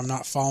 If I'm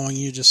not following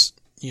you, just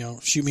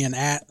shoot me an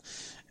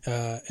 @,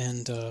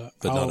 and but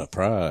not a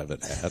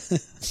private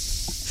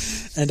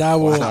 @. And I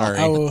will.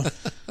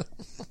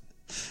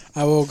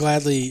 I will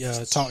gladly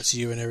talk to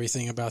you and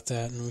everything about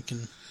that, and we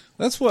can.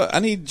 That's what I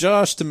need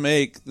Josh to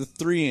make the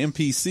 3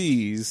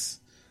 NPCs,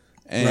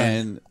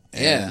 and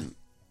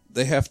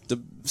they have to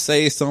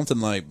say something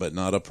like, "But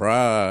not a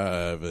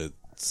private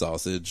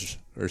sausage."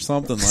 Or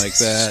something like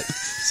that.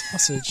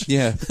 Sausage.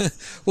 Yeah.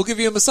 We'll give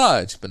you a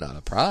massage, but not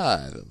a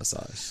private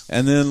massage.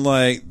 And then,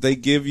 they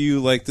give you,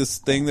 this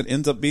thing that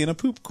ends up being a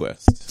poop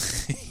quest.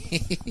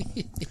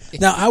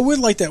 Now, I would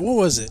like that. What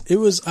was it? It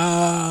was,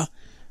 Dalaran?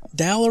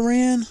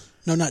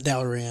 No, not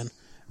Dalaran.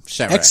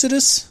 Shadrach.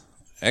 Exodus?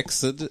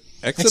 Exodar?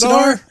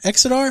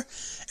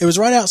 It was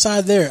right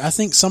outside there. I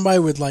think somebody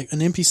would, an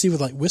NPC would,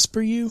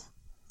 whisper you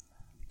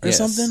or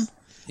something.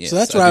 Yes, so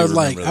that's what I would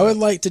like. That. I would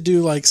like to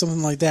do,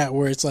 something like that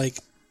where it's,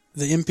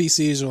 the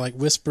NPCs are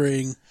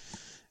whispering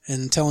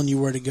and telling you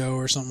where to go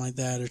or something like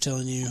that, or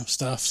telling you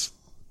stuff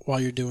while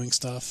you're doing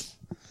stuff.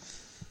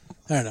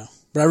 I don't know.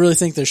 But I really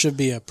think there should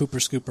be a pooper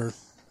scooper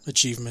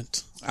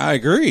achievement. I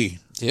agree.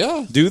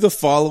 Yeah. Do the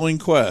following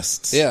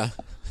quests. Yeah.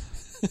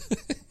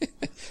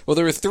 Well,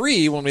 there were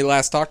 3 when we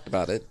last talked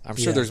about it. I'm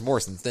sure Yeah. there's more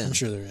since then. I'm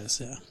sure there is.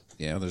 Yeah.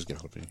 Yeah, there's got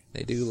to be.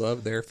 They do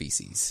love their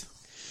feces.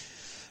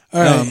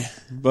 All right.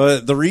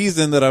 But the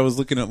reason that I was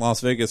looking at Las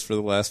Vegas for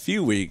the last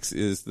few weeks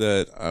is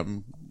that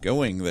I'm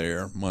going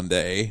there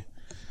Monday,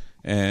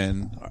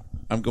 and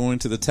I'm going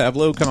to the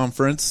Tableau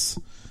conference,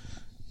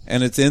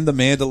 and it's in the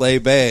Mandalay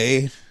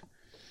Bay.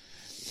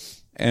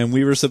 And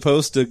we were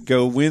supposed to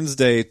go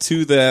Wednesday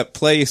to that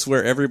place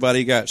where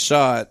everybody got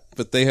shot,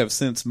 but they have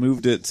since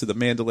moved it to the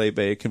Mandalay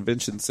Bay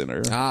Convention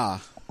Center.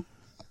 Ah.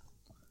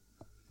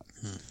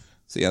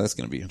 So yeah, that's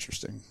going to be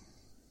interesting.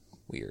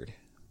 Weird.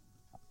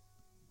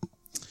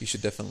 You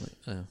should definitely...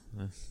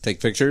 Take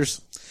pictures?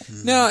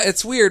 No,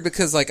 it's weird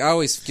because, like, I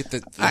always get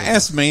the... I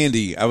asked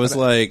Mandy, I was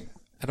like,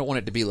 I don't want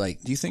it to be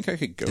like... do you think I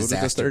could go to the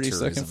Disaster 32nd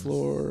tourism.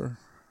 floor?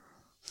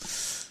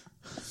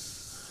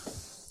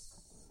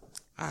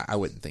 I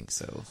wouldn't think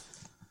so.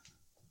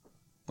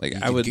 Like,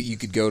 You you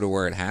could go to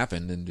where it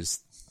happened and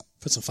just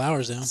Put some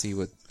flowers down. see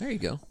what... There you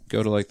go.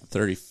 go to like the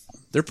 30.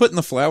 They're putting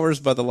the flowers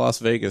by the Las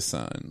Vegas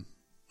sign,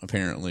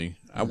 apparently.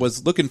 I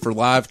was looking for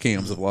live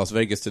cams of Las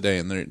Vegas today,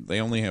 and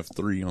they only have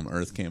 3 on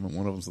Earth Cam, and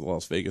one of them's the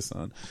Las Vegas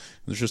sign. And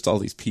there's just all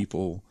these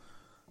people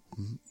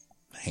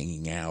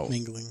hanging out.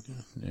 Mingling.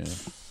 Yeah. Yeah.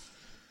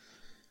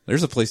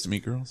 There's a place to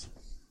meet girls.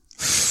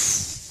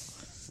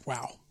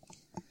 Wow.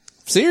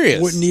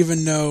 Serious. Wouldn't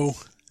even know.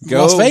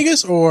 Go- Las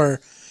Vegas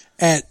or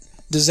at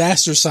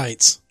disaster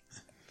sites?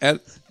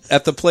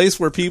 At the place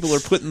where people are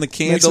putting the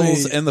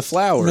candles and the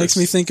flowers. Makes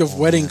me think of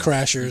Wedding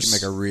Crashers.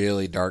 Make a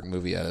really dark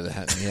movie out of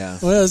that. Yeah.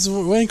 Well, it's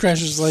Wedding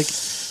Crashers, like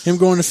him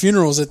going to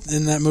funerals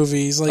in that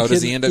movie. He's like,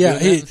 does he end up doing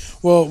that?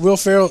 Well, Will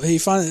Ferrell,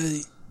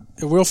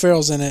 Will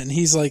Ferrell's in it, and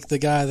he's like the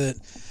guy that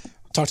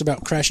talked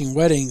about crashing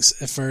weddings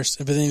at first,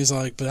 but then he was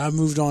like, but I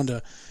moved on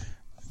to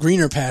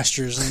greener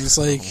pastures, and it's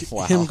like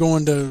Wow. him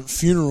going to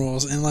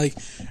funerals, and like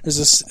there's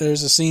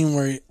a scene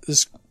where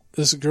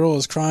this girl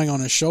is crying on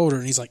his shoulder,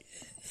 and he's like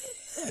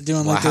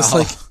doing like this, Wow.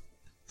 like,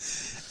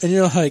 and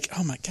you're like,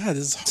 oh my god,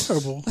 this is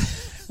horrible.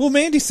 Well,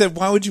 Mandy said,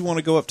 why would you want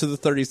to go up to the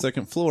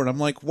 32nd floor? And I'm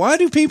like, why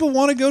do people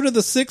want to go to the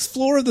 6th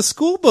floor of the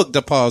school book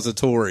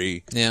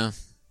depository? Yeah.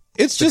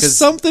 It's just Because-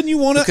 something you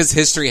want to... Because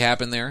history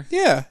happened there.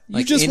 Yeah, you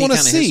Like just any want to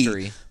kind of see.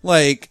 history.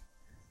 Like,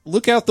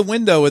 look out the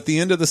window at the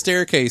end of the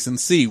staircase and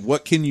see,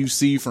 what can you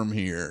see from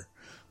here?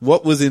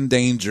 What was in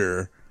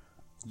danger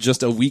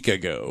just a week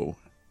ago?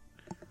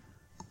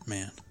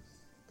 Man.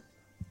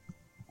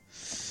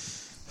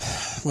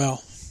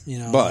 Well, you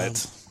know,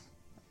 But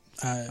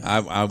I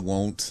I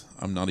won't.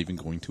 I'm not even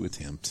going to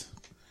attempt.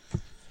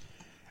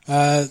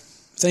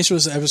 thanks for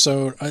this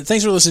episode.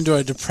 Thanks for listening to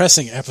a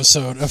depressing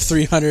episode of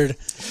 300.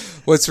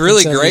 What's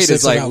really great 76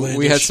 is like of we had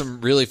Outlandish.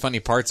 some really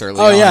funny parts early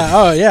Oh on.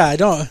 yeah, I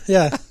don't.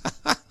 Yeah,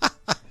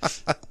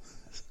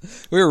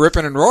 We were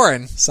ripping and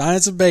roaring.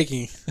 science of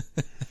baking.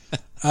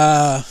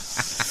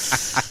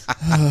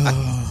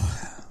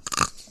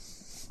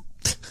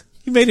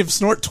 You made him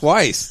snort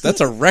twice.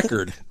 That's a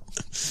record.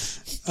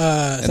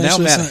 And now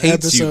Matt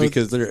hates you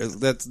because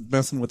that's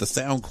messing with the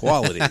sound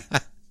quality.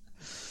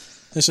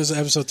 This is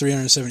episode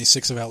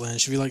 376 of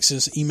Outlandish. If you'd like to send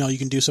us an email, you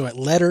can do so at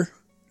letter,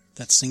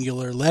 that's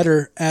singular,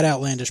 letter at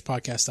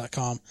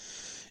outlandishpodcast.com.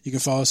 You can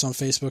follow us on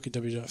Facebook at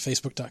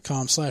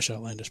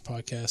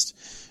facebook.com/outlandishpodcast.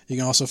 You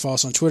can also follow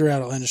us on Twitter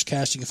at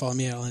outlandishcast. You can follow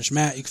me at outlandish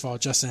Matt. You can follow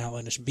Justin at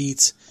outlandish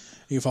beats.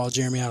 You can follow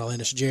Jeremy at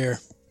outlandish Jer.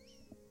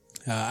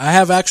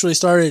 I've actually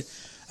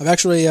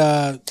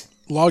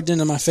logged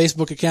into my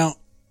Facebook account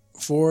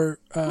for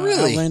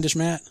Really? Outlandish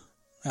Matt.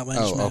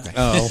 Outlandish Matt. okay.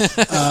 Oh,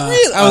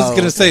 really? I was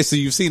going to say, so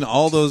you've seen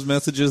all those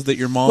messages that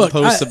your mom Look,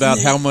 posts I- about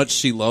how much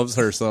she loves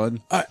her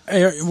son?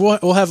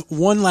 We'll have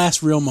one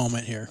last real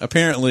moment here.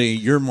 Apparently,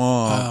 your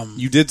mom,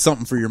 you did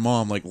something for your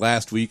mom like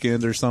last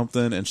weekend or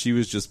something, and she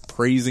was just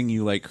praising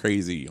you like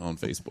crazy on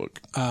Facebook.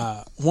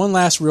 One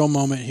last real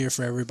moment here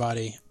for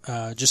everybody.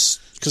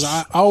 Just because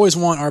I always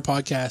want our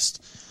podcast.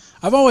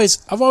 I've always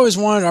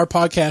wanted our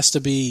podcast to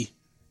be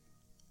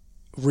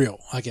real.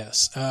 I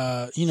guess.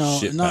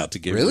 Shit not about to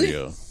get Really?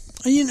 real.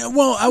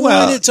 Well, I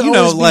wanted it to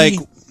always like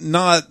be.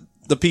 not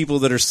the people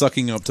that are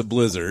sucking up to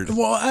Blizzard.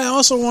 Well, I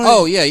also wanted.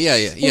 Oh yeah.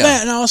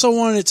 That, and I also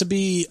wanted it to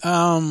be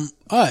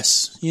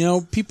us.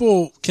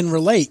 People can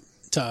relate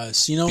to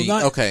us.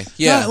 okay,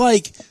 yeah. Not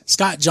like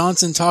Scott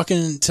Johnson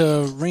talking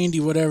to Randy,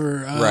 whatever.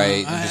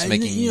 Right, and just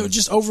making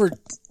just over.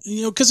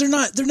 Because they're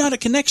not a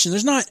connection.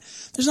 There's not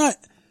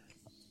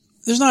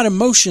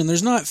emotion.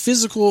 There's not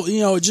physical.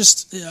 They're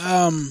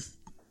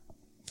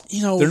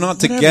They're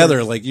not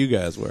together like you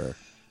guys were.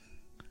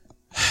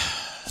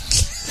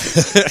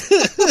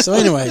 So,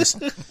 anyways,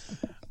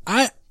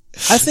 I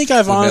think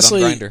I've We met on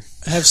honestly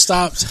Grindr. have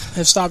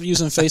stopped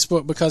using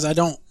Facebook because I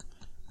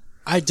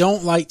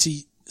don't like to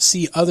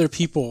see other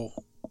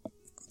people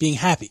being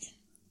happy.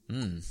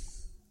 I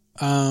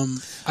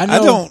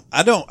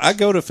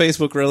go to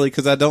Facebook really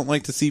because I don't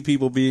like to see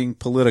people being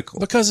political.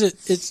 because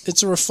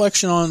it's a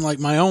reflection on like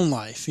my own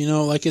life.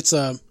 Like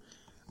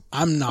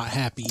I'm not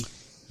happy.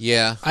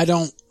 Yeah. I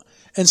don't,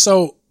 and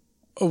so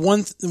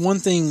one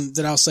thing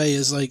that I'll say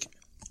is like,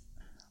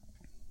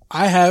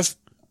 I have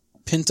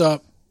pent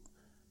up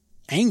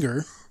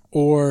anger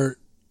or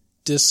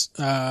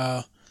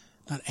not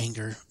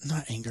anger,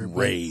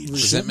 Rage.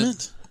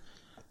 resentment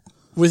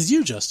with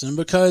you, Justin,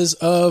 because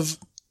of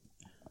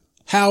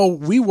how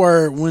we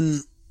were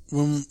when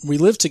we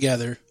lived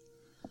together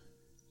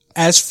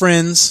as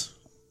friends.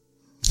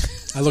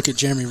 I look at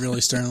Jeremy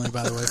really sternly,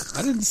 by the way.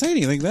 I didn't say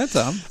anything that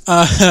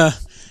time.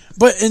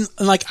 But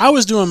like I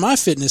was doing my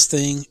fitness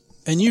thing,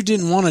 and you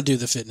didn't want to do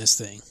the fitness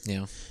thing.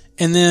 Yeah.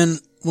 And then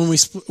when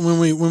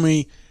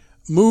we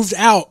moved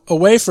out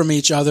away from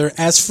each other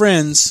as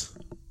friends,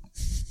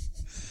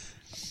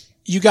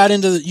 you got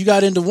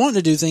into wanting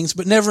to do things,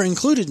 but never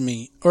included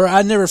me, or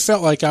I never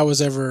felt like I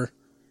was ever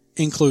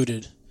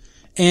included.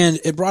 And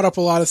it brought up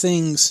a lot of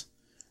things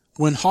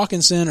when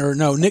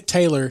Nick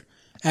Taylor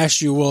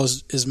asked you, well,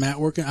 is Matt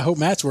working? I hope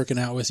Matt's working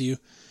out with you.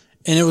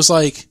 And it was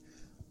like,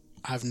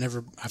 I've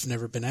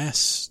never been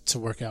asked to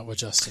work out with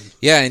Justin.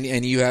 Yeah,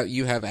 and you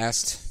have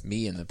asked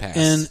me in the past,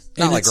 and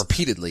not like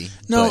repeatedly.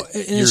 No, but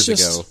and years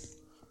it's just, ago.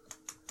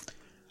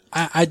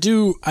 I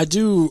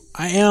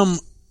am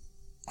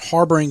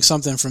harboring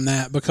something from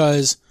that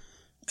because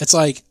it's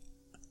like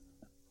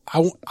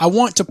I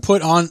want to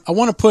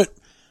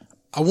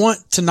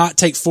not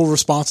take full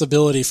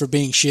responsibility for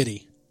being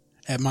shitty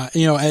at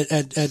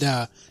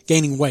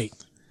gaining weight.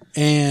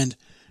 And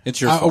It's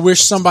your I fault.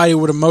 wish somebody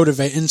would have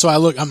motivated. And so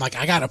I'm like,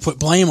 I got to put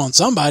blame on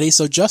somebody.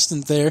 So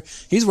Justin's there.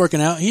 He's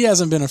working out. He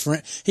hasn't been a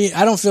friend.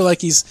 I don't feel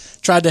like he's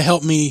tried to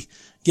help me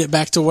get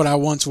back to what I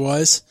once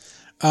was.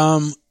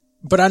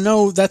 But I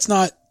know that's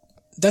not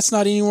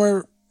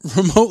anywhere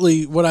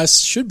remotely what I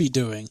should be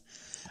doing.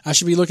 I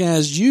should be looking at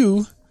as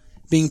you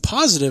being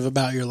positive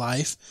about your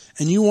life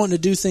and you want to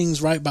do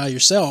things right by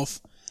yourself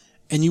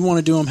and you want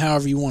to do them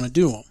however you want to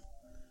do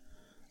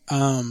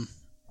them.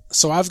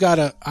 So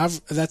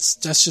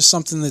that's just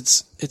something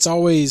it's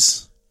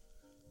always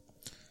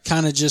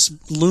kind of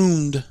just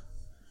loomed,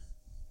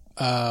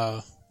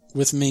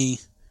 with me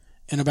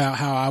and about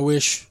how I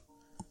wish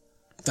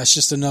that's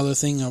just another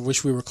thing I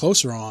wish we were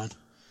closer on.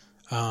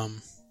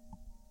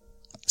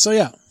 So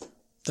yeah,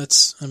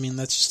 that's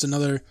just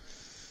another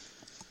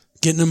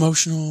getting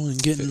emotional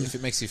and getting. If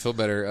it makes you feel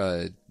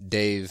better,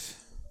 Dave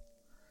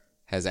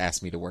has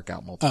asked me to work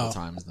out multiple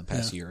times in the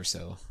past year or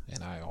so,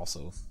 and I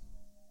also,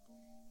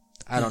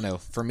 I don't know.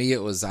 For me,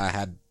 it was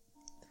Well,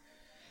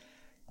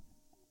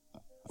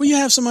 you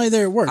have somebody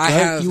there at work,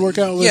 right? You work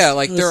out with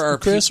there are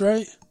Chris,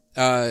 right?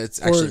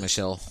 It's actually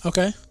Michelle,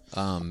 Okay.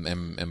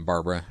 and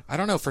Barbara. I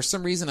don't know. For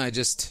some reason, I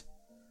just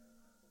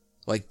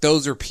like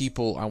those are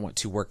people I want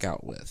to work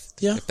out with.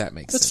 Yeah, if that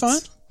makes that's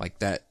sense. fine. Like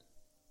that.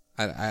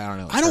 I don't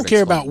know. I don't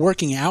care about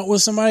working out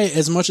with somebody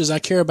as much as I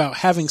care about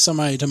having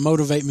somebody to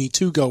motivate me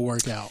to go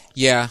work out.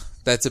 Yeah,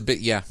 that's a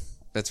bit. Yeah,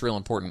 that's real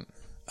important.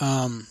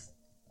 And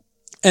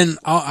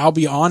I'll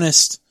be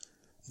honest,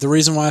 the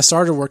reason why I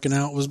started working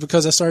out was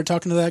because I started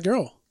talking to that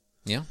girl.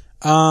 Yeah.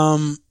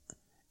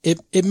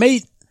 It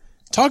made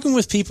talking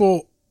with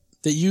people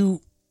that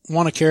you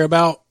want to care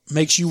about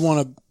makes you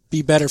want to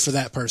be better for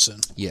that person.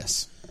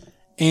 Yes.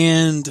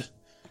 And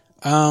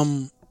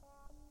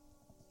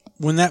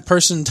when that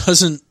person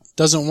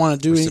doesn't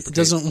want to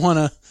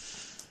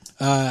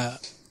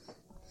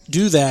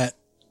do that,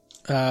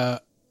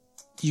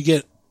 you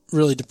get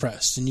really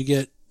depressed and you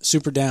get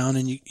super down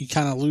and you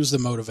kind of lose the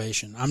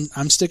motivation.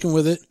 I'm sticking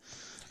with it.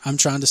 I'm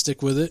trying to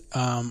stick with it.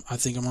 I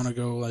think I'm going to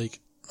go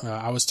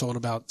I was told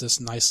about this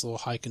nice little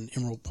hike in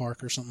Emerald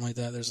Park or something like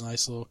that. There's a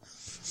nice little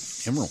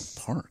Emerald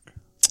Park.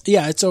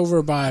 Yeah, it's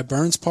over by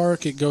Burns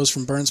Park. It goes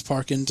from Burns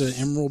Park into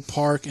Emerald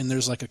Park, and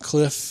there's like a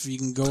cliff you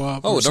can go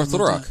up. Oh, North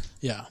Little Rock.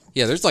 Yeah.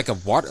 Yeah, there's like a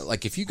water.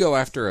 Like if you go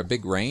after a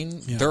big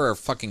rain, there are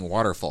fucking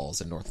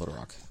waterfalls in North Little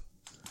Rock.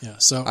 Yeah.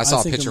 So I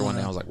saw a picture one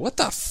day. I was like, "What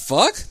the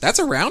fuck? That's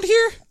around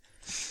here?"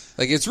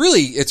 Like it's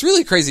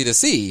really crazy to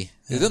see.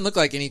 It doesn't look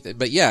like anything,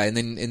 but yeah. And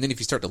then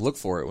if you start to look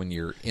for it when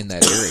you're in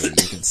that area,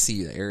 you can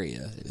see the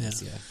area.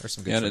 There's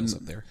some good trails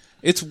up there.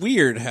 It's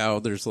weird how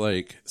there's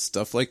like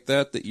stuff like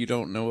that you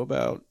don't know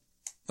about.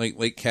 Like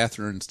Lake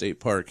Catherine State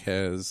Park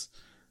has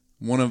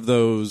one of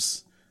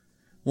those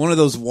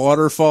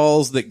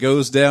waterfalls that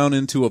goes down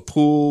into a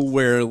pool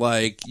where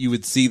like you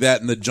would see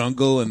that in the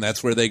jungle, and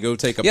that's where they go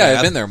take a bath. Yeah,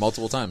 I've been there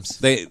multiple times.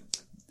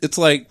 It's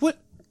like, what?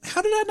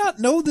 How did I not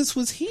know this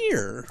was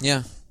here?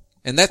 Yeah,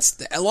 and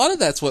that's a lot of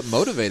that's what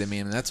motivated me,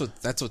 and that's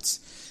what's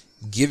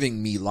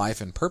giving me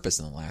life and purpose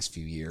in the last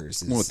few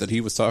years. What, that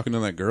he was talking to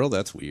that girl?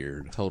 That's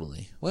weird.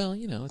 Totally. Well,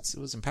 it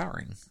was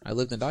empowering. I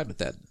lived and died with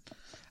that.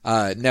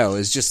 No,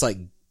 it's just like,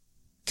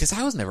 cause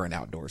I was never an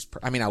outdoors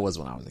I mean, I was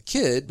when I was a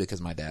kid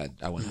because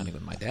I went hunting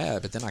with my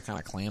dad, but then I kind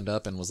of clammed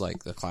up and was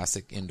like the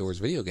classic indoors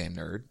video game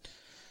nerd.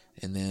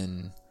 And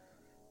then,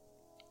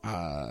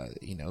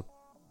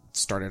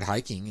 started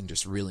hiking and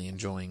just really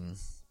enjoying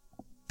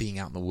being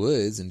out in the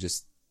woods and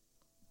just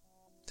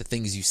the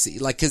things you see.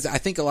 Like, cause I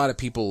think a lot of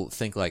people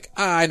think like,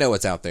 I know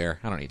what's out there.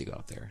 I don't need to go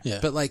out there. Yeah.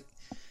 But like,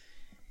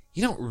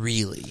 you don't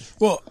really.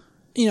 Well,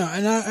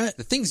 and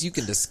the things you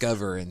can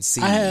discover and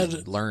see I had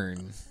and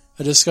learn.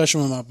 a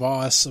discussion with my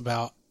boss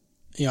about,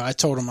 I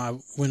told him I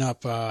went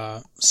up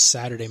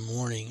Saturday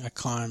morning. I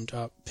climbed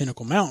up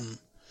Pinnacle Mountain.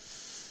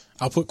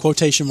 I'll put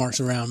quotation marks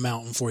around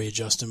mountain for you,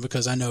 Justin,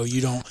 because I know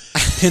you don't.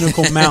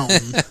 Pinnacle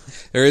Mountain.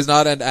 There is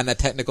not a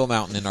technical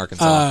mountain in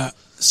Arkansas.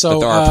 But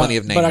there are plenty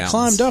of named mountains. But I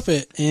climbed up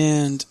it,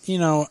 and,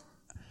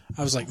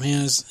 I was like,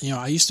 man,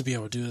 I used to be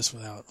able to do this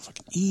without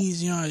fucking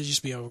ease. I used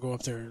to be able to go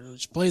up there,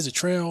 just blaze a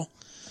trail.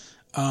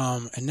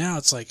 And now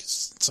it's like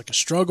a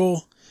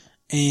struggle.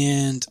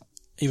 And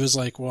he was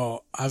like,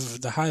 well,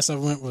 the highest I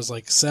went was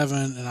like 7.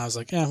 And I was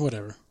like, yeah,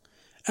 whatever.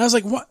 And I was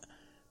like, what?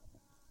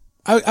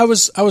 I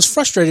was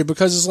frustrated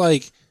because it's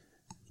like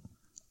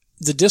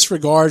the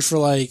disregard for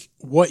like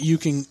what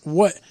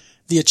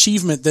the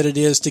achievement that it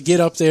is to get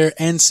up there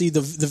and see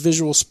the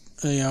visual,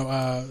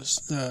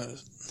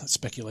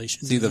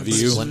 speculation. See the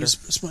view.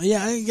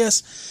 Yeah, I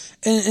guess.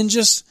 And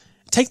just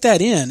take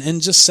that in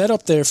and just set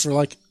up there for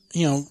like,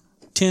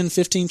 10,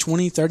 15,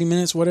 20, 30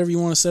 minutes, whatever you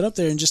want to set up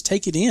there and just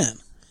take it in.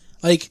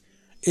 Like,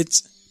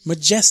 it's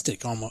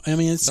majestic almost. I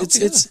mean,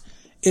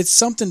 it's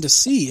something to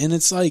see. And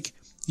it's like,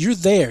 you're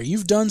there.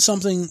 You've done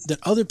something that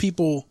other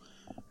people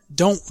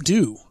don't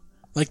do.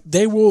 Like,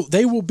 they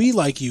will be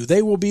like you.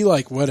 They will be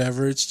like,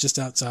 whatever, it's just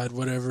outside,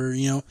 whatever,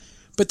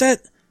 But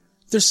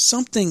there's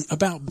something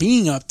about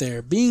being up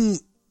there, being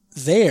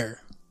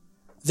there,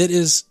 that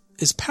is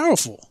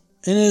powerful.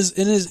 And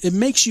it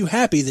makes you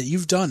happy that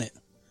you've done it.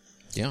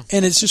 Yeah.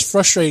 And it's just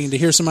frustrating to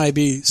hear somebody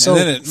be so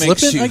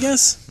flippant, I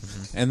guess.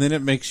 Mm-hmm. And then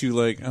it makes you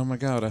like, oh my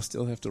God, I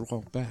still have to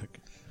walk back.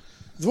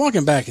 The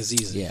walking back is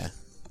easy. Yeah.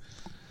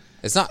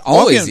 It's not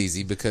always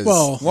easy because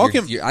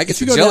I get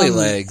the jelly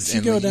legs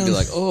and you'd be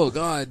like, oh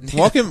God.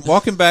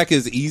 Walking back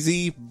is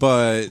easy,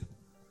 but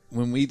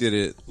when we did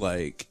it,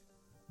 like,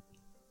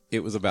 it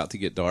was about to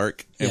get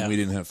dark and we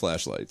didn't have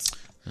flashlights.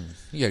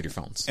 You had your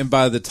phones. And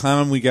by the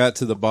time we got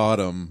to the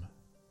bottom,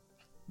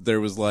 there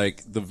was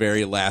like the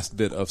very last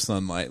bit of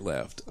sunlight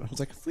left. I was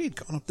like, if we had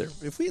gone up there,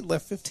 if we had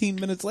left 15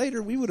 minutes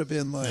later, we would have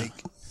been like,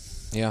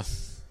 yeah.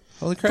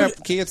 Holy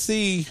crap, can't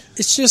see.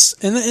 It's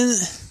just, and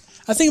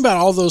I think about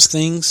all those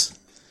things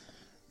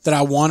that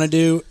I want to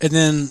do, and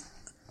then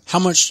how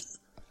much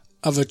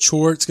of a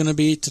chore it's going to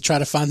be to try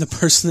to find the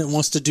person that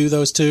wants to do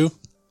those too.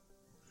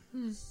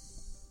 And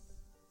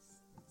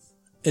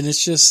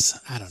it's just,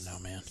 I don't know,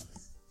 man.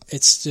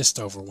 It's just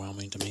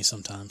overwhelming to me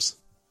sometimes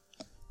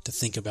to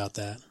think about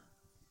that.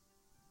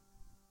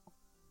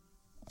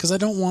 Because I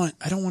don't want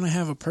to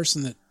have a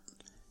person that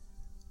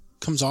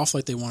comes off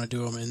like they want to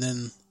do them, and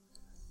then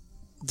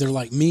they're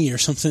like me or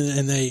something,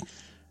 and they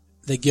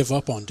give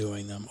up on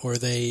doing them, or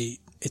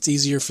it's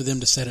easier for them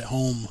to sit at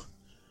home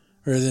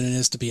rather than it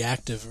is to be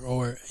active,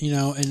 or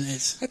and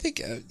it's. I think,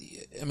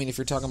 if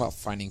you're talking about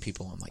finding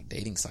people on like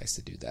dating sites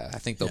to do that, I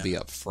think they'll be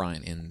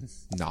upfront in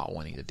not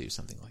wanting to do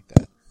something like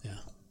that. Yeah,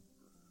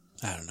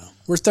 I don't know.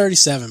 We're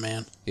 37,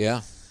 man.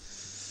 Yeah.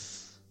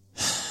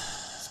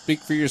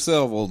 Speak for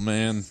yourself, old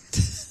man.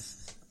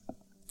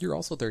 You're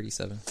also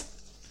 37.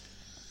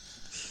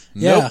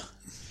 Yeah. Nope.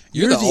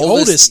 You're the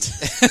oldest.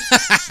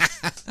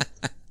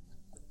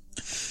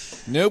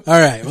 Nope. All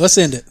right, well, let's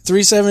end it.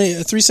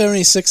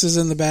 376 is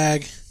in the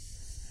bag.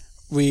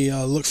 We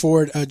look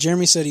forward.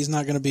 Jeremy said he's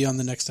not going to be on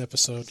the next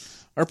episode.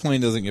 Our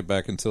plane doesn't get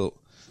back until...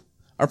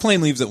 Our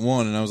plane leaves at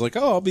 1, and I was like,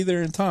 oh, I'll be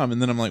there in time. And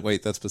then I'm like,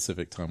 wait, that's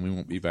Pacific time. We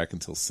won't be back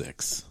until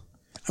 6.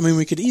 I mean,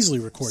 we could easily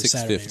record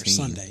Saturday or 6:15.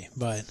 Sunday,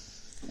 but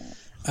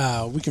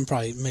we can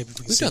probably...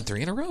 We've done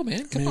 3 in a row,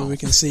 man. Come maybe on. we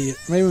can see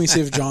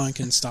if John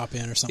can stop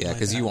in or something like that. Yeah,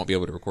 because you won't be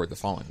able to record the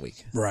following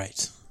week. Right.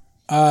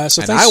 So and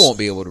thanks. I won't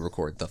be able to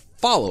record the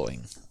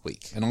following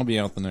week. And I'll be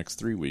out the next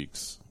 3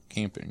 weeks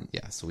camping.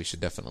 Yeah, so we should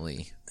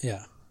definitely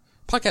Yeah.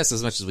 podcast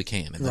as much as we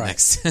can in the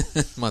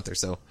next month or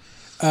so.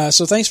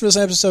 So thanks for this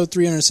episode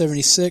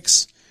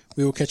 376.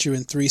 We will catch you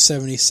in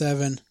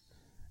 377.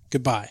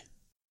 Goodbye.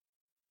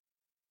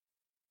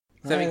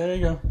 All right, there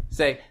you go.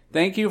 Say,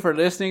 thank you for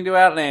listening to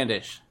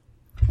Outlandish.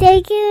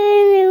 Thank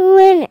you,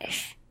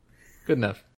 winners. Good enough.